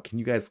comes out, can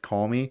you guys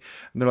call me?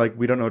 And they're like,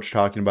 we don't know what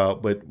you're talking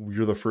about, but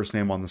you're the first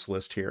name on this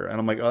list here. And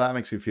I'm like, oh, that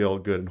makes me feel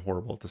good and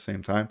horrible at the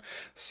same time.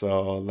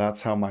 So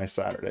that's how my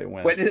Saturday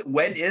went.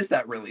 When is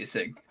that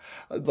releasing?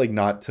 Like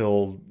not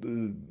till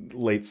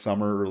late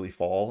summer, early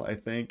fall, I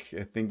think.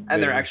 And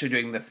they're actually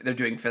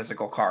doing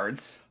physical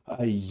cards.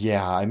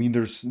 Yeah, I mean,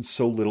 there's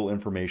so little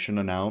information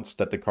announced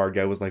that the card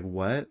guy was like,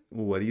 "What?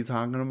 What are you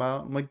talking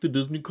about?" I'm like, "The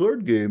Disney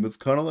card game. It's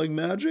kind of like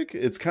Magic.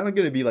 It's kind of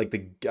gonna be like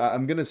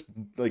I'm gonna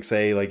like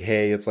say like,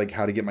 hey, it's like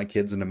how to get my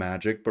kids into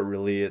Magic, but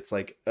really, it's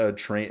like a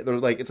train. They're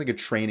like it's like a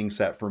training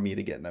set for me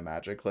to get into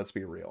Magic. Let's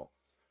be real."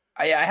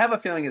 I have a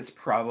feeling it's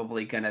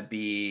probably going to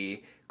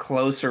be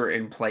closer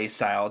in play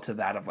style to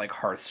that of like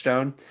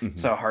Hearthstone. Mm-hmm.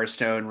 So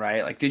Hearthstone,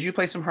 right? Like, did you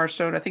play some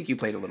Hearthstone? I think you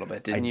played a little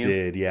bit, didn't you? I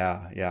did,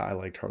 yeah. I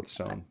liked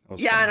Hearthstone.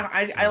 Yeah,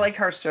 and I liked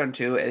Hearthstone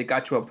too. It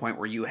got to a point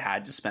where you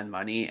had to spend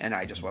money, and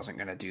I just wasn't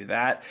going to do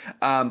that.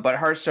 But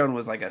Hearthstone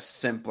was like a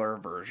simpler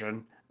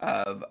version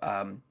of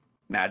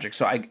Magic,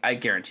 so I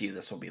guarantee you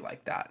this will be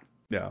like that.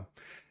 Yeah.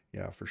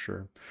 Yeah, for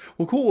sure.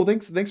 Well, cool. Well,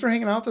 thanks for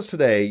hanging out with us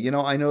today. You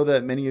know, I know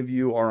that many of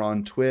you are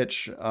on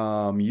Twitch,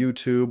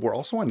 YouTube. We're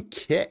also on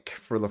Kick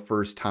for the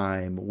first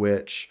time,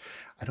 which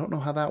I don't know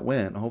how that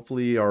went.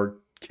 Hopefully our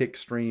Kick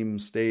stream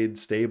stayed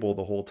stable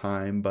the whole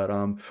time, but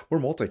we're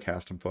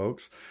multicasting,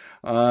 folks.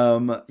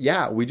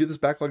 Yeah, we do this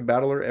backlog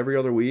battler every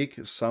other week.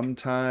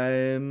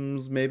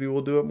 Sometimes maybe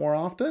we'll do it more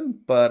often,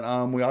 but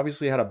we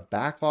obviously had a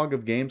backlog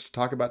of games to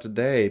talk about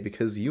today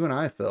because you and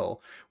I,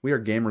 Phil, we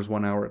are gamers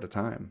 1 hour at a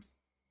time.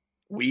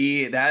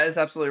 That is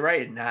absolutely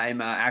right, and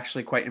I'm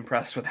actually quite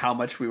impressed with how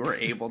much we were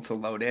able to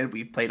load in.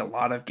 We played a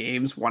lot of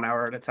games 1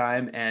 hour at a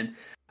time, and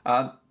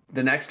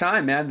the next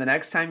time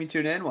you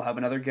tune in, we'll have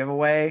another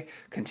giveaway.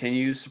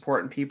 Continue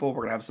supporting people.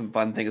 We're gonna have some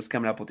fun things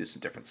coming up. We'll do some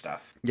different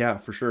stuff. Yeah,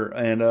 for sure.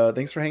 And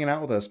thanks for hanging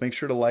out with us. Make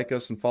sure to like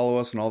us and follow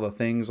us on all the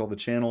things, all the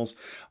channels.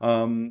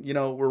 You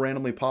know, we're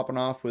randomly popping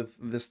off with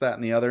this, that,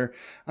 and the other.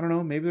 I don't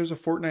know. Maybe there's a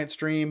Fortnite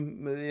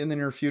stream in the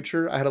near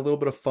future. I had a little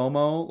bit of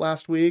FOMO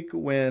last week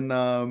when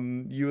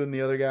you and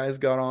the other guys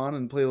got on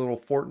and played a little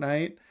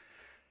Fortnite.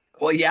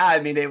 Well, yeah, I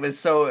mean, it was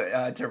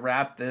so to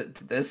wrap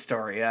this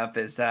story up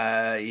is,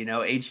 you know,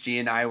 HG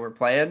and I were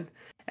playing,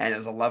 and it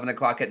was 11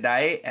 o'clock at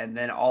night, and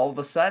then all of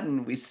a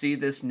sudden we see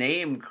this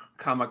name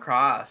come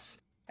across,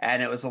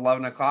 and it was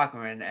 11 o'clock,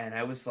 and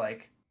I was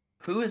like,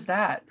 who is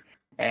that?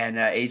 And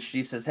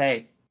HG says,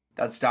 hey,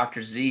 that's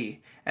Dr. Z.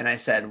 And I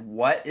said,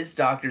 what is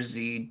Dr.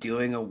 Z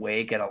doing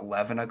awake at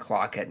 11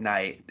 o'clock at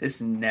night?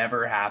 This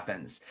never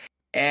happens.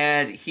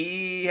 And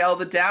he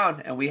held it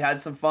down, and we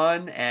had some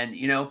fun, and,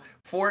 you know,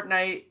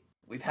 Fortnite,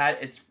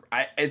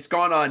 it's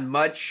gone on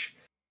much.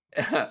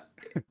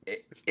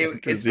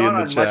 It's gone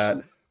on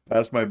much.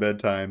 Past my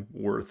bedtime,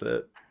 worth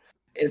it.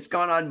 It's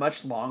gone on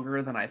much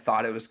longer than I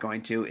thought it was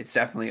going to. It's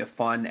definitely a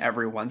fun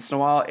every once in a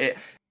while.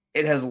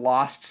 It has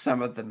lost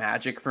some of the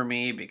magic for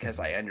me because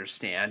I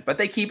understand, but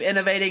they keep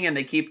innovating and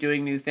they keep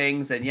doing new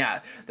things. And yeah,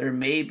 there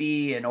may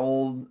be an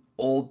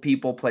old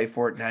people play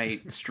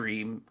Fortnite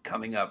stream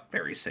coming up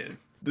very soon.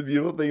 The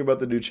beautiful thing about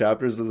the new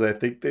chapters is I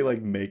think they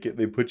like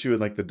they put you in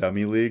like the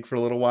dummy league for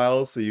a little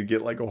while, so you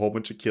get like a whole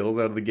bunch of kills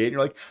out of the gate and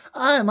you're like,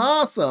 I'm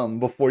awesome,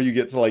 before you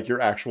get to like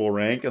your actual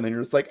rank, and then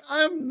you're just like,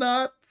 I'm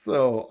not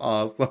so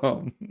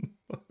awesome.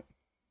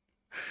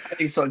 I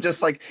think so.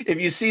 Just like if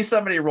you see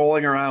somebody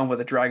rolling around with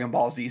a Dragon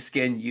Ball Z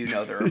skin, you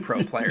know they're a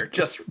pro player.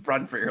 Just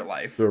run for your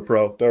life. They're a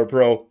pro. They're a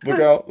pro.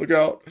 Look out. Look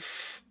out.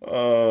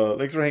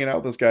 Thanks for hanging out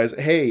with us, guys.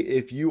 Hey,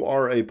 if you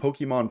are a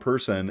Pokemon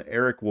person,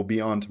 Eric will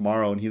be on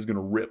tomorrow and he's going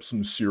to rip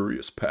some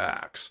serious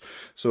packs.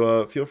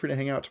 So feel free to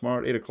hang out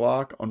tomorrow at 8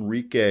 o'clock.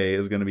 Enrique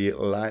is going to be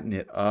lighting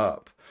it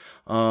up.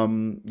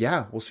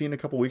 Yeah, we'll see you in a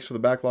couple weeks for the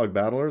Backlog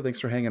Battler. Thanks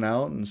for hanging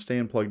out and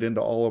staying plugged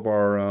into all of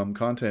our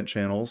content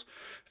channels.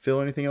 Phil,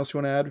 anything else you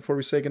want to add before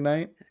we say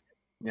goodnight?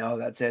 No,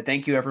 that's it.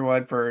 Thank you,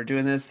 everyone, for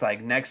doing this.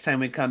 Like, next time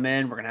we come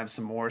in, we're going to have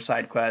some more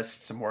side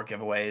quests, some more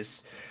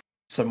giveaways,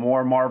 some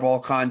more Marvel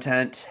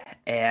content,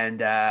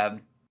 and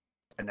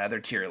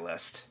another tier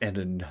list. And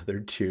another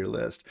tier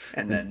list.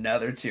 And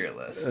another tier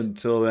list.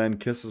 Until then,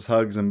 kisses,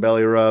 hugs, and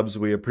belly rubs.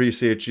 We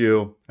appreciate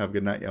you. Have a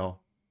good night, y'all.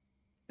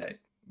 Hey.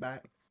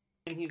 Bye.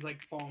 And he's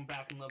like falling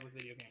back in love with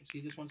video games.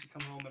 He just wants to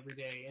come home every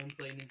day and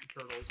play Ninja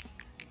Turtles.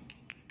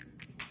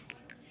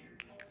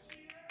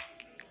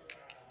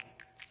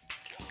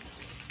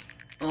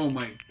 Oh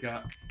my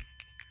god.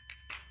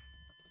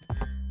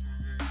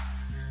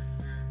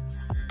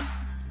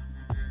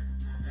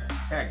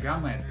 Yeah,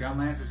 Gunlance.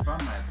 Gunlance is fun,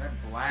 lads.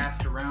 I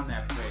blast around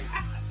that place.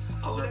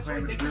 I was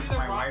playing with a group of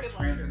my wife's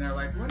friends, and they're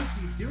like, what is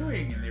he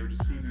doing? And they were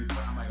just seeing me.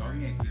 I'm like, oh,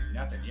 he ain't seen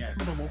nothing yet.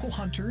 For the local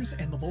hunters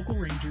and the local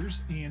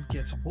rangers, and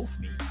gets wolf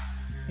meat.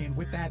 And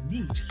with that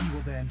meat, he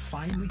will then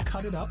finely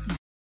cut it up.